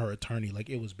and her attorney.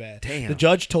 Like, it was bad. Damn. The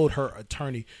judge told her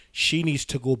attorney she needs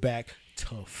to go back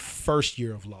to first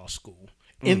year of law school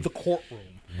in the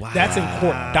courtroom. Wow. That's in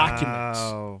court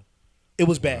documents. It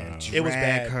was bad. It was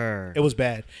Drag bad. her. It was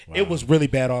bad. Wow. It was really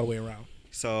bad all the way around.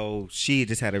 So she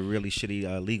just had a really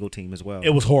shitty legal team as well.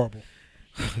 It was horrible.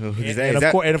 Is And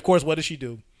that- of course, what did she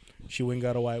do? She went and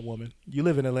got a white woman. You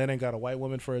live in Atlanta and got a white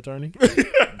woman for attorney? Well,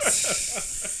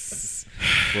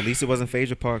 at least it wasn't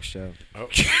Phaedra Park's show.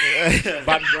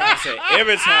 Bobby Brown said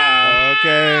every time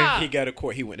Okay. he got to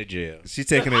court, he went to jail. She's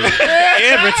taking it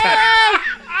every time.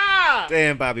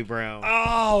 Damn, Bobby Brown.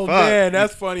 Oh, Fuck. man.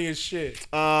 That's funny as shit.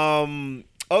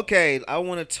 Okay, I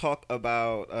want to talk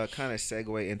about kind of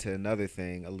segue into another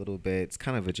thing a little bit. It's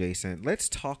kind of adjacent. Let's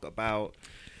talk about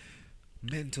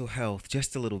mental health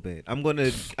just a little bit. I'm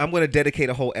gonna dedicate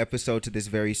a whole episode to this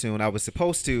very soon. I was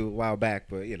supposed to a while back,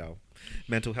 but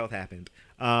mental health happened.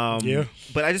 Yeah.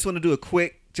 But I just want to do a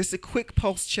quick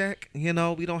pulse check. We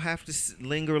don't have to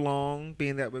linger long,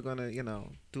 being that we're gonna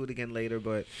do it again later.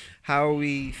 But how are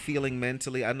we feeling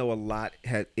mentally? I know a lot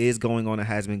is going on and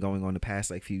has been going on the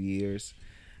past few years.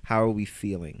 How are we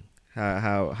feeling?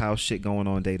 How shit going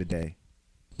on day to day?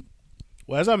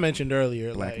 Well, as I mentioned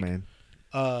earlier, Black man.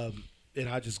 And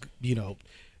I just,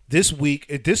 this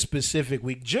week, this specific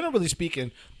week, generally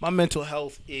speaking, my mental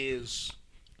health is,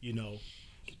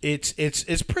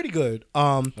 it's pretty good.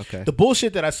 Okay. The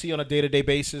bullshit that I see on a day-to-day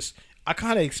basis, I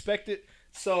kind of expect it.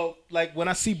 So, when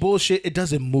I see bullshit, it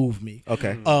doesn't move me.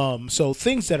 Okay. So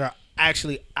things that are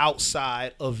actually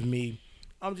outside of me,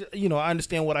 I'm just, I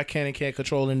understand what I can and can't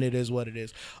control, and it is what it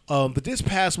is. But this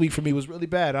past week for me was really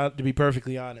bad, to be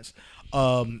perfectly honest.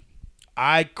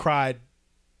 I cried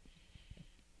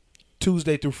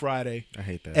Tuesday through Friday. I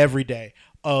hate that. Every day.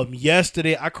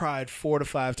 Yesterday I cried 4 to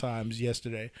 5 times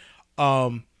yesterday.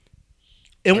 But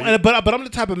I'm the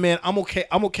type of man, I'm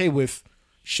okay with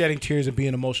shedding tears and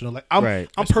being emotional.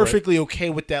 I'm perfectly okay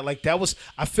with that.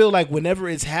 I feel like whenever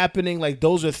it's happening,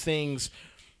 those are things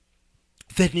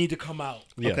that need to come out.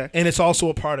 Yeah. Okay. And it's also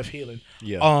a part of healing.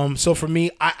 Yeah. So for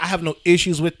me, I have no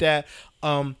issues with that.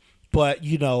 But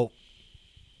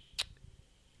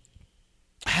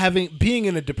being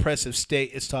in a depressive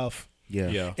state is tough.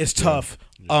 Yeah. It's tough.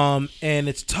 And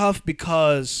it's tough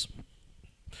because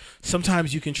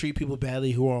sometimes you can treat people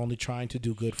badly who are only trying to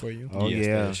do good for you. Oh Yes,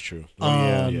 yeah, that's true.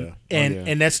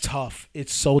 And that's tough.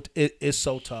 It's so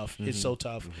tough. It's so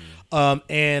tough.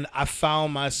 And I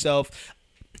found myself,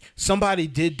 somebody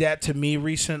did that to me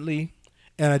recently,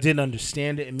 and I didn't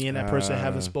understand it, and me and that person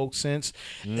haven't spoke since.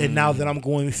 And now that I'm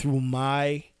going through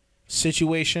my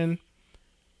situation,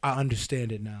 I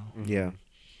understand it now. yeah.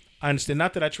 I understand.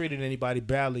 Not that I treated anybody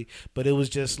badly, but it was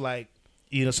just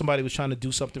somebody was trying to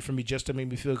do something for me just to make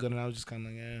me feel good, and I was just kind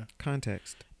of yeah.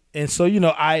 Context. And so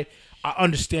I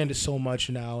understand it so much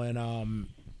now, and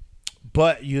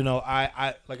but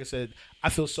I like I said, I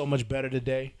feel so much better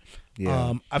today.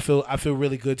 Yeah. I feel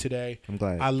really good today. I'm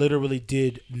glad. I literally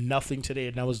did nothing today,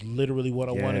 and that was literally what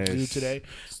I wanted to do today.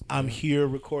 I'm here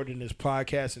recording this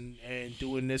podcast and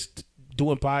doing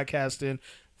podcasting.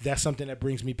 That's something that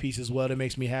brings me peace as well. That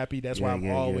makes me happy. That's why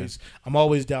I'm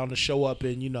always down to show up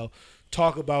and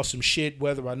talk about some shit,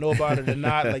 whether I know about it or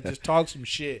not. Just talk some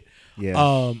shit.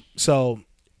 Yeah. So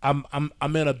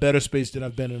I'm in a better space than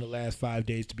I've been in the last 5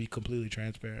 days, to be completely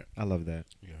transparent. I love that.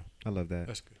 Yeah. I love that.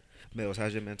 That's good. Mills,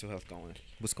 how's your mental health going?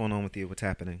 What's going on with you? What's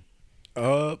happening?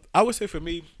 I would say for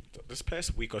me, this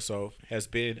past week or so has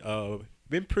been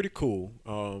pretty cool.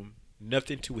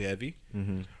 Nothing too heavy.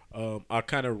 Mm-hmm. I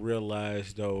kind of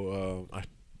realized though I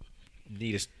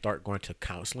need to start going to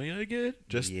counseling again.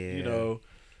 Just because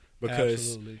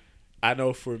Absolutely. I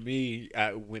know for me,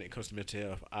 when it comes to mental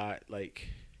health, I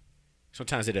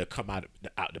sometimes it'll come out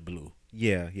the blue.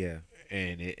 Yeah, yeah.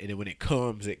 And then when it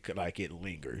comes, it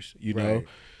lingers. You know. Right.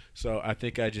 So I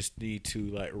think I just need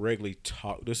to regularly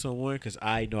talk to someone, because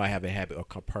I know I have a habit of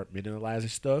compartmentalizing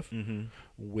stuff,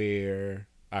 where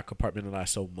I compartmentalize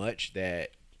so much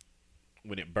that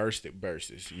when it bursts,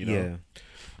 Yeah.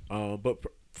 But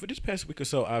for this past week or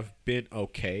so, I've been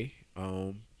okay.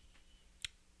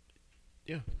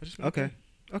 Yeah. I just been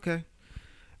Okay.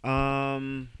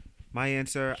 My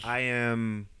answer, I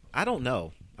don't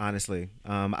know. honestly.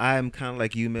 I'm kind of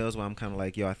like you, Mills, where I'm kind of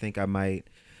like, yo, I think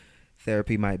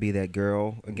therapy might be that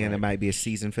girl. Again, Right. it might be a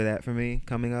season for that for me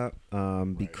coming up.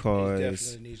 It Because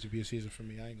definitely needs to be a season for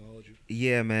me. I ain't gonna hold you.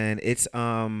 yeah, man, it's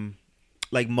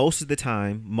like most of the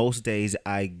time, most days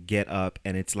I get up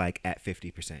and it's like at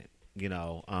 50%,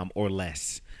 or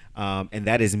less. And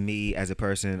that is me as a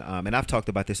person. And I've talked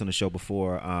about this on the show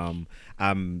before.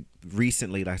 I'm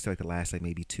recently, like I said, like the last like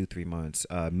maybe 2-3 months,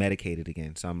 medicated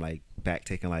again. So I'm like back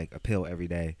taking like a pill every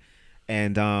day,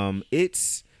 and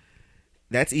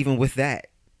that's even with that.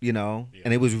 And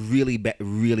it was really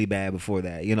bad before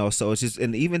that, so it's just,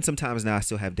 and even sometimes now I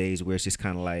still have days where it's just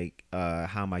kind of like,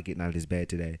 how am I getting out of this bed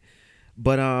today?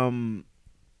 But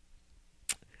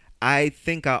I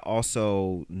think I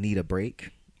also need a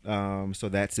break. So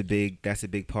that's a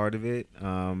big part of it.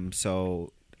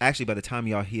 So actually by the time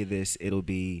y'all hear this, it'll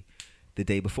be the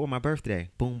day before my birthday.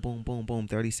 Boom, boom, boom, boom,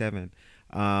 37.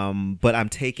 But I'm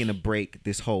taking a break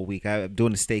this whole week. I'm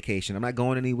doing a staycation. I'm not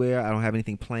going anywhere. I don't have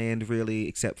anything planned really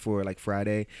except for like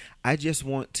Friday. I just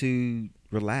want to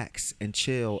relax and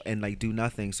chill and like do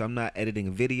nothing. So I'm not editing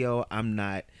a video. I'm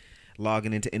not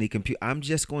logging into any computer. I'm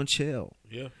just going to chill.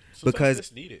 Yeah. Because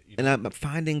that's needed, and I'm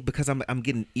finding, because I'm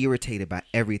getting irritated by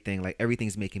everything. Like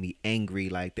everything's making me angry.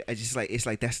 Like I just like, it's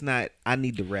like that's not. I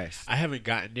need the rest. I haven't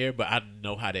gotten there, but I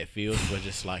know how that feels. But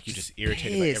just like you're just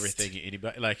irritated by pissed. everything and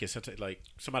anybody. Like it's sometimes like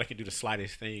somebody can do the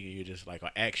slightest thing, and you're just like,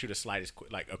 or ask you the slightest,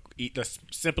 the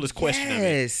simplest question of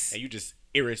Yes. it, and you just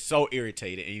so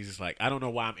irritated, and you're just like, I don't know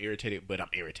why I'm irritated, but I'm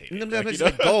irritated. And Like, I'm just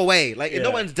like, go away. Like Yeah. no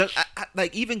one's done. I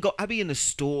like even go. I be in the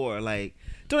store like.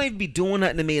 Don't even be doing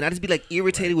nothing to me, and I just be like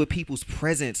irritated with people's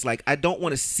presence. Like I don't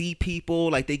want to see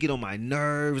people. Like they get on my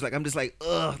nerves. Like I'm just like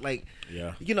ugh. Like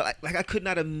Yeah. like I could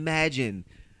not imagine.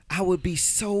 I would be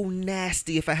so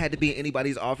nasty if I had to be in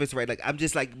anybody's office, right? Like I'm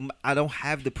just like I don't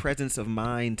have the presence of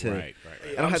mind to. Right.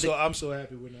 I don't have I'm so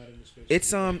happy we're not in this space.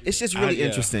 It's just really yeah.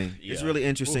 interesting. It's Yeah. really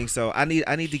interesting. So I need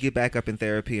to get back up in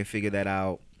therapy and figure that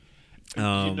out.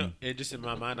 And just in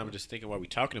my mind, I'm just thinking while we're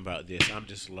talking about this, I'm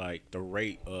just like the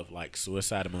rate of like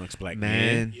suicide amongst black men.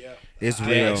 Man, Yeah. it's I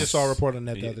real. just saw a report on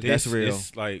that the other day. That's real.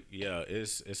 It's like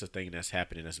it's a thing that's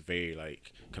happening that's very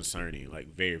like concerning,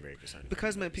 like very very concerning.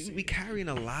 Because man, people be carrying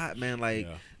a lot, man. Like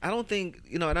Yeah. I don't think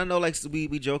and I know like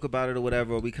we joke about it or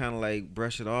whatever, or we kind of like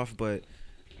brush it off, but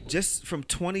just from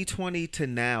 2020 to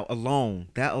now alone,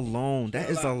 that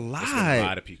is a lot. It's been a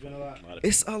lot of people. Been a lot.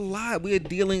 It's a lot. We're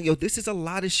dealing. This is a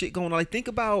lot of shit going on. Like think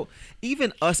about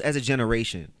even us as a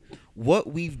generation,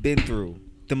 what we've been through,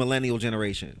 the millennial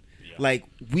generation. Yeah. Like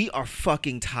we are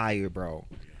fucking tired, bro.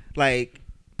 Like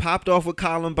popped off with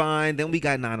Columbine, then we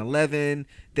got 9/11,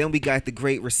 then we got the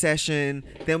Great Recession,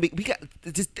 then we got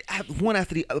just one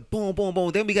after the other, boom, boom, boom.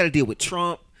 Then we got to deal with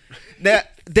Trump. Now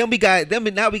we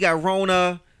got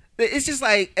Rona. It's just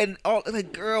like, and all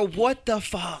like, girl, what the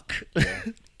fuck?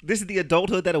 This is the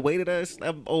adulthood that awaited us.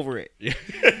 I'm over it. Yeah,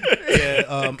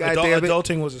 God damn it.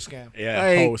 adulting was a scam. Yeah,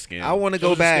 Like, whole scam. I want to It go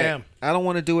was a back. scam. I don't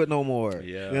want to do it no more.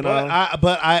 Yeah. You know?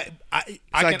 But I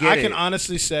I get can it.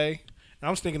 honestly say, and I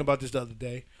was thinking about this the other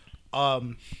day.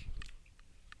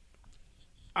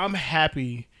 I'm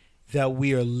happy that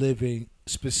we are living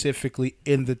specifically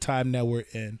in the time that we're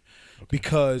in,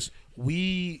 because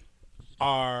we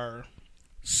are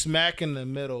smack in the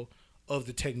middle of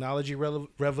the technology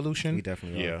revolution. We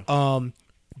definitely are. Yeah.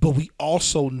 But we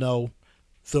also know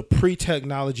the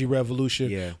pre-technology revolution,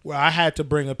 Yeah. where I had to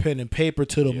bring a pen and paper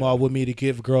to the mall with me to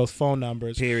give girls phone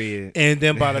numbers. Period. And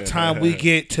then by the time we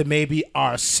get to maybe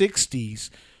our 60s,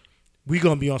 we're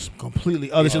gonna be on some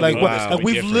completely other shit. Like, wow. like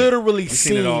we've Different. literally We've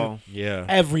seen seen it all. Yeah. We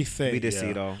everything. did see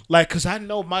it all. Like, cause I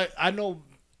know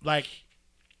like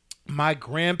my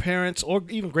grandparents or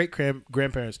even great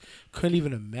grandparents couldn't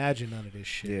even imagine none of this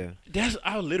shit. Yeah.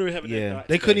 I was literally having Yeah. that thought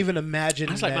They couldn't today. even imagine.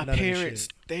 I was like, none my of this parents,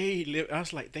 shit. I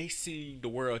was like, they seen the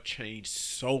world change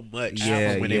so much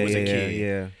Yeah. from when yeah, they was yeah, a kid.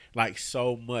 Yeah. Like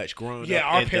so much growing Yeah,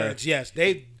 up. our and parents, yes,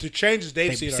 the changes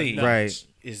they've they've seen are seen. nuts. Right.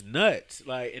 is nuts.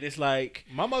 Like, and it's like,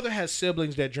 My mother has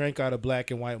siblings that drank out of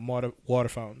black and white water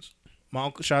fountains. My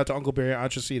uncle, shout out to Uncle Barry and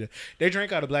Aunt Rosita. They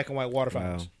drank out of black and white water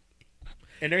fountains,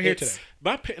 and they're here today.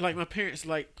 my parents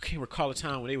like can recall a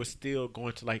time when they were still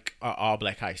going to like all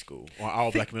black high school or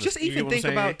all black middle Just school. You even get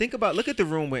what I'm think saying? about look at the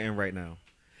room we're in right now.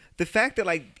 The fact that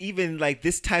like even like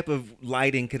this type of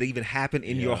lighting could even happen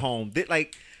in your Yeah. home. That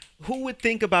like who would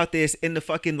think about this in the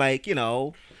fucking like,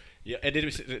 Yeah, and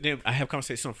then I have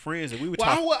conversations with some friends and we would Well,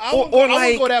 talk. I Or wouldn't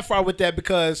like- go that far with that,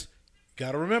 because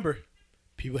gotta remember,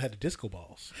 People had the disco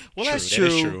balls. Well, True, that's that true.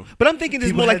 is true. But I'm thinking it's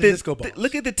People more like had the disco balls.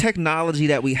 look at the technology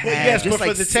that we have. Yes, just but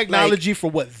for the like technology for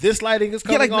what this lighting is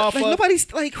yeah, coming like, off like of.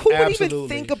 nobody's like who would even Absolutely.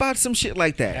 think about some shit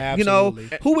like that? Absolutely. You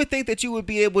know, who would think that you would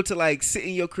be able to like sit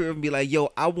in your crib and be like,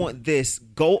 "Yo, I want this."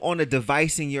 Go on a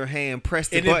device in your hand, press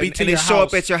the And it button, be to and your it show up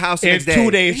house at your house the in next day.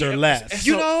 2 days or less.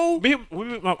 You know?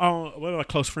 one of my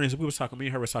close friends, me and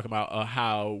her was talking about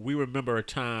how we remember a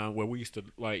time where we used to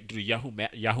like do the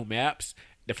Yahoo Maps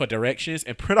for directions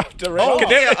and print off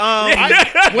directions.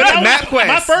 MapQuest.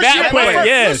 My first year, MapQuest,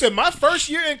 yes. listen, my first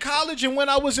year in college and when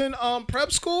I was in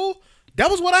prep school, that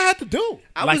was what I had to do.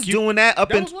 I Like was you- doing that up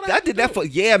that in. was what I I had did to that do.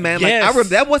 for man. Like Yes. I remember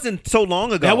that wasn't so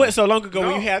long ago. That wasn't so long ago when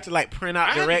No. you had to like print out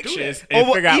I had to do directions that. and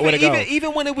Or figure out where to go.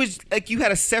 even when it was like you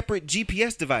had a separate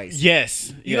GPS device.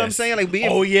 Yes, You know what I'm saying? Like me.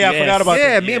 Oh yeah, I Yes. forgot about Yeah,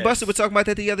 that. me and Yes. Buster were talking about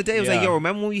that the other day. It was like, Yeah. yo,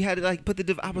 remember when we had to like put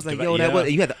the? I was like, Devi- yo, that yeah. was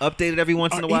you had to update it every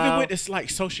once in a Or while. even with it's like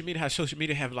social media, how social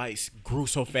media have like grew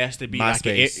so fast to be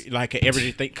MySpace. like a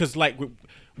everyday thing. Because like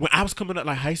when I was coming up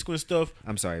like high school and stuff,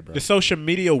 I'm sorry, bro. the social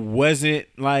media wasn't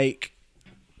like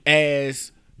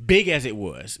as big as it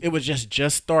was. It was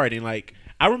just starting. Like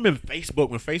I remember Facebook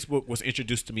when Facebook was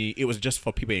introduced to me. It was just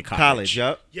for people in College,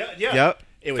 yup. Yeah. Yep.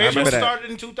 It was I remember Facebook that. started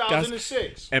in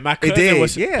 2006. And my cousin did,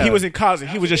 was yeah. he was in college and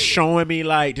he was just showing me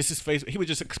like this is Facebook. He was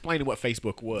just explaining what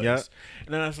Facebook was. Yep.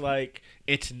 And then I was like,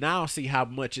 it's now see how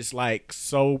much it's like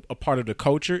so a part of the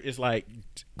culture is like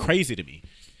crazy to me.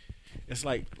 It's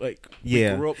like we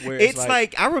Yeah, grew up where it's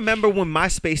like I remember when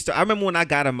MySpace started. I remember when I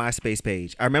got a MySpace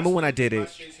page. I remember when I did it.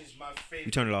 MySpace is my favorite.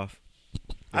 You turn it off.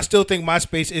 I still think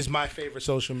MySpace is my favorite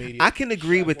social media. I can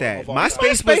agree with that. Of all time.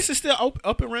 MySpace MySpace was. is still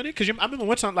up and running because I remember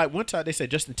one time they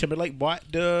said Justin Timberlake bought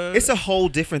the. It's a whole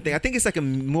different thing. I think it's like a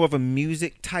more of a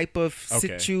music type of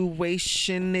Okay.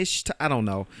 situation-ish. I don't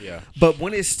know. Yeah. But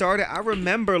when it started, I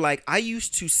remember like I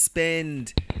used to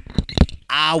spend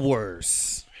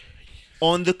hours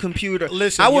on the computer.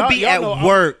 Listen, I would y'all- be y'all at know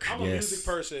work. I'm a Yes. music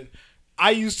person.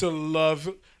 I used to love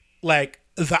like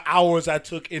the hours I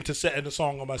took into setting the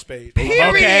song on my space.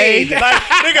 Period. Like,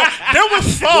 nigga, there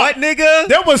was thought. What, nigga?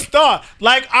 There was thought.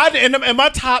 Like and my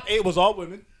top 8 was all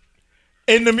women.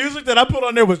 And the music that I put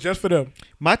on there was just for them.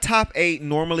 My top 8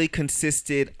 normally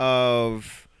consisted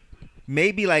of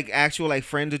maybe like actual like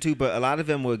friends or two, but a lot of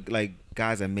them were like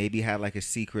guys that maybe had like a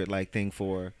secret like thing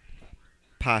for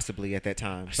possibly at that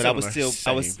time. But I was Similar.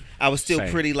 still I was still Same.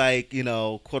 pretty like, you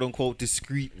know, quote unquote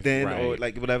discreet then or Right.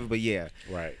 like whatever, but yeah.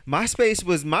 Right. MySpace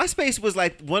was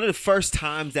like one of the first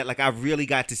times that like I really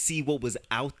got to see what was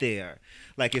out there.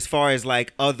 Like as far as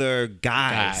like other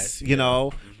guys, you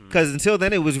know? Because until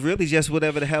then, it was really just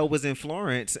whatever the hell was in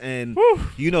Florence, and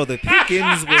you know the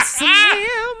Pickens was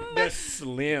slim. The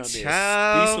slimness.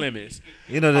 Child. The slimmest.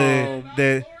 You know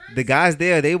the guys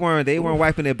there, they weren't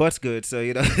wiping their butts good, so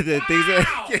you know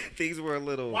things were a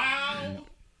little.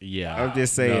 Yeah. I'm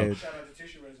just saying.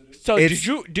 So It's- did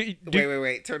you do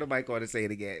Wait, turn the mic on and say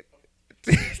it again.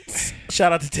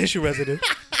 Shout out to Tissue Resident.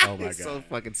 Oh my god. It's so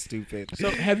fucking stupid. So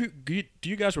do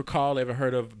you guys recall ever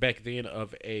heard of back then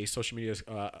of a social media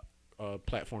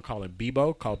platform called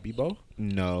Bebo?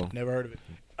 No. Never heard of it.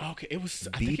 Okay, it was.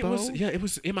 I think it was. Bebo? Yeah, it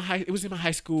was in my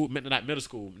high school. Not middle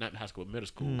school. Not high school. Middle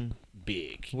school.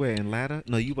 Big. Where in Latta?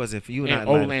 No, you wasn't. You were And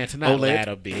not in Latta. Olanta, not Oled?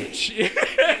 Latta, bitch.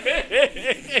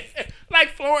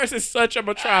 Like Florence is such a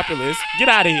metropolis. Get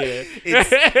out of here.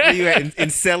 Where you at in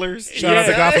Sellers? Shout out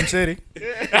to Gotham City.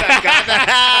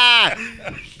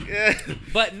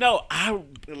 But no,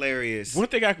 Hilarious. one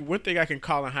thing I can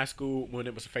call in high school when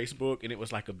it was Facebook and it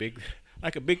was like a big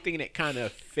thing that kind of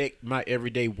affected my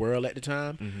everyday world at the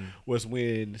time was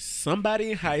when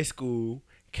somebody in high school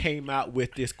came out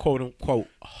with this quote unquote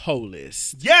whole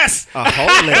list. Yes. A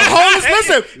whole list. Whole list.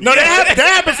 Listen, no, that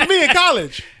happened to me in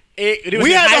college. It was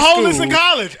We in had the high whole list school, in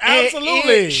college. and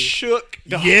Absolutely. it shook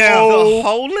the Yeah. whole. The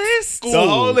whole list? The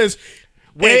whole list.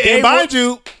 When And, they and mind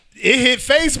you, it hit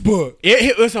Facebook.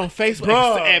 It was on Facebook,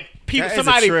 Bruh. and people, That is a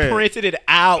somebody trip. printed it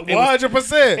out. And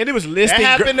 100%. and it was listing.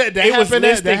 That happened. That it was happened. That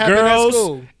listing happened at girls.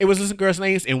 school. It was listing girls'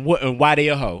 names and what and why they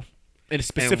a hoe, and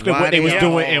specifically why what they they was a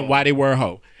doing hoe. and why they were a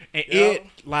hoe. And Yeah. it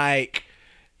like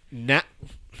not.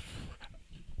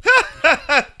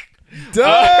 If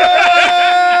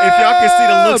y'all can see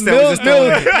the looks that was just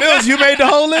doing. Mills, you made the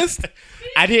whole list?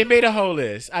 I did make a whole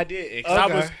list. I did.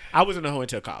 'Cause Okay. I wasn't a hoe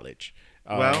until college.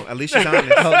 Well, at least she's honest.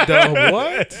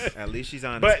 What? At least she's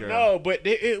honest, But girl. no, but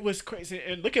it was crazy.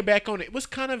 And looking back on it, it was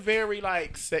kind of very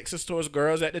like sexist towards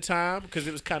girls at the time because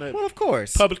it was kind of Well, of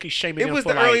course. publicly shaming It them was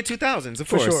for the early like, 2000s, of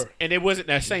For course. sure. and it wasn't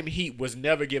that same heat was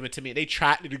never given to me. The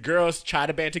girls tried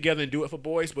to band together and do it for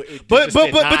boys, but it But just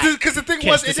did not because the thing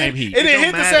catch was the it same didn't, heat. it didn't It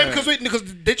hit don't the same matter. because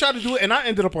they tried to do it and I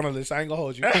ended up on a list. I ain't gonna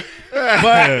hold you. but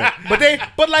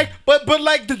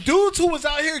like the dudes who was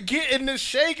out here getting this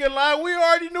shaking, like we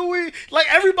already knew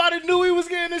everybody knew he was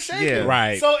getting this shaking. Yeah.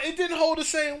 Right. So it didn't hold the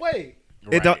same weight.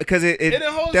 It don't because it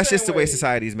didn't hold the that's same just the way way.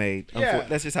 society's made. Yeah,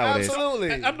 That's just how it is.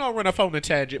 absolutely. I'm not running off on a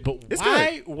tangent, but It's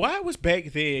why was back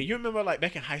then? You remember like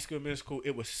back in high school, middle school,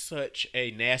 it was such a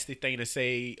nasty thing to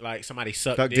say like somebody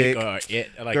sucked Suck dick, dick. or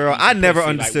it. Like, Girl, eat some I never pussy.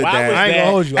 understood like, why that. Was I ain't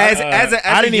gonna hold you. As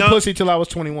I a didn't eat young- pussy till I was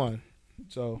 21.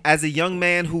 So As a young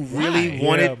man who really Right.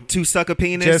 wanted Yeah. to suck a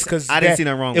penis, just because I didn't see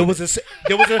nothing wrong with it.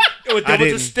 There was a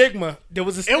didn't. stigma. There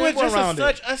was a It stigma was just around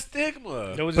such a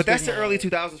stigma. There was a But that's the stigma early around it.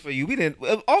 2000s for you. We didn't.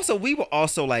 Also, we were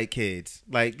also like kids.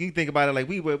 Like you think about it, like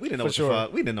we didn't know what sure. the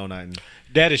fuck. We didn't know nothing.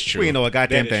 That is true. We didn't know a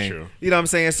goddamn That is thing. true. You know what I'm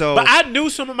saying? So, But I knew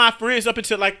some of my friends up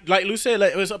until like Lou said,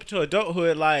 like it was up until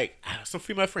adulthood. Like some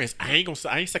female friends, I ain't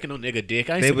sucking no nigga dick.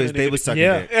 I ain't they sucking was no nigga dick. sucking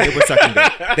Yeah. dick. They were sucking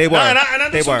dick. They were. And I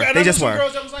They were. They just were.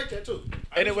 Girls that was like that too.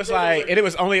 And it was like, and it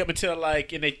was only up until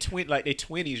like in their their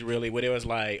 20s really, where it was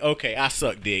like, okay, I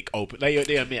suck dick open. They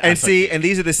admit. I And suck see, dick. and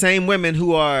these are the same women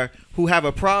who have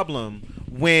a problem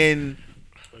when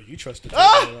You trust the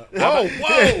whoa!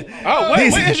 Oh, what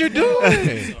These- is you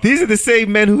doing? these are the same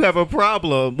men who have a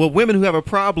problem. Well, women who have a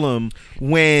problem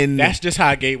when That's just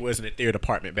how gay was in the theater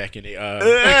department back in the.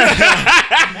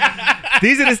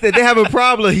 these are they have a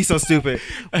problem. He's so stupid.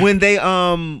 When they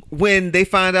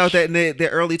find out that in their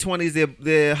early 20s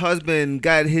their husband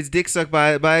got his dick sucked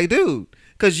by a dude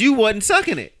because you wasn't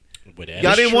sucking it. But that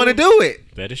Y'all is didn't true. want to do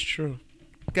it. That is true.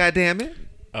 God damn it.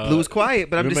 Blue was quiet,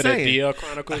 but I'm just Remember saying. the DL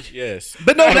Chronicles? Yes.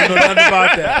 But no, I don't know nothing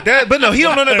about that. but no, he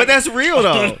don't know that. But that's real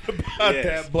though. About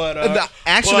Yes. that, but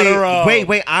Actually, but,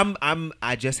 wait.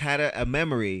 I just had a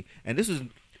memory, and this was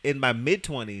in my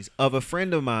mid-20s of a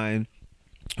friend of mine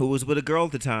who was with a girl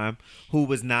at the time who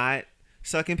was not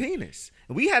sucking penis.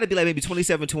 We had to be like maybe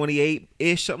 27, 28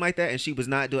 ish, something like that, and she was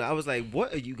not doing. I was like,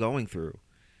 "What are you going through?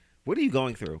 What are you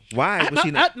going through? Why was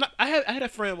she not?" I had a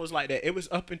friend was like that. It was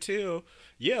up until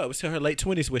it was till her late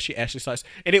 20s where she actually starts,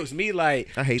 and it was me like,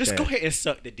 I hate just that. go ahead and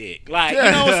suck the dick, like you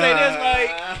know what I'm saying?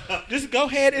 It's like, just go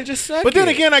ahead and just suck. But then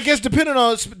it. again, I guess depending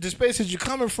on the spaces you're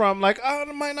coming from, like I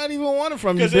might not even want it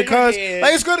from you 'Cause in your because head-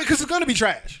 like it's gonna be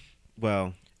trash.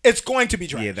 Well, It's going to be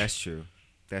trash. yeah, that's true.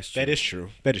 That's true. that is true.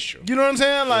 That is true. You know what I'm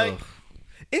saying? Like Ugh.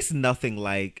 It's nothing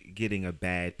like getting a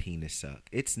bad penis suck.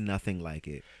 It's nothing like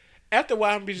it. After a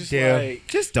while, I'm just Yeah. like,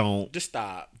 Just don't. just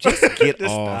stop. Just get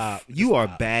Just off. stop. You Just are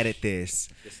stop. bad at this.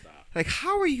 Just stop. Like,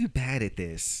 how are you bad at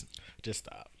this? Just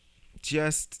stop.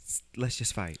 Let's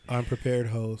just fight. unprepared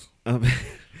hoes.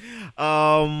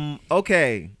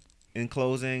 Okay. In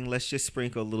closing, let's just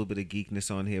sprinkle a little bit of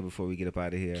geekness on here before we get up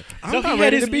out of here. I'm No, not he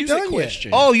ready had to his be music done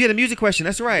question. yet. Oh, you had a music question.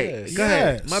 That's right. Yes. Go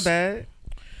ahead. Yes. My bad.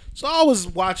 So I was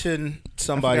watching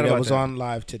somebody I forgot that about was that. on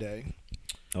live today.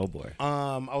 Oh boy.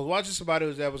 I was watching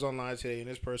somebody that was on live today, and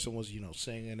this person was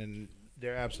singing, and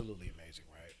they're absolutely amazing,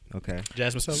 right? Okay.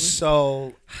 Jasmine Sullivan.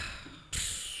 So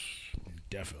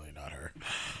definitely not her.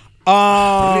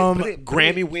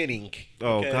 Grammy winning.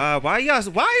 Oh Okay. God! Why y'all?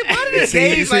 Why did the See-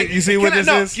 gays you see- like? you see what Can I- this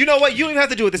no, is? You know what? You don't even have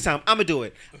to do it this time. I'm gonna do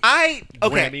it. Okay.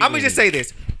 Grammy I'm gonna just say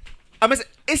this.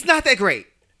 It's not that great.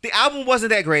 The album wasn't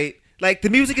that great. Like the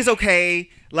music is okay.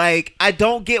 Like I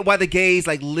don't get why the gays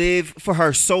like live for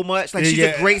her so much. Like she's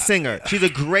Yeah. a great singer. She's a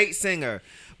great singer.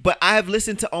 But I have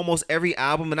listened to almost every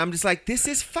album, and I'm just like, this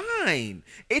is fine.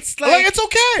 It's like it's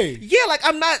okay. yeah, like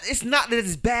I'm not. It's not that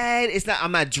it's bad. It's not.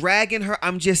 I'm not dragging her.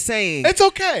 I'm just saying It's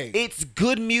okay. it's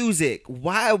good music.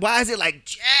 Why is it like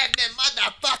Jasmine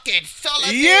motherfucking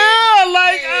Sullivan? Yeah,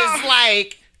 like, It's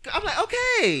like I'm like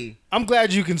okay. I'm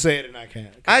glad you can say it and I can't.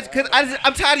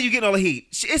 I'm tired of you getting all the heat.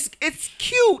 It's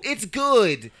cute. It's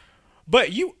good.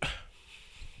 But you,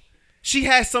 She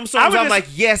has some I songs. would I'm just- like,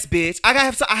 yes, bitch. I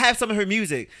have some of her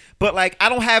music, but like, I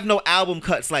don't have no album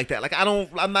cuts like that. Like,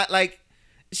 I'm not like,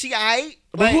 she aight.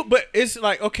 Like, but it's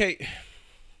like okay.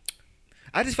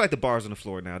 I just feel like the bars on the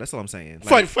floor now. That's all I'm saying. For,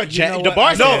 Like, for you know the what?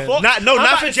 bars. I No, get it.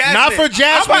 not for Jasmine. Not for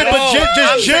Jasmine, I'm but about to- just I'm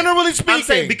saying- generally speaking. I'm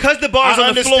saying because the bars I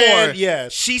on the floor, understand,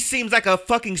 yes. she seems like a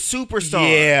fucking superstar.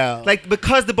 Yeah. like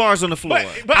because the bars on the floor.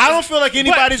 But I don't feel like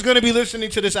anybody's going to be listening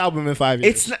to this album in 5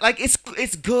 years. It's not, like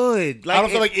it's good. Like I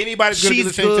don't feel like anybody's going to be she's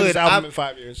listening to this good. album in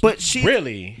 5 years. But she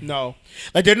really. no.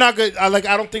 Like they're not good. I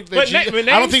don't think that. But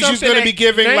I don't think she's going to be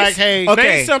giving hey.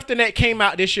 Name something that came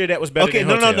out this year that was better than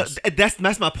Hotels. No.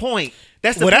 That's my point.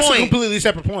 That's the point. That's a completely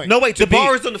separate point. No, wait. The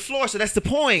bar is on the floor, so that's the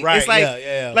point. Right. It's like,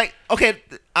 yeah. like okay.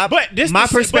 But this my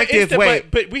perspective.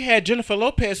 But we had Jennifer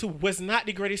Lopez, who was not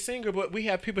the greatest singer, but we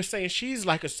have people saying she's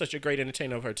like such a great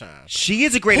entertainer of her time. She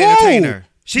is a great entertainer.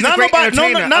 She's a great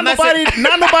entertainer. Not nobody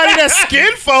that's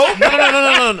skin folk.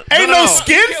 No. Ain't no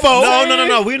skin folk.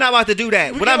 No. We're not about to do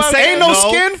that. What I'm saying, ain't no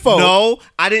skin folk. No,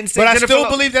 I didn't say. But I still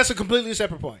believe that's a completely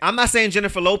separate point. I'm not saying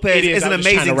Jennifer Lopez is an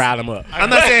amazing. Trying to rile him up. I'm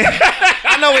not saying.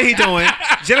 I know what he's doing.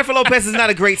 Jennifer Lopez is not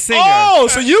a great singer. Oh,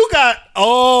 so you got.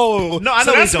 Oh, no, I know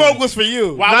so that he's smoke doing. Was for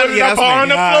you. Why would the bar on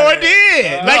the floor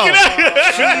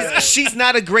did? She's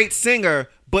not a great singer,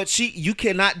 but you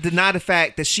cannot deny the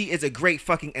fact that she is a great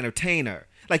fucking entertainer.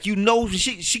 Like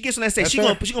she gets on that stage. She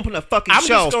gonna put on a fucking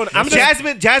show.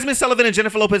 Jasmine Sullivan and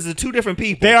Jennifer Lopez are two different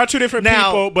people. They are two different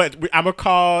people. But I'm gonna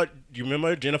call. You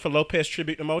remember Jennifer Lopez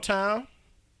tribute to Motown?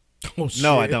 Oh,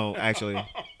 no, I don't actually.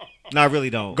 No, I really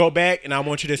don't. Go back and I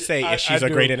want you to say if she's a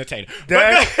great entertainer.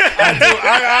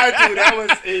 I do. That was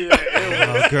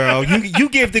oh, girl. You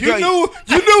gave the girl. You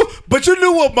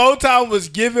knew what Motown was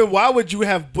giving. Why would you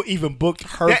have even booked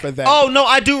her for that? Oh no,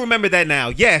 I do remember that now.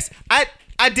 Yes,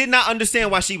 I did not understand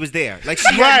why she was there. Like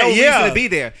she had no reason to be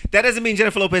there. That doesn't mean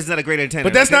Jennifer Lopez is not a great entertainer.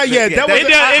 But that's not yet.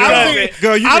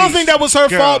 I don't think that was her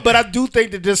fault. But I do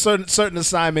think that there's certain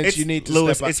assignments you need to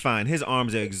step up. It's fine. His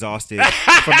arms are exhausted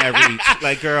from that reach.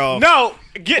 Like, girl. No.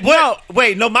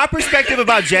 Wait. No. My perspective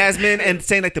about Jasmine and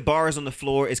saying like the bar is on the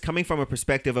floor is coming from a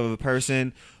perspective of a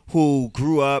person who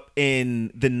grew up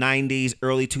in the 90s,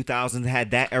 early 2000s,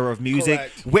 had that era of music.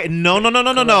 No.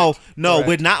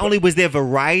 Where not only was there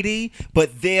variety,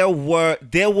 but there was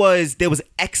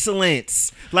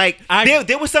excellence. Like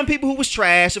there were some people who was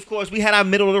trash. Of course, we had our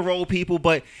middle of the road people,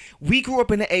 but we grew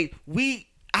up in the 80s.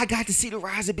 I got to see the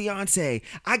rise of Beyonce.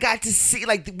 I got to see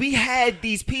we had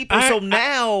these people.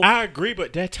 Now I agree,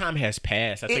 but that time has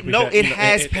passed. I think it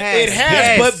has passed. It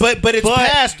has, but it's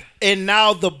passed, and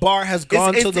now the bar has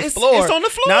gone to the floor. It's on the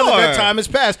floor. Now that time has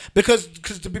passed, because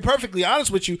to be perfectly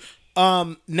honest with you,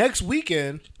 next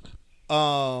weekend.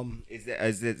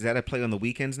 Is that a play on the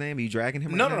Weeknd's name? Are you dragging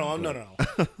him? No. I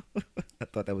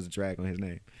thought that was a drag on his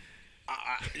name.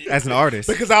 As an artist,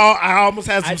 because I almost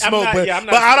had some smoke, but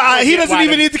he doesn't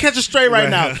even need to catch a straight right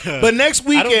now. But next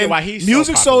weekend,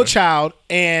 Music Soul Child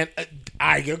and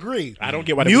I agree. I don't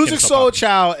get why Music Soul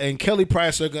Child and Kelly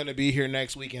Price are going to be here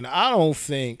next weekend. I don't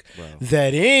think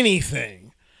that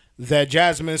anything that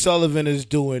Jasmine Sullivan is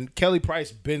doing, Kelly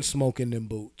Price been smoking them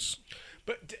boots.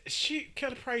 But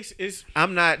Kelly Price is.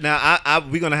 I'm not now.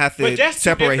 We're gonna have to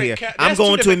separate here. I'm That's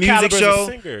going two to a different music calibers of show,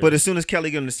 singer. but as soon as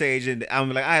Kelly get on the stage, and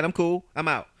I'm like, all right, I'm cool. I'm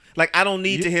out. Like I don't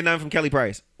need to hear nothing from Kelly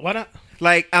Price. Why not?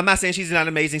 Like I'm not saying she's not an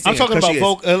amazing singer. I'm talking about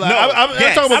vocal.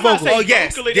 I'm talking about vocals. Oh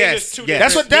yes.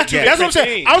 That's what I'm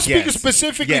saying. I'm speaking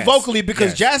specifically vocally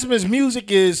because Jasmine's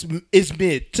music is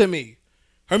mid to me.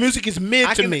 Her music is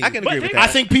mid to me. I can agree with that. I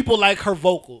think people like her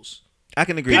vocals. I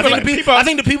can agree. I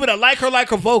think the people that like her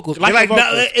vocals. And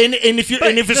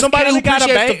if it's somebody who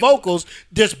appreciates the vocals,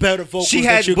 there's better vocals. She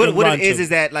had what it is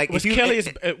that like what's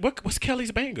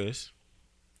Kelly's bangers?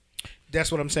 That's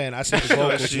what I'm saying. I said the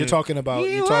vocals. You're talking about.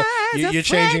 You're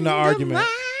changing the argument.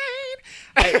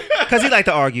 Because he like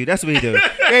to argue. That's what he do.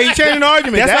 Yeah, you changing the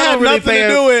argument. That's that why I don't really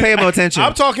pay him attention.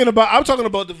 I'm talking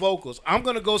about the vocals. I'm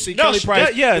gonna go see Kelly Price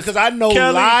because I know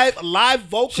live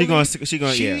vocals.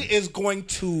 She is going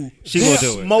to do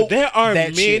it. There are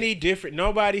many different.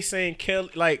 Nobody's saying Kelly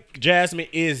like Jasmine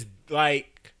is like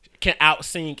can out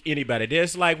sing anybody.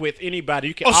 There's like with anybody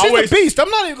you can always. She's a beast.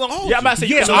 I'm not even gonna hold. Yeah, I'm about to say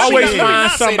you can always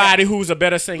find somebody who's a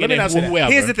better singer than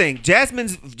whoever. Here's the thing,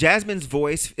 Jasmine's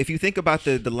voice. If you think about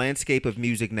the landscape of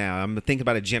music now, I'm thinking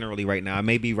about it generally right now. I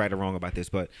may be right or wrong about this,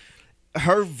 but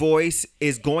her voice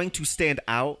is going to stand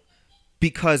out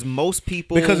because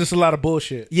it's a lot of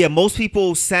bullshit. Yeah, most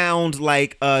people sound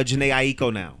like Jhené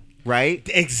Aiko now. Right,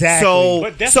 exactly.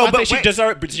 But that's why I think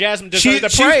Jasmine deserves the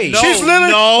praise. We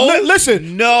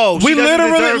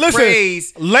literally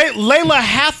listen. Layla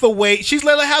Hathaway. She's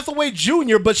Layla Hathaway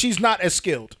Jr., but she's not as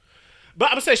skilled.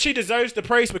 But I'm saying she deserves the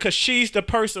praise because she's the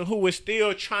person who is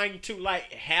still trying to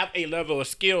like have a level of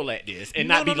skill at this and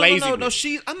not be lazy. No.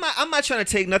 I'm not trying to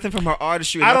take nothing from her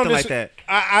artistry or nothing like that.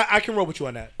 I can roll with you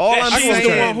on that. She's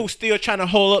the one who's still trying to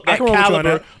hold up that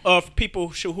caliber of people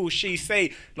who she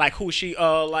say like who she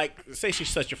say she's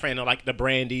such a fan of like the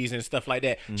Brandies and stuff like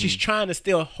that. Mm-hmm. She's trying to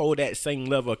still hold that same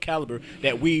level of caliber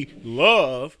that we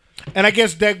love. And I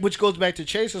guess that which goes back to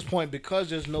Chase's point, because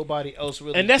there's nobody else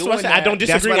really. And that's doing what I said. I don't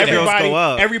That's disagree why with the girls that. go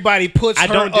up. Everybody puts I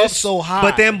her don't up so high.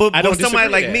 But then, but I don't somebody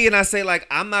disagree like with me that. and I say like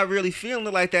I'm not really feeling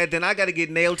it like that, then I got to get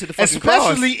nailed to the fucking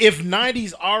especially if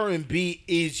 90s R&B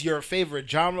is your favorite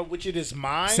genre, which it is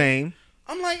mine. cross. Same.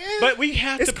 I'm like, But we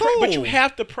have It's to, but cool. you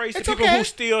have to praise the It's people okay. who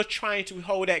still trying to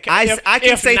hold that. I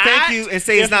can say thank you and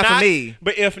say it's if not for me.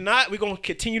 But if not, we're gonna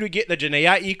continue to get the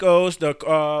Janae Ecos. The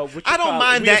I don't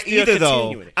mind that either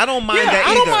though. I don't mind that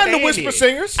I either. don't mind the Stand whisper it.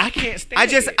 singers. I can't stand. I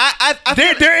just it. I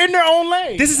feel, They're in their own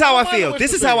lane. this is how I don't mind feel. the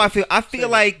This is whisper how I singers. feel. I feel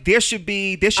like there should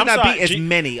I'm not sorry, be as G-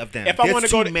 many of them. If I want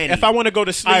to if I want to go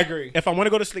to sleep, I agree. If I want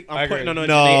to go to sleep, I I'm agree. putting on a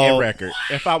No. Janae record.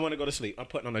 If I want to go to sleep, I'm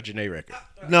putting on a Janae record.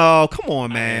 No, come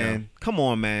on, man. Come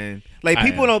on, man. Like I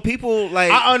people am. know people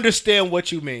like I understand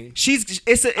what you mean.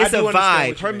 it's a I do understand vibe.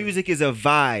 what you Her mean. music is a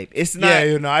vibe. It's not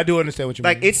Yeah, I do understand what you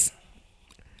like mean.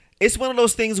 it's one of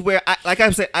those things where like I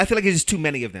said, I feel like it's just too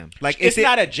many of them. Like It's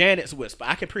not a Janet's whisper.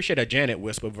 I can appreciate a Janet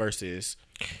whisper versus.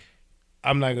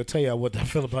 I'm not gonna tell you what I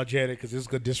feel about Janet because it's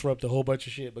gonna disrupt a whole bunch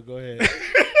of shit. But go ahead.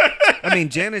 I mean,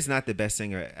 Janet's not the best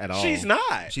singer at all. She's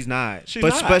not. She's not. She's but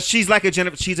not. but she's like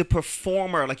she's a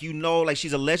performer. Like like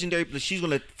she's a legendary. She's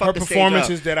gonna fuck Her the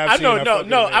performances stage up. that I've I seen. know, are no, fucking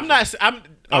no. amazing. I'm not. I'm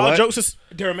all what? jokes. Is,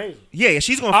 They're amazing. Yeah,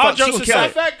 she's gonna All fuck. She's jokes gonna kill aside, it.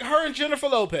 In fact, her and Jennifer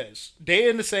Lopez, they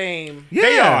in the same. Yeah.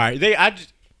 They are. They. I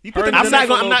just. You put Her them and I'm in not.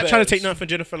 Jennifer I'm not trying to Lopez. take nothing from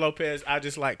Jennifer Lopez. I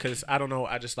just like because I don't know.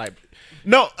 I just like.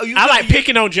 No, I like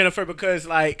picking on Jennifer because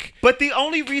like. But the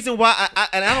only reason why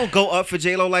I don't go up for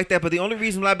J-Lo like that, but the only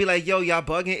reason why I be like, yo, y'all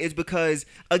bugging is because,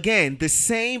 again,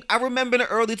 I remember in the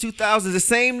early 2000s, the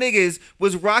same niggas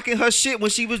was rocking her shit when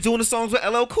she was doing the songs with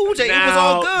LL Cool J. It was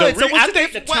all good. So I what's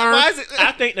think the the turn. why is it?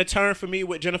 I think the turn for me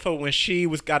with Jennifer when she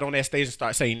got on that stage and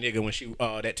started saying nigga when she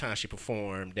that time she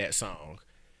performed that song.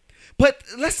 But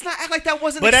let's not act like that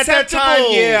wasn't But at that acceptable.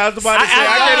 time, yeah, I was about to say, I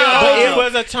But can't even it hold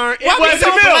was a turn. It Why we wasn't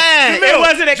so black? It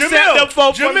wasn't acceptable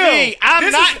for Jamil, me. I'm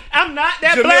this not. is- I'm not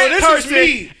that Jamil, black this is person.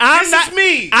 me. I'm This not is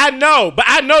me. I know, but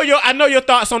I know your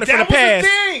thoughts on it from the That was a past.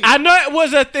 thing. I know it was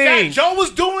a That thing. Joe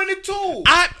was doing it too.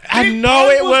 I Big know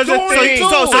Pun it was a doing thing. it too.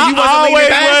 So you I wasn't leaning always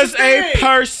back? was a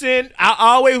person. I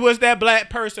always was that black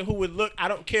person who would look. I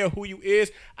don't care who you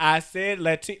is. I said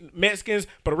Latin, Mexicans,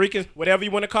 Puerto Ricans, whatever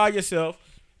you want to call yourself.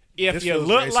 If This you feels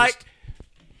look racist. like,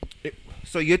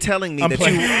 So you're telling me I'm that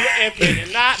playing. you... if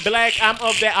you're not black, I'm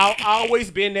of that. I'll always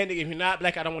been that nigga. If you're not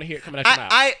black, I don't want to hear it coming out your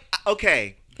mouth.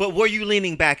 Okay, but were you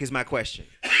leaning back is my question.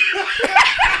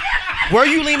 Were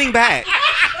you leaning back?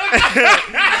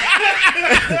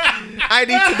 I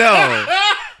need to know.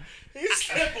 He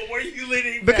said, but were you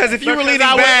leaning Because if you were Because leaning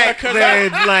I was- back, because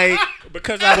then like...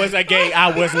 Because I was a gay, I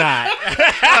was not.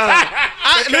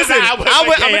 Listen, I was I'm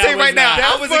a gonna gay, tell I you was right now.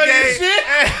 not. I was a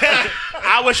gay.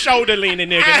 I was shoulder leaning,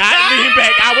 nigga. Not leaning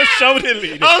back. I was shoulder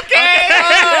leaning. Okay.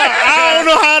 I don't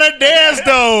know how to dance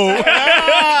though.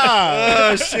 Ah,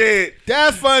 Oh shit.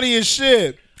 that's funny as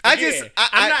shit. I just. Yeah. I,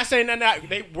 I'm not saying that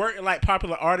they weren't like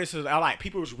popular artists. I like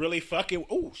people was really fucking.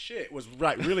 Oh shit, was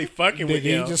like really fucking with Nigga,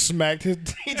 he them. just smacked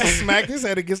his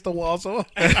head against the wall. So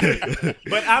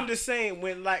But I'm just saying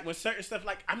when certain stuff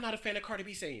like I'm not a fan of Cardi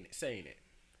B saying it,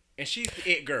 and she's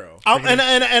the it girl. and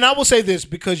I will say this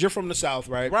because you're from the South,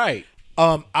 right? Right.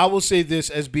 I will say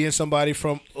this as being somebody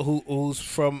from who's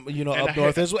from And I up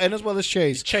north heard- as well as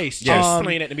Chase. Chase. Yes. Just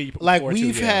explain that to me before Like too,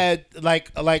 we've yeah. had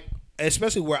like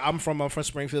especially where I'm from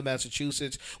Springfield,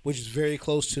 Massachusetts, which is very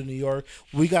close to New York.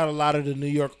 We got a lot of the New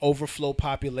York overflow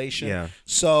population. Yeah.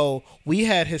 So we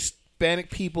had Hispanic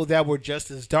people that were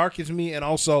just as dark as me, and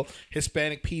also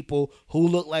Hispanic people who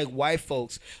look like white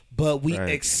folks, but we Right.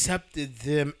 accepted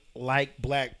them like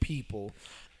black people.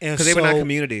 And because they were not so-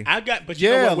 community. I got, but you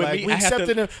know Yeah, what, with like me, we I have accepted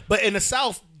to, them, but in the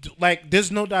South, like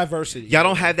there's no diversity. Y'all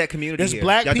don't have that community There's here.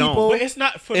 black Y'all don't. people. But it's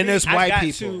not for And me. there's white got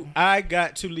people. I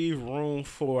got to leave room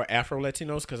for Afro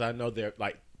Latinos because I know they're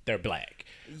black.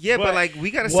 Yeah, but like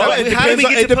we gotta. Well, stop. it How do we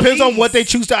depends, get it to depends on police? what they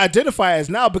choose to identify as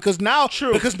now. Because now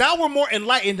we're more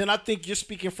enlightened, and I think you're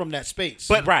speaking from that space.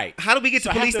 But Right. how do we get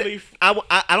So to I have police to that? leave-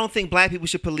 I don't think black people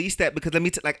should police that because let me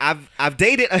like I've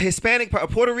dated a Hispanic, a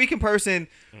Puerto Rican person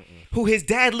who his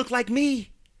dad looked like me.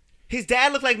 His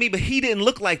dad looked like me, but he didn't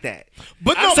look like that.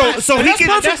 but no, so he that's can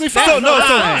perfectly so fine. no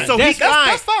fine. so That's he can,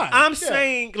 that's fine. I'm Yeah.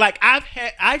 saying like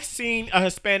I've seen a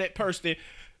Hispanic person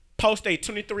post a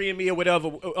 23andMe or whatever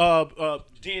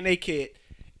DNA kit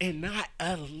and not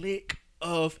a lick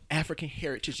of African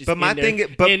heritage is But my in their,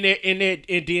 thing- but- in their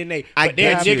DNA. I But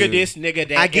they're get nigga you. this, nigga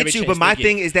that. I get every you, chance but my they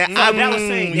thing get. is that So I that was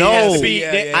saying no, it has to be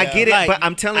Yeah, that- yeah. I get it, like, but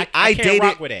I'm telling I I can't dated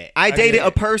rock with that. I get dated it. a I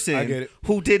person get it.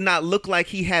 who did not look like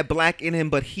he had black in him,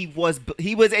 but he was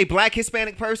a black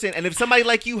Hispanic person. And if somebody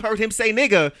like you heard him say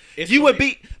nigga, It's you for would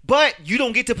me. be. But you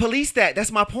don't get to police that.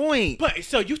 That's my point. But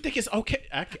so you think it's okay?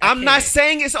 I'm not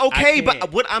saying it's okay, I but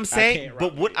can't. what I'm I saying, can't but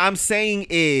rock what with I'm saying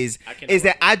is cannot that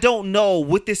rock I don't know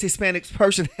what this Hispanic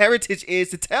person heritage is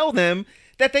to tell them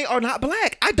that they are not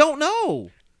black. I don't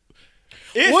know.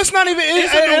 Well, it's not even.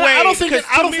 it's in a way, I don't think. because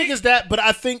I don't to think me- it's that. But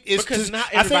I think it's because just, not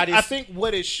I everybody's- think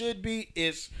what it should be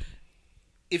is,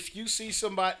 if you see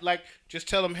somebody, like, just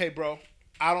tell them, hey, bro,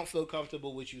 I don't feel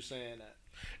comfortable with you saying that.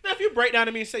 Now, if you break down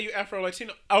to me and say you Afro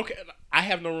Latino, okay, I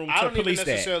have no room I to don't even police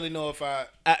necessarily know if I.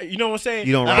 that. You know what I'm saying?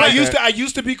 You don't But rock I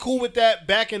used to be cool with that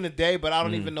back in the day, but I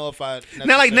don't even know if I.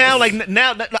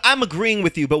 Now, I'm agreeing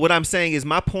with you, but what I'm saying is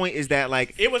my point is that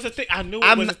like It was a thing. I knew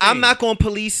it was a thing. I'm not going to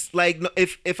police like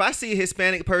if I see a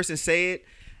Hispanic person say it,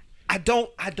 I don't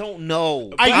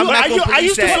know. I'm not gonna I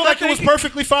used to police feel that. like it was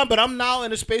perfectly fine, but I'm now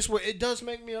in a space where it does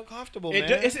make me uncomfortable, man.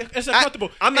 It's uncomfortable.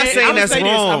 I'm not And saying I'm gonna that's say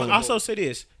this, wrong. I'm also say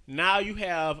this. Now you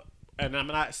have, and I'm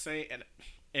not saying,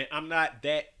 and I'm not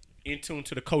that in tune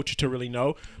to the culture to really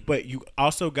know, but you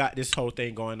also got this whole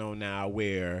thing going on now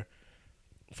where,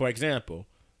 for example,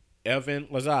 Evan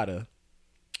Lozada,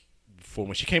 for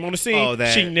when she came on the scene,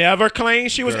 she never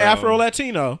claimed she was Girl. Afro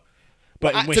Latino.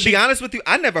 But when to be honest with you,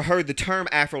 I never heard the term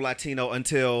Afro Latino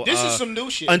until This is some new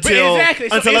shit. Until exactly.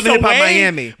 So until it's Love and a Hip Hop wave,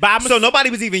 Miami. but So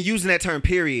nobody was even using that term.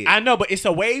 Period. I know, but it's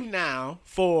a wave now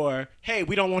for, hey,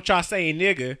 we don't want y'all saying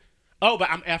nigga. Oh,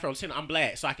 but I'm Afro Latino. I'm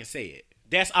black, so I can say it.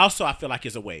 That's also, I feel like,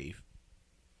 is a wave.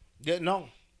 Yeah, no.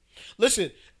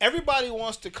 Listen, everybody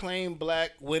wants to claim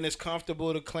black when it's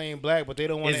comfortable to claim black, but they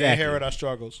don't want to Exactly. inherit our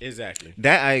struggles. Exactly.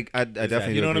 That I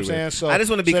definitely You know what I'm agree saying? with. So- I just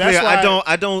want to be so that's clear. why-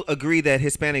 I don't agree that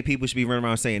Hispanic people should be running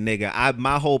around saying nigga.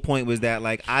 My whole point was that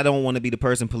like I don't want to be the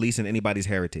person policing anybody's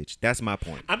heritage. That's my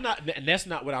point. I'm not, and that's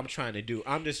not what I'm trying to do.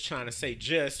 I'm just trying to say,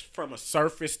 just from a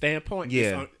surface standpoint,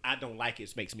 Yeah. I don't like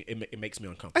it. It makes me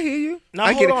uncomfortable. I hear you. Now,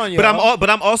 I hold get on, it. But y'all.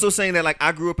 I'm also saying that like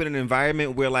I grew up in an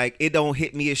environment where like it don't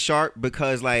hit me as sharp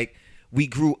because like we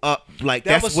grew up like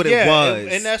that's what it was.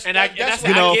 And that's And I- that's that's what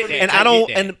you know, I get that. and I I don't,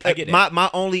 get that. and I get that. my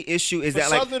only issue is for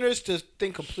that like Southerners to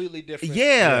think completely different.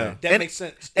 Yeah. that And- makes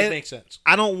sense. That and makes sense.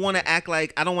 I don't want to act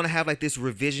like I don't want to have like this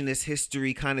revisionist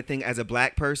history kind of thing as a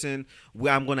black person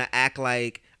where I'm going to act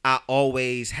like I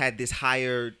always had this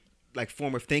higher like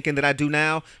form of thinking that I do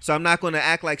now. So I'm not going to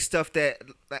act like stuff that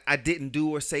like, I didn't do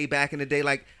or say back in the day.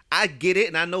 Like I get it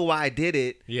and I know why I did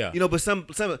it. Yeah. You know, but some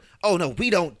oh no, we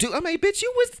don't do. I mean, bitch,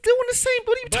 you was doing the same.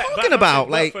 What are you But talking about?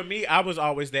 but Like for me, I was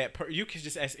always that. You can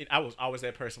just ask. I was always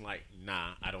that person. Like,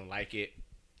 nah, I don't like it.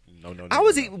 No. I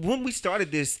was no. when we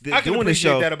started this I can doing the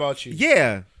appreciate show. that about you.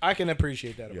 Yeah. I can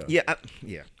appreciate that about you.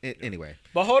 Yeah. Anyway.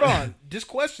 But hold on. This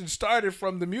question started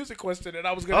from the music question that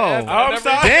I was going to Oh, ask. I'm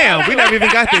sorry. damn, we never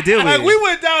even got to deal with Like, it. we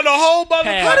went down the whole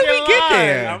motherfucking How did we get line,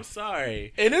 there? I'm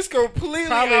sorry. And it's completely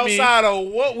Probably me. outside of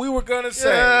what we were going to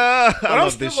say. I But I'm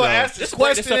love still this going to show. ask this Just break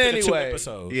question this up into 2 anyway.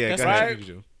 episodes. Yeah, That's go what ahead. you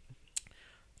do.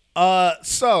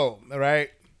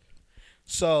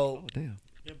 So, Damn.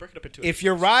 Yeah, break it up into. if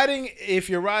you're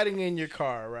riding in your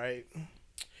car, right,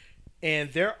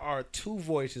 and there are two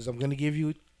voices, I'm going to give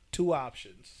you two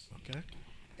options. Okay.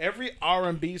 Every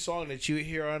R&B song that you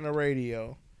hear on the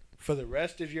radio for the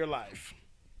rest of your life,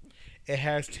 it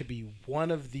has to be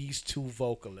one of these two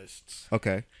vocalists.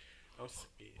 Okay. I'm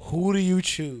scared. Who do you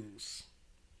choose?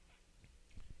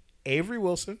 Avery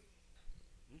Wilson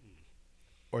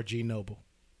or G Noble?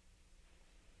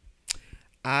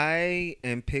 I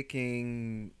am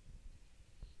picking.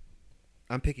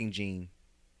 I'm picking Gene.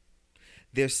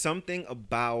 There's something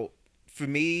about, for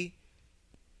me,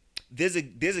 there's a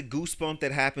goosebump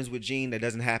that happens with Gene that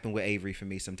doesn't happen with Avery for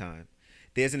me sometimes.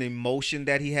 There's an emotion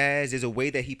that he has. There's a way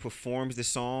that he performs the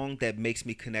song that makes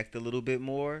me connect a little bit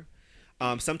more.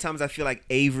 Sometimes I feel like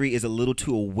Avery is a little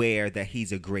too aware that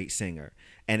he's a great singer.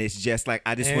 And it's just like,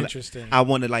 Interesting. I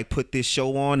want to like put this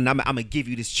show on and I'm going to give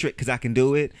you this trick because I can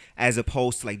do it, as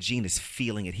opposed to like Gene is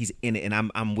feeling it. He's in it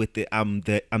and I'm with it. I'm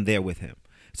there with him.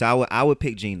 So I would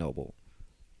pick Gene Noble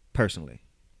personally.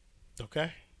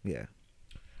 Okay. Yeah.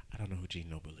 I don't know who G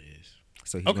Noble is.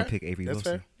 So he's Okay. going to pick Avery That's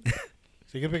Wilson. fair.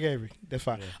 So you can pick Avery. That's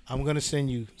fine. I'm going to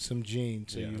send you some Gene.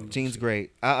 So you, Gene's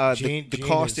great. Gene- The Gene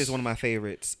Cost is- is one of my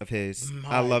favorites of his. My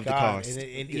I love The God. Cost.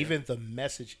 And even the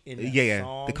message in that Yeah.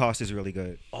 song. The Cost is really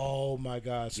good. Oh my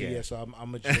God. So Yeah. yeah, so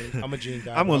I'm a Gene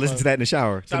guy. I'm going to listen to that in the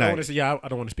shower So I don't tonight. want to. I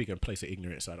don't want to speak in place of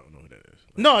ignorance. So I don't know who that is.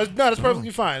 No, that's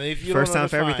perfectly fine. If you First don't know, time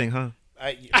for that's everything, fine. huh?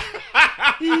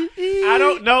 I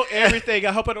don't know everything.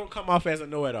 I hope I don't come off as a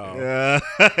know-it-all. No,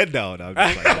 I'm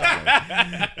just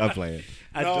playing. I'm playing.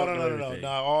 I No, don't know everything.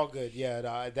 all good. Yeah,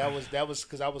 no, that was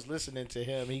because I was listening to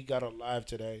him. He got on live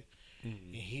today, And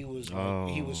he was like,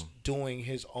 he was doing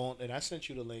his own, and I sent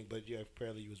you the link, but yeah,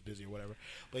 apparently you was busy or whatever.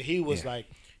 But he was like,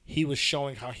 he was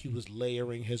showing how he was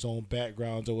layering his own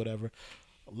backgrounds or whatever.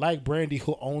 Like Brandy,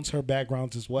 who owns her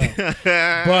backgrounds as well. But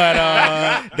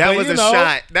that was a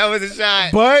shot. That was a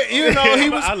shot. But he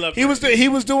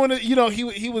was doing it.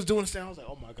 He was doing this thing. I was like,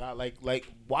 oh my god, like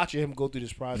watching him go through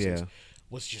this process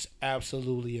was just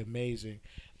absolutely amazing.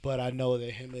 But I know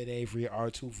that him and Avery are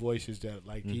two voices that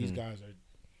like these guys are.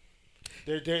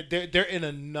 They're in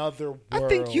another world. I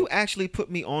think you actually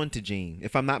put me on to Gene,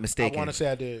 if I'm not mistaken. I want to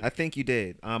say I did. I think you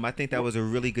did. I think that was a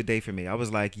really good day for me. I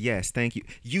was like, yes, thank you.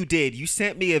 You did. You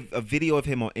sent me a video of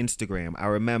him on Instagram. I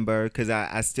remember because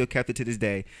I still kept it to this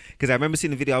day. Because I remember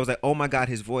seeing the video. I was like, oh my God,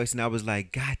 his voice. And I was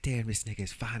like, God damn, this nigga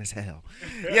is fine as hell.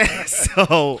 Yeah.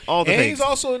 So all the and things. he's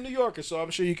also a New Yorker, so I'm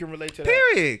sure you can relate to that.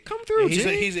 Period. Come through, He's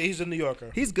Gene. he's a New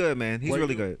Yorker. He's good, man. He's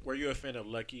really good. Were you a fan of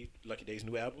Lucky Day's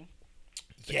new album?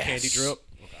 The Yes. Candy Drip.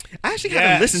 I actually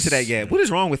haven't listened to that yet. What is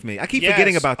wrong with me? I keep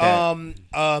forgetting about that.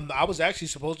 I was actually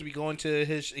supposed to be going to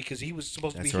his because he was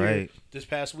supposed to be here this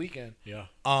past weekend. Yeah.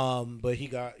 But he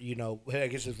got I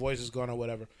guess his voice is gone or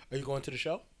whatever. Are you going to the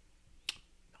show?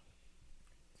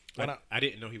 Why not? I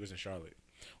didn't know he was in Charlotte.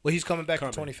 Well, he's coming back the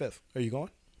 25th. Are you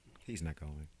going? He's not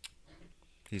going.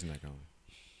 He's not going.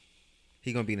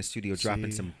 He's gonna be in the studio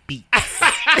dropping some beats. I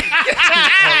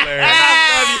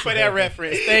love you for that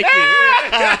reference. Thank you.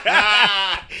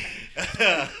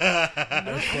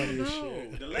 That's funny as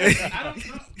shit. I don't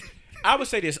know. I would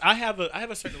say this. I have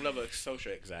a certain level of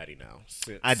social anxiety now.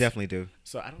 I definitely do.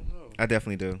 So I don't know. I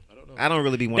definitely do. I don't know. I don't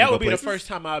really be wanting That to go would be places. the first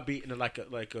time I'd be in like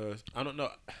a I don't know.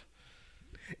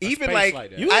 Even space like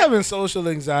that. You having social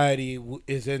anxiety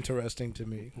is interesting to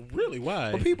me. Really?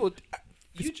 Why? But people,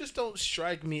 you just don't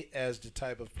strike me as the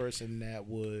type of person that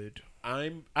would. I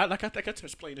think I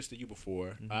explained this to you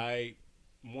before. Mm-hmm. I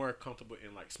more comfortable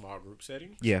in like small group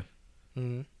settings. Yeah.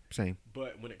 Mm-hmm. Same.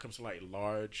 But when it comes to like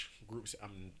large groups,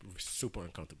 I'm super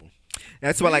uncomfortable.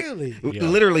 That's why, Really?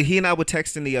 literally, he and I were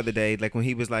texting the other day, like when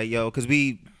he was like, "Yo," because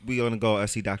we gonna go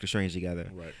see Doctor Strange together,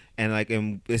 Right?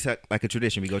 And it's like a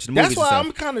tradition. We go to the movies. That's why and I'm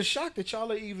stuff. kind of shocked that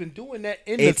y'all are even doing that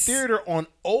in It's- the theater on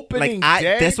opening Like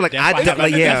day. that's what That's why I have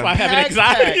Packed,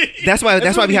 anxiety. packed. That's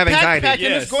why we have Packed, anxiety. packed,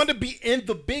 and Yes. it's going to be in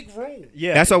the big room.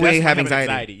 Yeah, That's why we I have an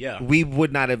anxiety. Yeah. We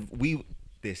would not have.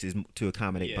 This is to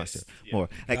accommodate Yes, Buster yeah. more.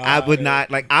 Like I would not.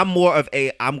 Like I'm more of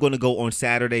a. I'm gonna go on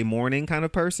Saturday morning kind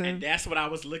of person. And that's what I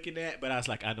was looking at, but I was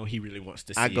like, I know he really wants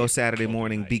to see I go it. Saturday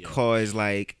morning Like, yeah. because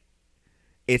like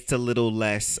it's a little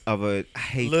less of a I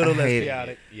hate Little I less hate it.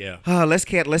 chaotic. Yeah.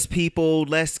 Less people,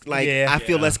 less like Yeah. I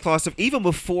feel Yeah. less claustrophobic. Even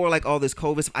before like all this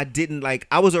COVID, stuff, I didn't like.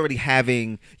 I was already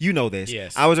having, this.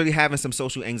 Yes. I was already having some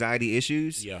social anxiety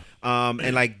issues. Yeah.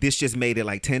 And like this just made it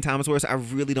like 10 times worse. I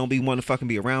really don't be wanting to fucking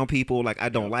be around people. Like I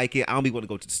don't like it. I don't be wanting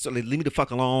to go to the store. Like, leave me the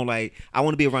fuck alone. Like I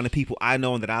want to be around the people I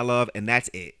know and that I love, and that's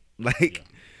it. Like.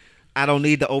 I don't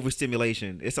need the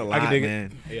overstimulation. It's a lot, dig it.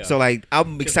 man. Yeah. So like,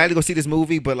 I'm excited to go see this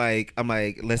movie, but like, I'm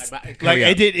like, let's Like, hurry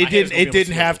up. It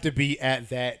didn't have to be at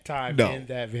that time No. in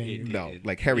that venue. No,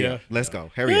 like hurry Yeah. up. Let's go.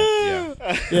 Hurry up.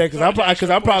 Yeah. Yeah, because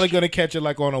I'm probably gonna catch it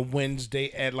like on a Wednesday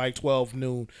at like 12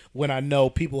 noon when I know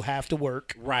people have to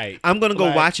work. Right. I'm gonna go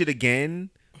Like- watch it again.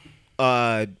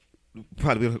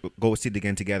 Probably go see it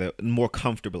again together more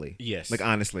comfortably. Yes. Like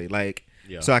honestly, like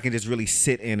Yeah. so I can just really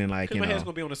sit in and like Because my head's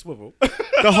gonna be on a swivel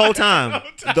the whole time,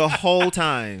 the whole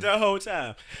time. the whole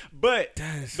time. But is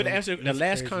but so- to answer, the that's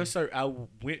last crazy. concert I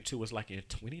went to was like in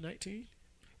 2019.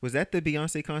 Was that the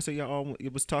Beyonce concert y'all all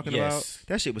was talking Yes. about?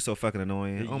 That shit was so fucking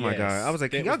annoying. Oh my Yes. god! I was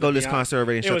like, That can y'all was go to the this Beyonce- concert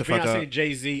already and It shut was the fuck Beyonce up? and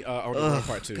Jay-Z on the road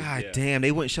part two. God Yeah. damn,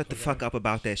 they wouldn't shut the fuck up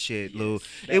about that shit, Lou.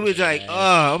 That It was was like, bad.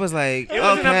 I was like, It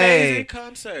was an okay. amazing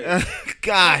concert.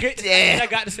 God damn. I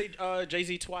got to see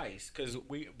Jay-Z twice because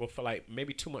for like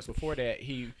maybe 2 months before that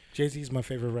Jay-Z's my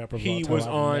favorite rapper of all he time. was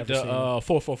I've on never the seen him.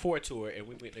 444 tour and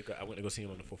I went to go see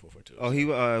him on the 444 tour. Oh, he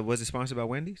was it sponsored by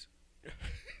Wendy's?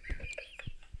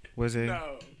 Was it?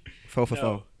 no, 4 for 4.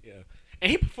 no, yeah. And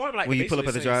he performed like When you pull up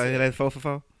at basically the drive, same like set. 4 for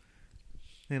 4.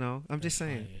 You know, I'm just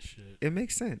saying, Funny as shit. it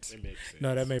makes sense. It makes sense.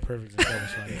 No, that made perfect sense. That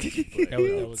was funny. That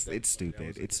was- It's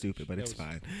stupid. It's stupid, but it's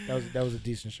fine. That was a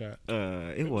decent shot.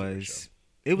 It was.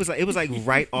 It was like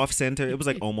right off center. It was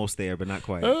like almost there, but not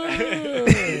quite.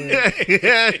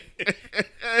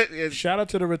 Shout out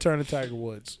to the return of Tiger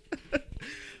Woods.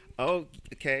 Oh,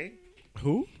 okay.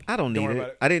 Who? I don't Don't need worry it. about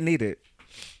it. I didn't need it.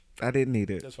 I didn't need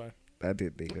it. That's fine. I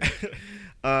didn't need it.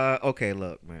 Okay,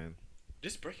 look, man.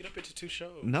 Just break it up into 2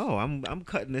 shows. No, I'm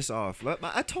cutting this off. Look,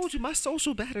 I told you my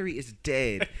social battery is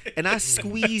dead, and I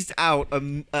squeezed out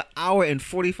an hour and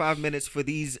 45 minutes for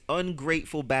these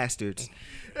ungrateful bastards.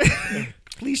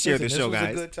 Please share Listen, this show, was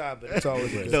guys. a good time, but it's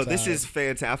always a good No, time. this is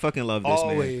fantastic. I fucking love this,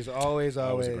 always, man. always.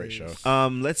 That was a great show.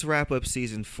 Let's wrap up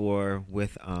season 4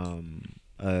 with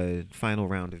a final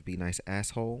round of Be Nice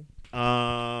Asshole.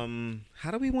 How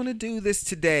do we want to do this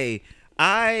today?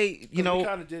 we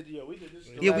kind of did. Yeah, we did this.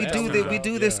 Yeah, we do that. We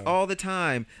do this all the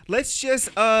time. Let's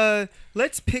just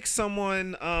let's pick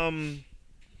someone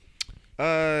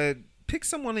pick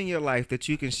someone in your life that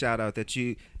you can shout out that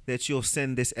you'll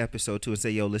send this episode to and say,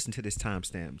 yo, listen to this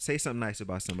timestamp. Say something nice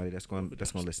about somebody that's going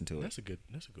to listen to it. That's a good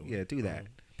one. Yeah, do that.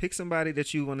 Pick somebody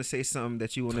that you want to say something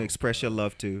that you want to express your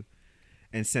love to,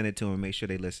 and send it to them. Make sure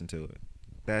they listen to it.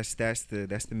 That's the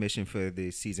mission for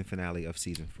the season finale of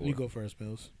season 4. You go first,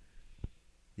 Mills.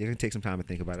 You're gonna take some time to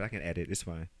think about it. I can edit. It's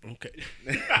fine. Okay.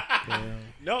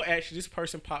 No, actually, this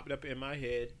person popped up in my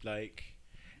head,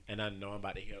 and I know I'm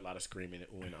about to hear a lot of screaming and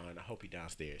oohing and ahhing. I hope he's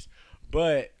downstairs.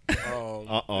 But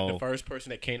the first person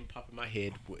that came to pop in my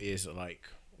head is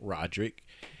Roderick.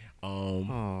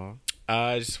 I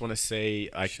just want to say,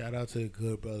 shout out to the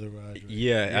good brother Roderick.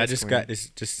 Yeah, yes, I just Queen. got this.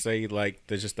 Just say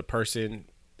there's just the person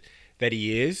that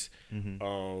he is. Mm-hmm.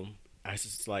 I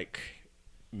just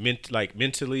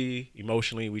mentally,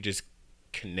 emotionally, we just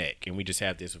connect, and we just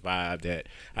have this vibe that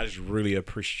I just really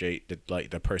appreciate the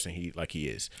person he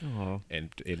is, and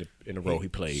in the role he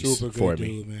plays Super for good me.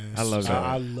 dude, man. I love that.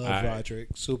 I love Roderick.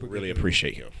 Super Really good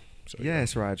appreciate him. So,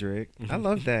 Yes, Roderick. I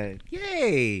love that.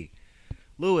 Yay,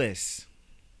 Lewis.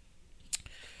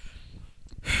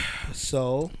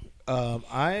 So,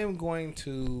 I am going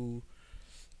to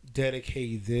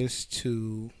dedicate this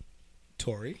to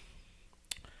Tori.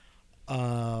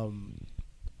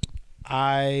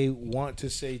 I want to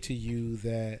say to you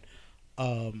that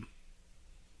I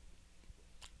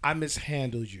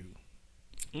mishandled you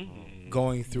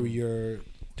going through your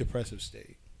depressive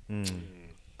state.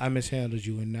 I mishandled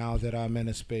you, and now that I'm in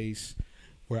a space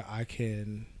where I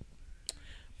can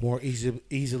more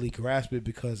easily grasp it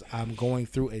because I'm going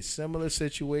through a similar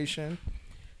situation,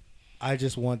 I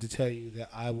just want to tell you that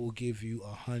I will give you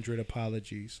 100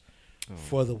 apologies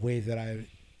for the way that I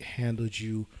handled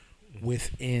you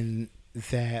within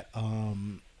that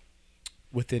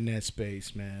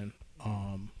space, man.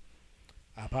 I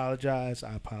apologize,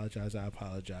 and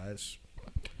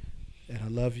I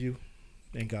love you,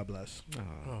 and God bless.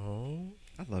 Oh,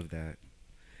 I love that.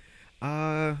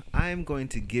 I'm going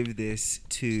to give this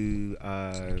to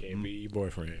can't be your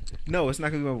boyfriend. No, it's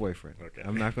not gonna be my boyfriend. Okay.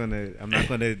 I'm not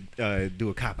gonna do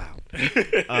a cop out.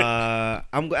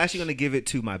 I'm actually gonna give it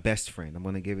to my best friend. I'm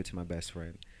gonna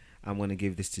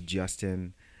give this to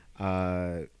Justin.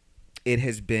 It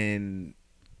has been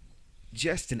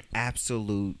just an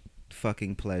absolute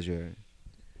fucking pleasure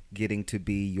getting to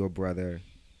be your brother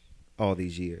all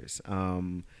these years.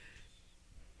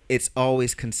 It's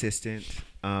always consistent.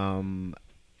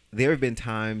 There have been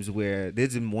times where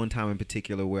there's been one time in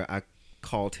particular where I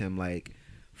called him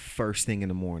first thing in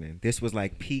the morning. This was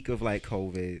peak of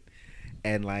COVID,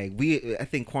 and I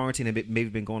think quarantine had maybe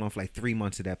been going on for 3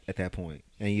 months at that point,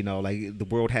 and the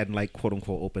world hadn't quote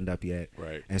unquote opened up yet,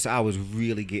 Right. And so I was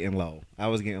really getting low.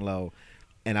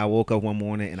 And I woke up one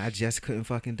morning and I just couldn't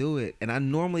fucking do it. And I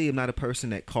normally am not a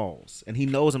person that calls, and he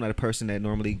knows I'm not a person that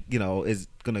normally is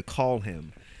gonna call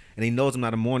him. And he knows I'm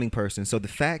not a morning person. So the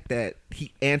fact that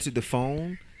he answered the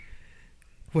phone,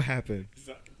 what happened?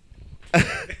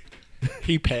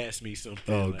 He passed me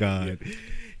something. Oh God.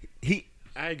 Yeah.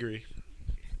 I agree.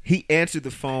 He answered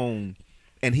the phone,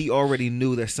 and he already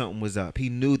knew that something was up. He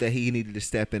knew that he needed to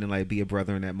step in and be a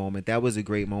brother in that moment. That was a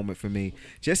great moment for me.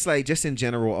 Just in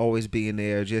general, always being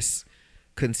there, just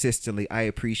consistently. I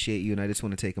appreciate you, and I just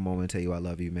want to take a moment and tell you I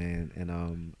love you, man.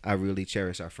 And I really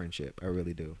cherish our friendship. I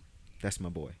really do. That's my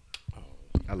boy.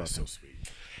 I love him. So sweet.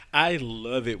 I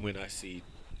love it when I see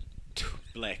two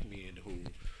black men who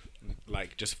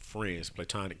just friends,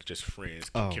 platonic, just friends,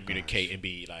 can communicate and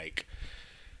be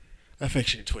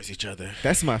affectionate towards each other.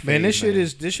 That's my favorite. Man, this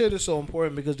shit is so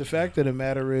important because the fact of the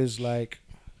matter is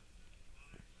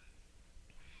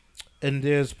and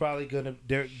there's probably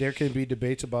there can be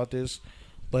debates about this,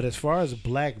 but as far as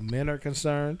black men are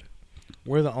concerned,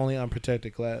 we're the only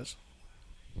unprotected class.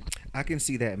 I can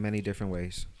see that in many different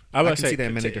ways. I can see that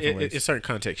in many different ways. In certain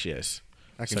contexts, yes.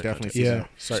 I can Certain definitely context. see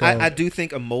Yeah. that. So- I do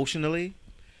think emotionally,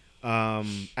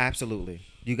 absolutely.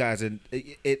 You guys are.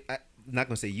 I'm not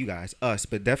gonna say you guys, us,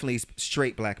 but definitely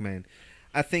straight black men.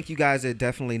 I think you guys are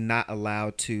definitely not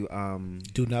allowed to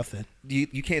Do nothing.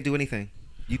 You can't do anything.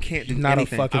 You can't do Not a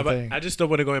anything. fucking thing. I just don't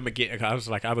want to go and get.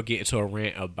 I would get into a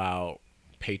rant about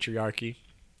patriarchy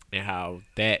and how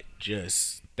that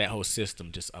whole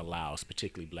system just allows,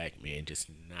 particularly black men, just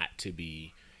not to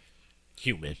be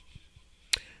human.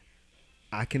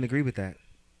 I can agree with that.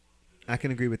 I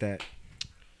can agree with that.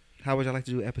 How would y'all like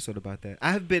to do an episode about that?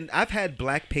 I've had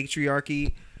black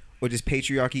patriarchy or just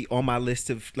patriarchy on my list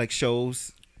of like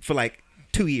shows for like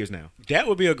 2 years now. That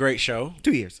would be a great show.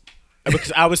 2 years.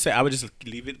 Because I would say I would just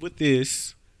leave it with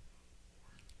this.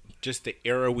 Just the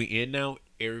era we in now,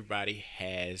 everybody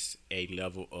has a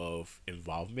level of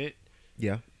involvement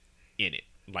Yeah. in it,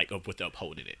 like with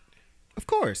upholding it. Of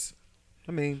course.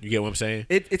 I mean, You get what I'm saying?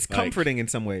 it's Like, comforting in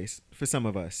some ways for some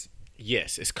of us.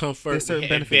 Yes, it's comfort. There's certain We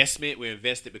benefits. investment. We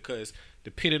invested because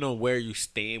depending on where you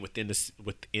stand within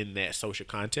that social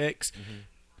context,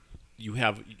 you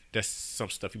have that's some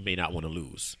stuff you may not want to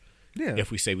lose. Yeah. If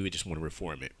we say we just want to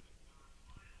reform it,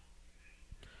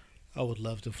 I would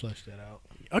love to flesh that out.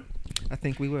 I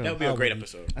think we will. that would be a great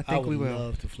episode. I think we will.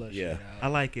 love to flesh Yeah. that I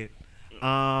out like it.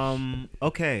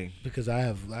 Okay. because I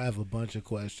have a bunch of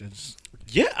questions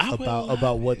Yeah, I would love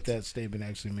about what it. that statement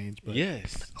actually means. But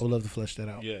Yes, I would love to flesh that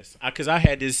out. yes. Because I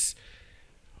had this.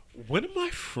 One of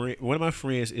my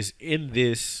friends is in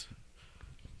this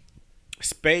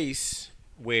space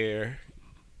where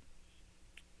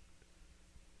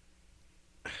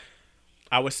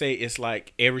I would say it's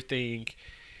like everything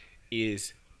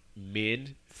is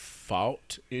men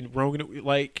fault in wrong,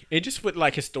 like it just with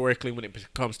like historically when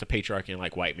it comes to patriarchy and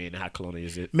like white men, how colonial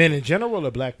is it? Men in general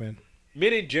or black men?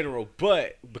 Men in general,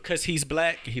 but because he's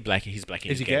black and he's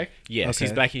Is he gay? Yes, Okay.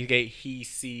 he's black and he's gay. He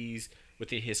sees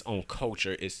within his own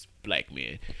culture is black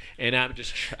men, and I'm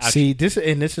just See this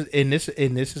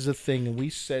is a thing, and we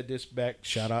said this back.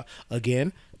 Shout out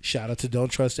to Don't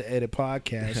Trust the Edit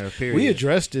podcast. Period. We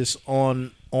addressed this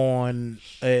on and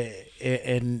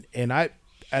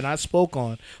I spoke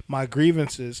on my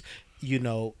grievances,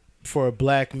 for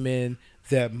black men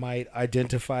that might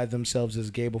identify themselves as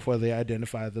gay before they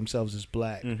identify themselves as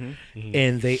black,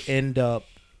 and they end up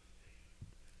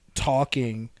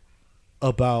talking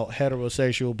about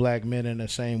heterosexual black men in the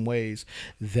same ways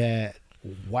that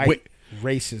white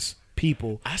racist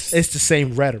people. It's the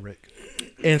same rhetoric,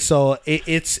 and so it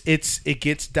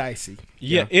gets dicey.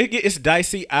 Yeah, it's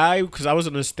dicey. Because I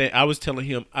was telling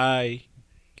him I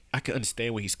can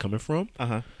understand where he's coming from.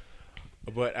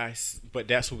 But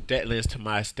that lends to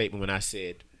my statement when I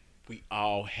said we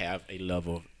all have a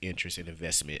level of interest and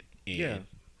investment in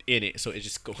it. So it's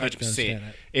just 100%.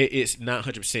 It's not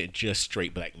 100% just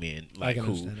straight black men like can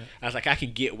who. understand that. I was like, I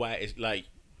can get why it's like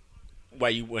why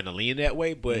you want to lean that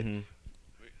way, but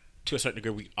to a certain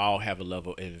degree, we all have a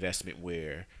level of investment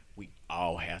where we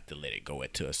all have to let it go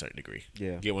to a certain degree.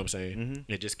 Yeah. Get what I'm saying?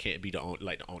 It just can't be the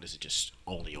onus is just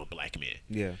only on black men.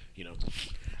 Yeah. You know.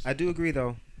 I do agree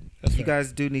though. That's You fair.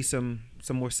 guys do need some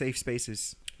more safe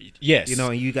spaces. Yes.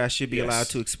 And you guys should be Yes. allowed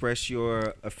to express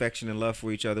your affection and love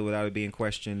for each other without it being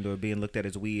questioned or being looked at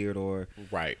as weird or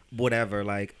Right. whatever.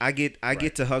 Like I get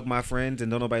to hug my friends and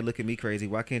don't nobody look at me crazy.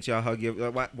 Why can't y'all hug your?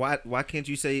 Why can't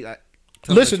you say?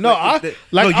 Listen, no, I do.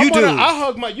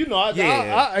 hug my,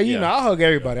 Yeah. I hug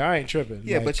everybody. I ain't tripping.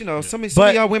 Yeah, Like, but some of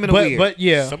y'all women are weird. But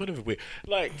yeah, Some of them are weird.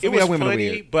 Like Some it of y'all was women are funny,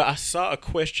 weird. but I saw a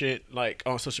question like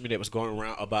on social media that was going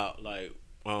around about like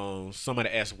somebody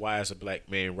asked why is a black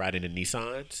man riding in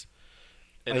Nissans.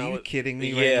 And Are I you was- kidding me?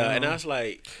 Yeah, right now? and I was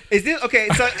like, Is this okay?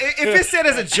 So if it's said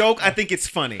as a joke, I think it's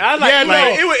funny. I was like, Yeah, no, no,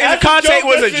 it was, in as the a context joke,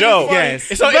 was that a shit is joke. funny. Yes.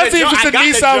 And so in especially the if joke, it's I a got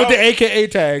the Nissan with the joke. AKA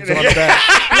tags on the back.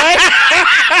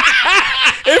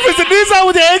 If it's a Nissan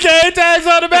with the AKA tags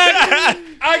on the back,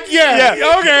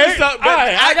 okay. So, but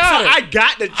I got it. I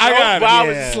got the joke, I got it. but I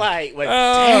was Yeah. just like, Oh.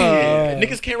 damn,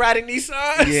 niggas can't ride in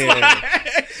Nissans. Yeah.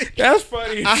 That's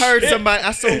funny. I heard somebody.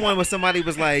 I saw one where somebody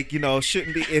was like,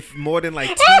 shouldn't be if more than like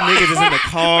 2 niggas is in the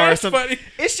car or That's something. funny.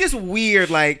 It's just weird.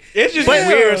 Like It's just but,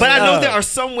 weird. But I know stuff. there are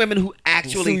some women who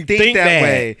actually Who think think that that.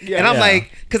 way, Yeah. and I'm Yeah.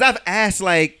 like, because I've asked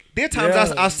like. There are times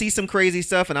Yeah. I'll see some crazy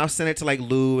stuff and I'll send it to like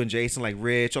Lou and Jason, like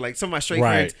Rich or like some of my straight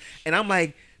Right. friends, and I'm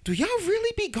like, do y'all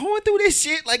really be going through this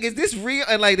shit? Like, is this real?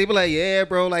 And like they be like, yeah,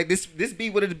 bro, like this be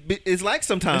what it is like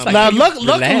sometimes. It's Now, Can you luckily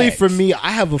relax? for me, I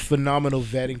have a phenomenal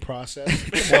vetting process.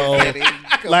 So,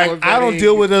 Come like, on, I don't vetting.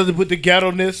 deal with the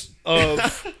ghetto-ness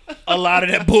of a lot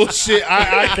of that bullshit.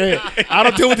 I can't. I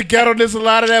don't deal with the ghetto-ness of a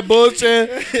lot of that bullshit.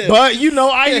 But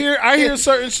I hear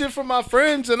certain shit from my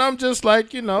friends, and I'm just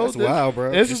like, That's wild,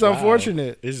 bro. This is wild.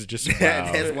 unfortunate. This is just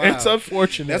That's wild. wild. It's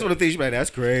unfortunate. That's what I think. Like, that's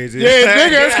crazy. Yeah,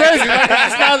 nigga, it's crazy. Like,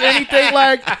 it's not anything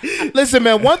like. Listen,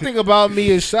 man. One thing about me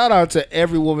is shout out to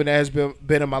every woman that has been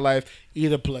in my life,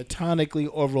 either platonically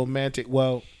or romantic.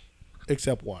 Well,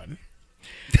 except one.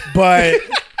 But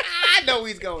I know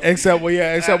he's going. except one.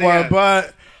 Yeah.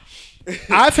 But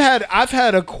I've had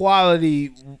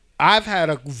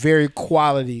a very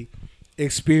quality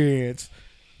experience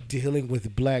dealing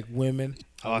with black women.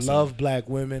 Awesome. I love black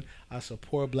women. I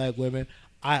support black women.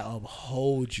 I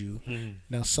uphold you.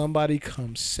 Now somebody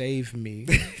come save me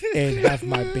and have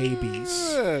my babies.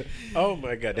 Oh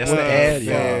my God, that's What the the ad,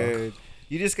 fuck? y'all.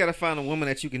 You just gotta find a woman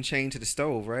that you can chain to the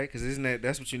stove, right? Because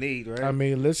that's what you need, right? I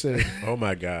mean, listen. Oh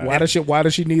my God. Why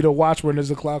does she need a watch when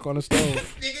there's a clock on the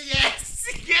stove? Yes.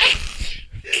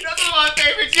 That's one of my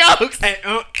favorite jokes.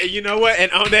 And you know what?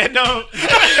 And on that note,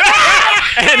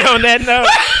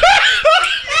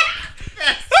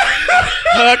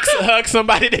 hug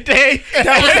somebody today.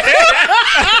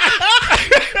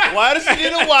 Why does she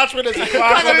need a watch when there's a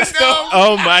clock on the stove?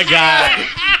 Oh my God.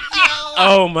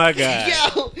 Oh my God.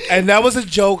 And that was a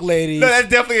joke, ladies. No, that's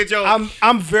definitely a joke.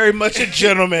 I'm very much a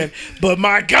gentleman, but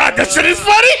my God, that shit is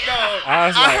funny.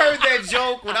 I heard that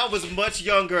joke when I was much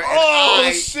younger.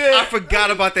 And Shit! I forgot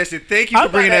about that shit. Thank you for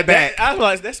bringing that back. I was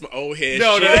like, that's my old head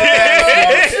No, shit.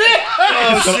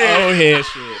 oh Some shit. old head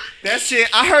shit. That shit.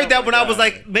 I heard that when I was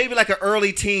like maybe like an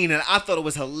early teen, and I thought it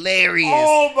was hilarious.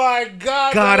 Oh my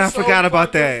God! God, that's I forgot so about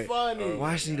fucking that. Funny.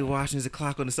 Why she need to watch the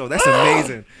clock on the stove? That's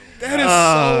amazing. That is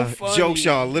so funny. Jokes,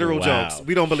 y'all. Literal Wow. jokes.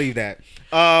 We don't believe that.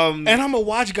 And I'm a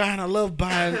watch guy, and I love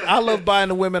buying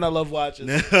the women I love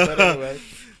watches. But anyway.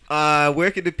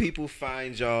 Where can the people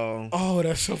find y'all? Oh,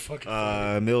 that's so fucking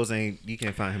funny. Mills you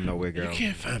can't find him nowhere, girl. You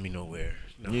can't find me nowhere.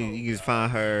 No. You can just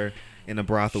find her in a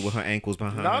brothel with her ankles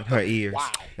behind her ears.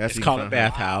 Wow. That's It's where you called a find her.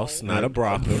 bathhouse, not a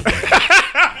brothel.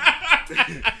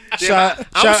 I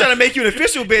was trying to make you an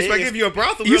official bitch by giving you a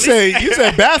brothel. You really.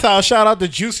 said bathhouse. Shout out to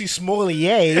Jussie Smollett.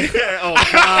 Oh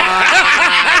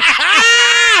God.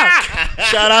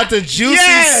 Shout out to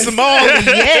Jussie Smollett.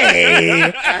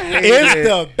 It's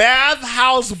the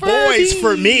bathhouse boys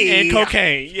for me. And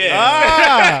cocaine,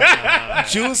 yeah.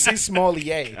 Jussie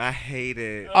Smollett. I hate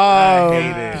it. I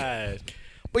hate it.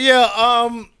 But yeah,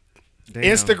 Damn.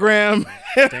 Instagram.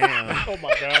 Damn. Oh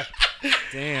my God.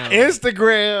 Damn.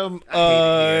 Instagram.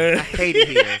 I hate it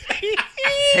here.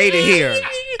 Hate it here.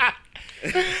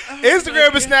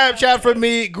 Instagram and Snapchat for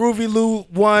me, Groovy Lou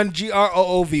 1,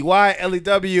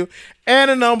 GROOVYLEW, and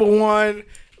the number 1.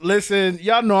 Listen,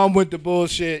 y'all know I'm with the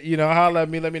bullshit. You know, holla at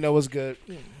me. Let me know what's good.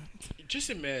 Just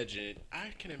imagine, I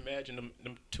can imagine them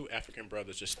two African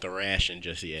brothers just thrashing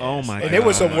Jussie ass. Oh my God. And there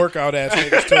was some workout ass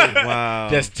niggas too. Wow.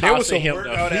 Just There was tossing some him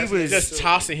workout up. ass He was- Just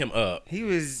tossing him up. He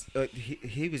was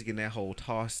getting that whole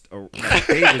tossed. They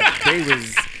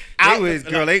was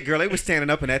girl. They was standing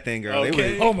up in that thing, girl. Okay.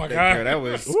 They was, Oh my God. girl, that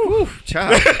was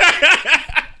child.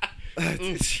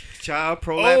 Child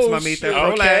prolapse, my meat. That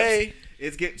prolapse. Okay.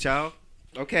 It's get child.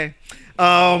 Okay.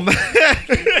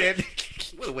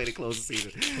 What a way to close the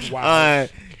season. Wow.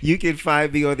 You can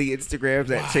find me on the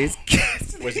Instagrams at Chase.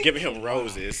 Was giving him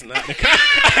roses, not the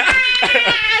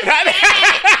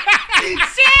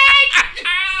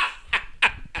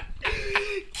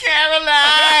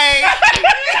Caroline.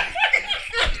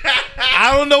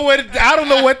 I don't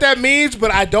know what that means,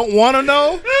 but I don't want to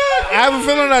know. I have a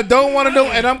feeling I don't want to know,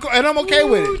 and I'm okay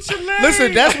with it.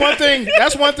 Listen, that's one thing.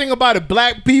 That's one thing about it.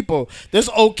 Black people, that's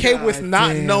okay with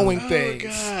not knowing things.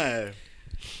 God.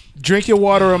 Drink your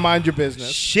water and mind your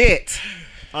business. Shit.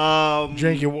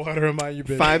 Drink your water and mind your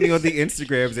business. Find me on the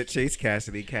Instagrams at Chase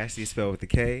Cassidy. Cassidy is spelled with a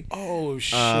K. Oh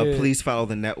shit! Please follow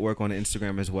the network on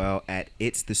Instagram as well at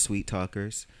It's the Sweet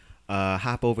Talkers.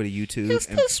 Hop over to YouTube. It's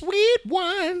the sweet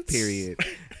ones. Period.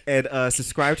 And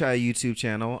subscribe to our YouTube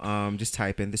channel. Just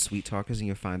type in the Sweet Talkers and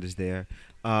you'll find us there.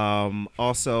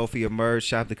 Also for your merch,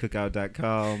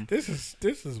 shopthecookout.com. This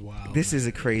is wild. This is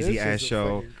a crazy This ass is a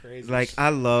show. fucking crazy Like, I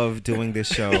love doing this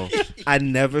show. I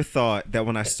never thought that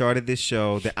when I started this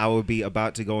show that I would be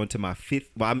about to go into my fifth.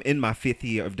 Well, I'm in my 5th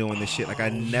year of doing this shit. Like, I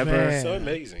never man. So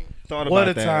amazing. thought about What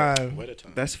a that. time. What a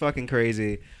time. That's fucking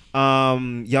crazy.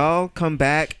 Y'all come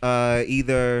back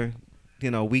either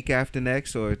week after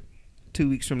next or 2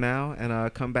 weeks from now,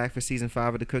 and come back for season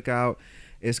 5 of the Cookout.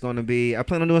 It's gonna be. I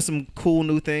plan on doing some cool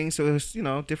new things, so it's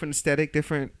different aesthetic,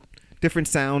 different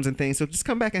sounds and things. So just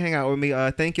come back and hang out with me.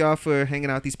 Thank y'all for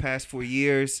hanging out these past 4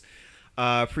 years.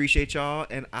 Appreciate y'all,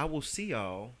 and I will see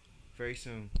y'all very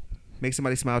soon. Make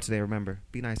somebody smile today. Remember,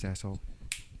 be nice, asshole.